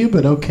believe you,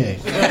 but okay.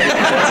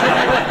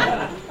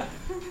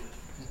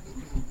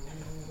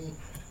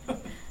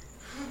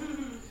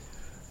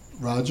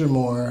 Roger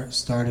Moore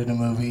started a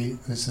movie.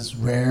 This is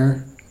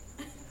rare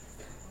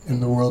in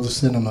the world of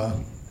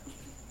cinema,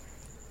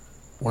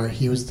 where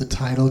he was the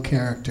title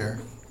character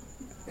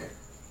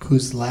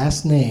whose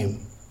last name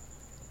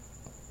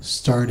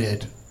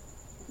started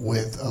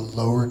with a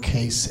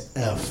lowercase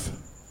f,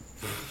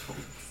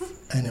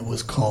 and it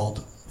was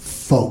called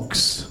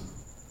Folks.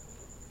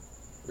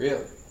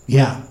 Really?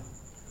 Yeah.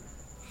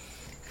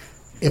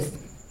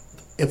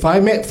 If I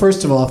made,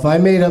 first of all, if I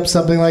made up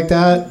something like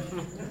that,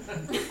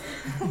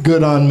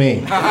 good on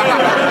me.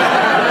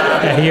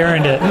 Yeah, he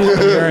earned it.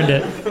 He earned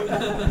it.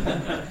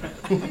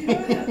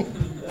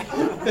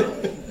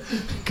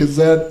 Because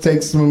that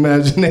takes some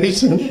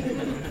imagination.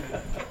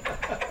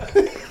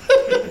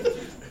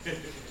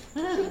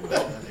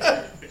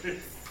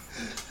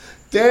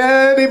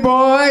 Daddy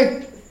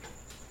boy,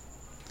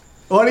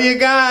 what do you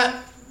got?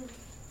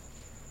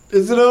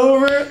 Is it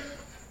over?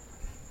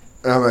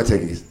 I'm gonna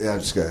take it. I'm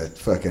just gonna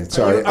fucking.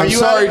 Sorry. Are I'm you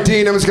sorry, out-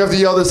 Dean. I'm just gonna have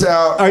to yell this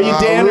out. Are you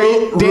Dan?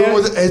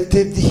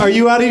 Dan? Are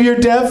you out of your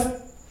depth?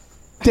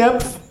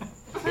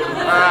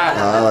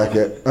 I like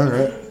it. All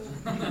right.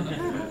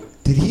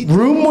 Did he?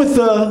 Room with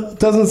the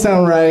doesn't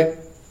sound right.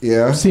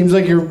 Yeah. Seems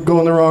like you're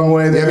going the wrong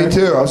way there. Yeah, me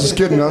too. I was just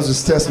kidding. I was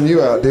just testing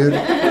you out, dude.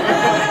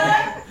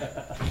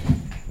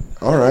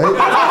 All right.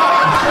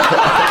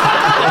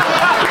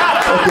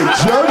 Okay,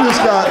 Joe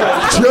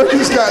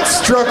just got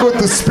struck with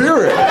the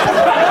spirit.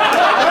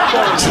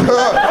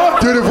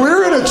 Dude, if we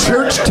were in a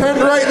church tent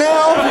right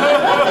now,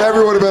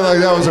 everyone would have been like,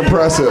 that was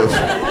impressive.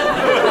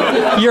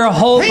 Your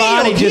whole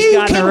body just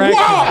got an erection.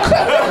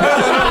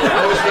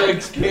 I was really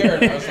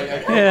scared. I was like,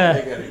 I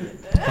can't take it.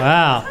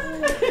 Wow.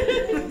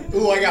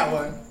 Ooh, I got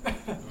one.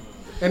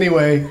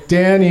 Anyway,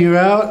 Dan, you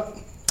out?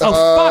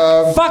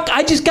 Oh, fuck,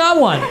 I just got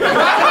one.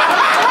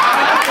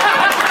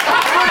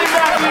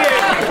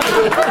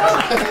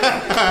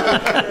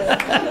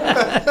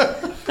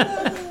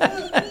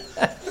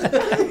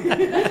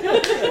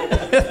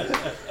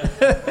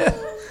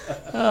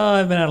 Oh,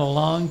 I've been out a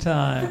long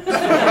time.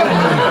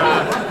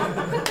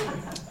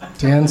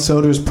 Dan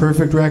Soder's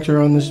perfect record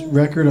on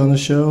the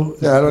show.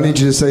 Yeah, I don't need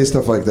you to say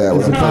stuff like that.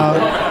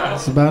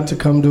 It's about to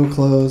come to a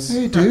close.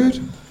 Hey,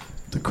 dude.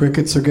 The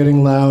crickets are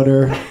getting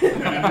louder.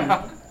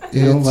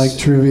 You don't like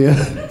trivia.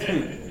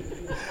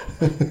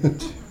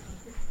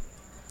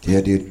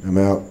 Yeah, dude, I'm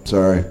out.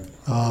 Sorry.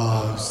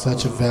 Oh,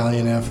 such a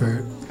valiant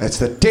effort. That's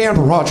the damn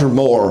Roger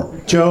Moore.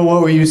 Joe,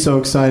 what were you so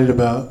excited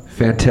about?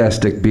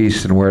 Fantastic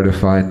Beasts and Where to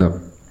Find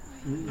Them.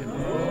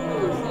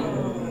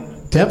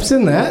 Depp's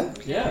in that?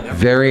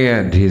 Very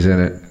end, he's in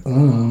it.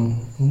 Oh,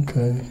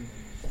 okay.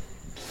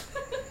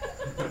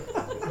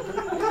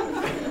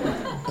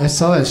 I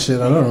saw that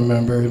shit. I don't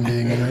remember him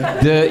being in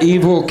it. The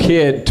evil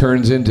kid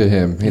turns into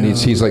him, and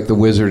he's like the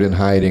wizard in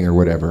hiding or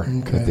whatever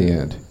at the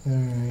end.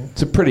 Right.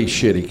 It's a pretty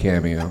shitty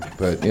cameo,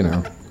 but, you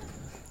know,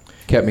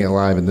 kept me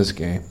alive in this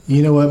game.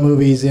 You know what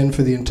movie he's in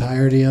for the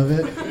entirety of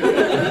it?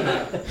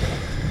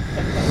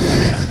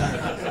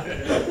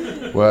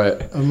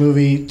 What? A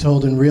movie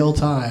told in real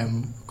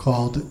time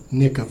called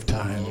Nick of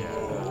Time.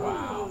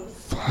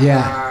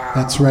 Yeah,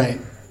 that's right.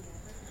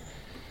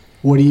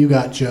 What do you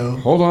got, Joe?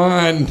 Hold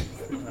on.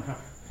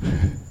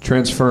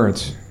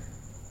 Transference.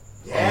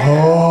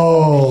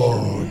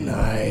 Oh,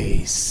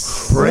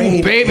 nice. Oh,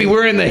 baby,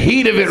 we're in the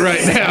heat of it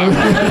right now. Oh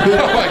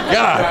my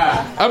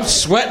God, I'm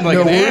sweating like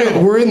an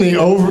animal. We're in the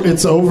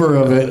it's over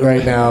of it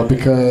right now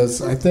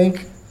because I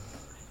think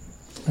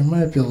I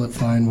might be able to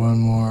find one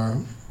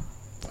more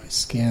if I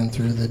scan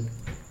through the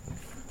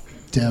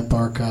Depp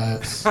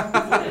archives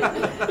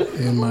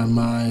in my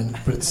mind.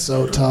 But it's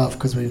so tough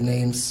because we've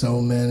named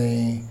so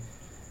many.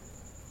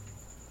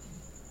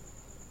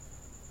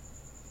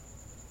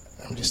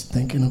 I'm just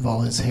thinking of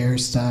all his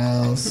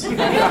hairstyles.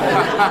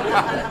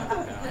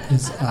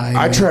 His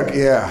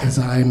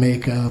eye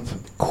makeup.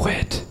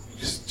 Quit.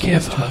 Just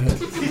give up.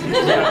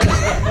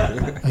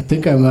 I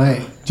think I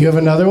might. Do you have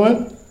another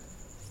one?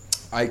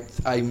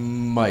 I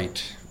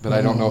might, but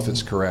I don't know if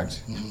it's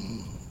correct.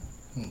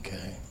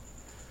 Okay.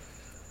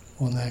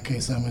 Well, in that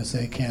case, I'm going to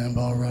say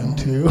Cannonball Run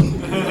 2.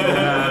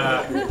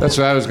 That's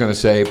what I was going to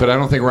say, but I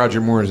don't think Roger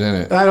Moore's in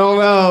it. I don't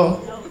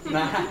know.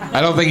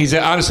 I don't think he's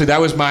in. Honestly, that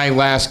was my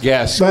last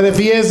guess. But if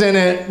he is in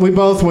it, we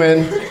both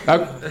win.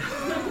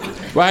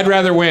 Well, I'd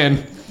rather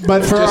win.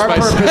 But for our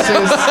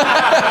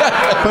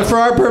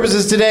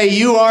purposes today,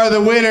 you are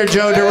the winner,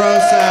 Joe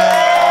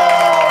DeRosa.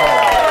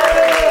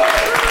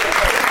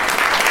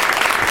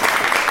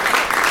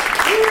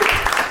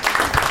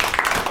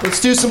 Let's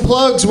do some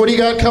plugs. What do you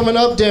got coming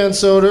up, Dan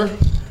Soder?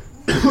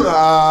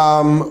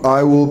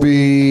 I will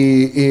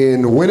be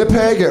in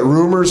Winnipeg at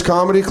Rumors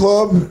Comedy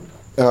Club,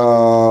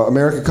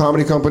 American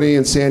Comedy Company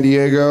in San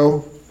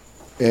Diego,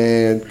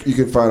 and you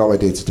can find all my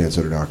dates at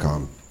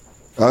dansoder.com.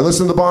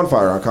 Listen to The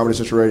Bonfire on Comedy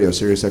Central Radio,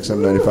 Sirius XM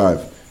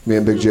 95. Me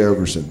and Big J.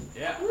 Ogerson.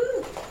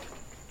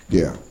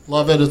 Yeah.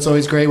 Love it. It's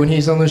always great when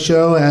he's on the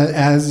show,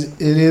 as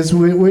it is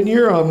when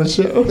you're on the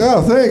show.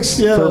 Oh, thanks.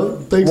 Yeah,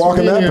 thanks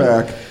walking for being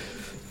that here. back.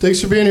 Thanks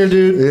for being here,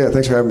 dude. Yeah,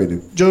 thanks for having me,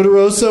 dude. Joe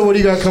DeRosa, what do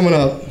you got coming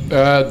up?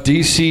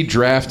 DC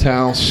Draft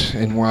House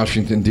in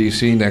Washington,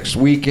 D.C. next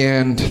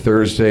weekend,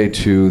 Thursday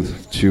to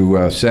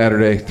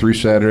Saturday, through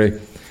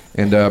Saturday.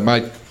 And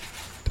I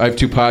have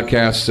 2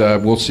 podcasts,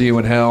 We'll See You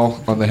in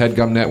Hell on the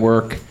HeadGum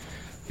Network,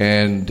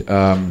 and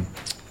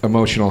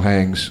Emotional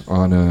Hangs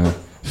on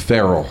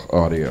Feral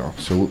Audio.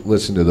 So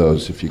listen to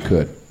those if you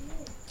could.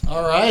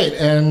 All right,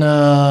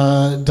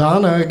 and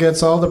Donna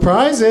gets all the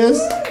prizes.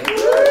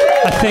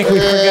 I think we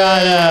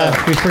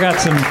forgot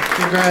some.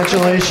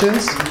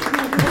 Congratulations.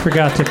 I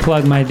forgot to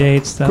plug my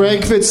dates, though.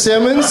 Greg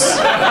Fitzsimmons,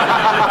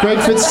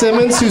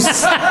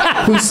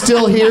 who's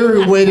still here,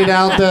 who waited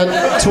out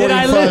that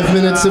 25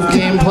 minutes of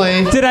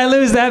gameplay. Did I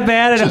lose that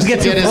bad? I don't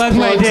get to plug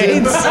my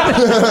dates.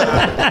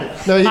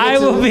 No,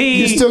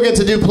 you still get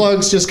to do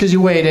plugs just because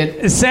you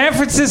waited. San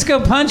Francisco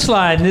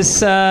Punchline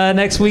this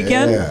next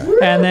weekend,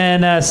 and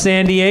then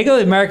San Diego,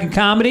 the American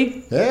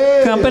Comedy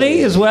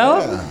Company as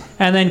well,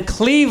 and then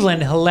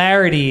Cleveland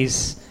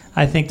Hilarities.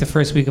 I think the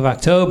first week of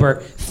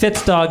October.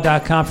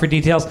 Fitzdog.com for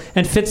details.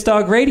 And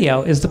Fitzdog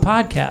Radio is the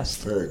podcast.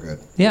 Very good.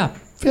 Yeah.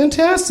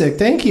 Fantastic.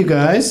 Thank you,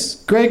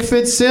 guys. Greg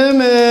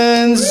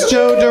Fitzsimmons,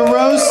 Joe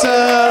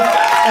DeRosa,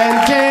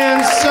 and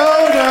Dan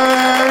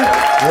Soder.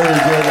 Very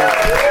good.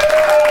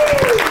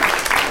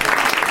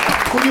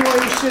 What do you want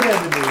your shithead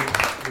to be?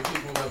 The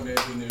people that made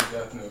the new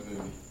Death Note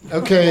movie.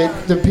 Okay,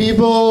 the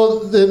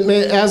people that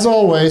made, as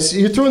always,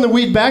 you're throwing the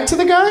weed back to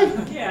the guy?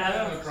 Yeah, I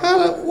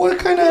don't know. What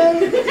kind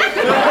of...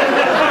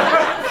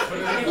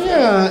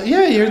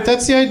 Yeah,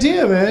 that's the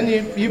idea, man.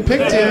 You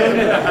picked him.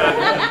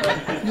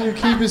 You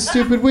keep his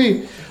stupid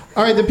weed.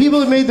 All right, the people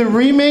that made the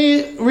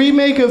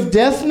remake of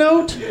Death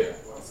Note? Yeah,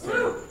 it's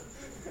terrible.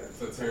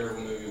 It's a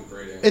terrible movie with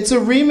great acting. It's a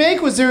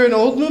remake? Was there an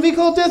old movie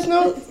called Death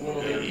Note?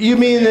 You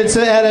mean it's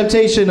an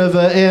adaptation of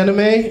an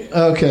anime?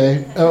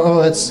 Okay.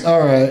 Oh, it's...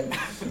 All right.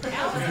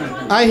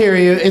 I hear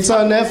you. It's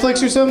on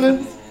Netflix or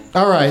something?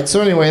 All right, so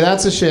anyway,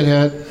 that's a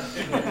shithead.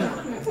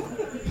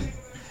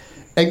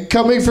 And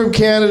coming from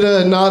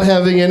Canada and not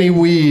having any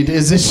weed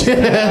is a shit.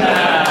 Now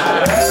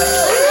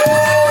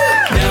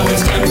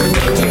it's time for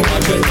Doug to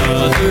watch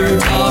another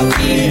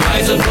talkie.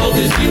 Rise of bold,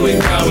 his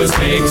viewing prowess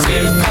makes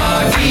him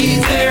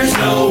cocky. There's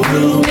no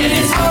room in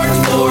his heart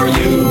for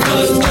you,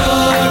 'cause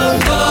Doug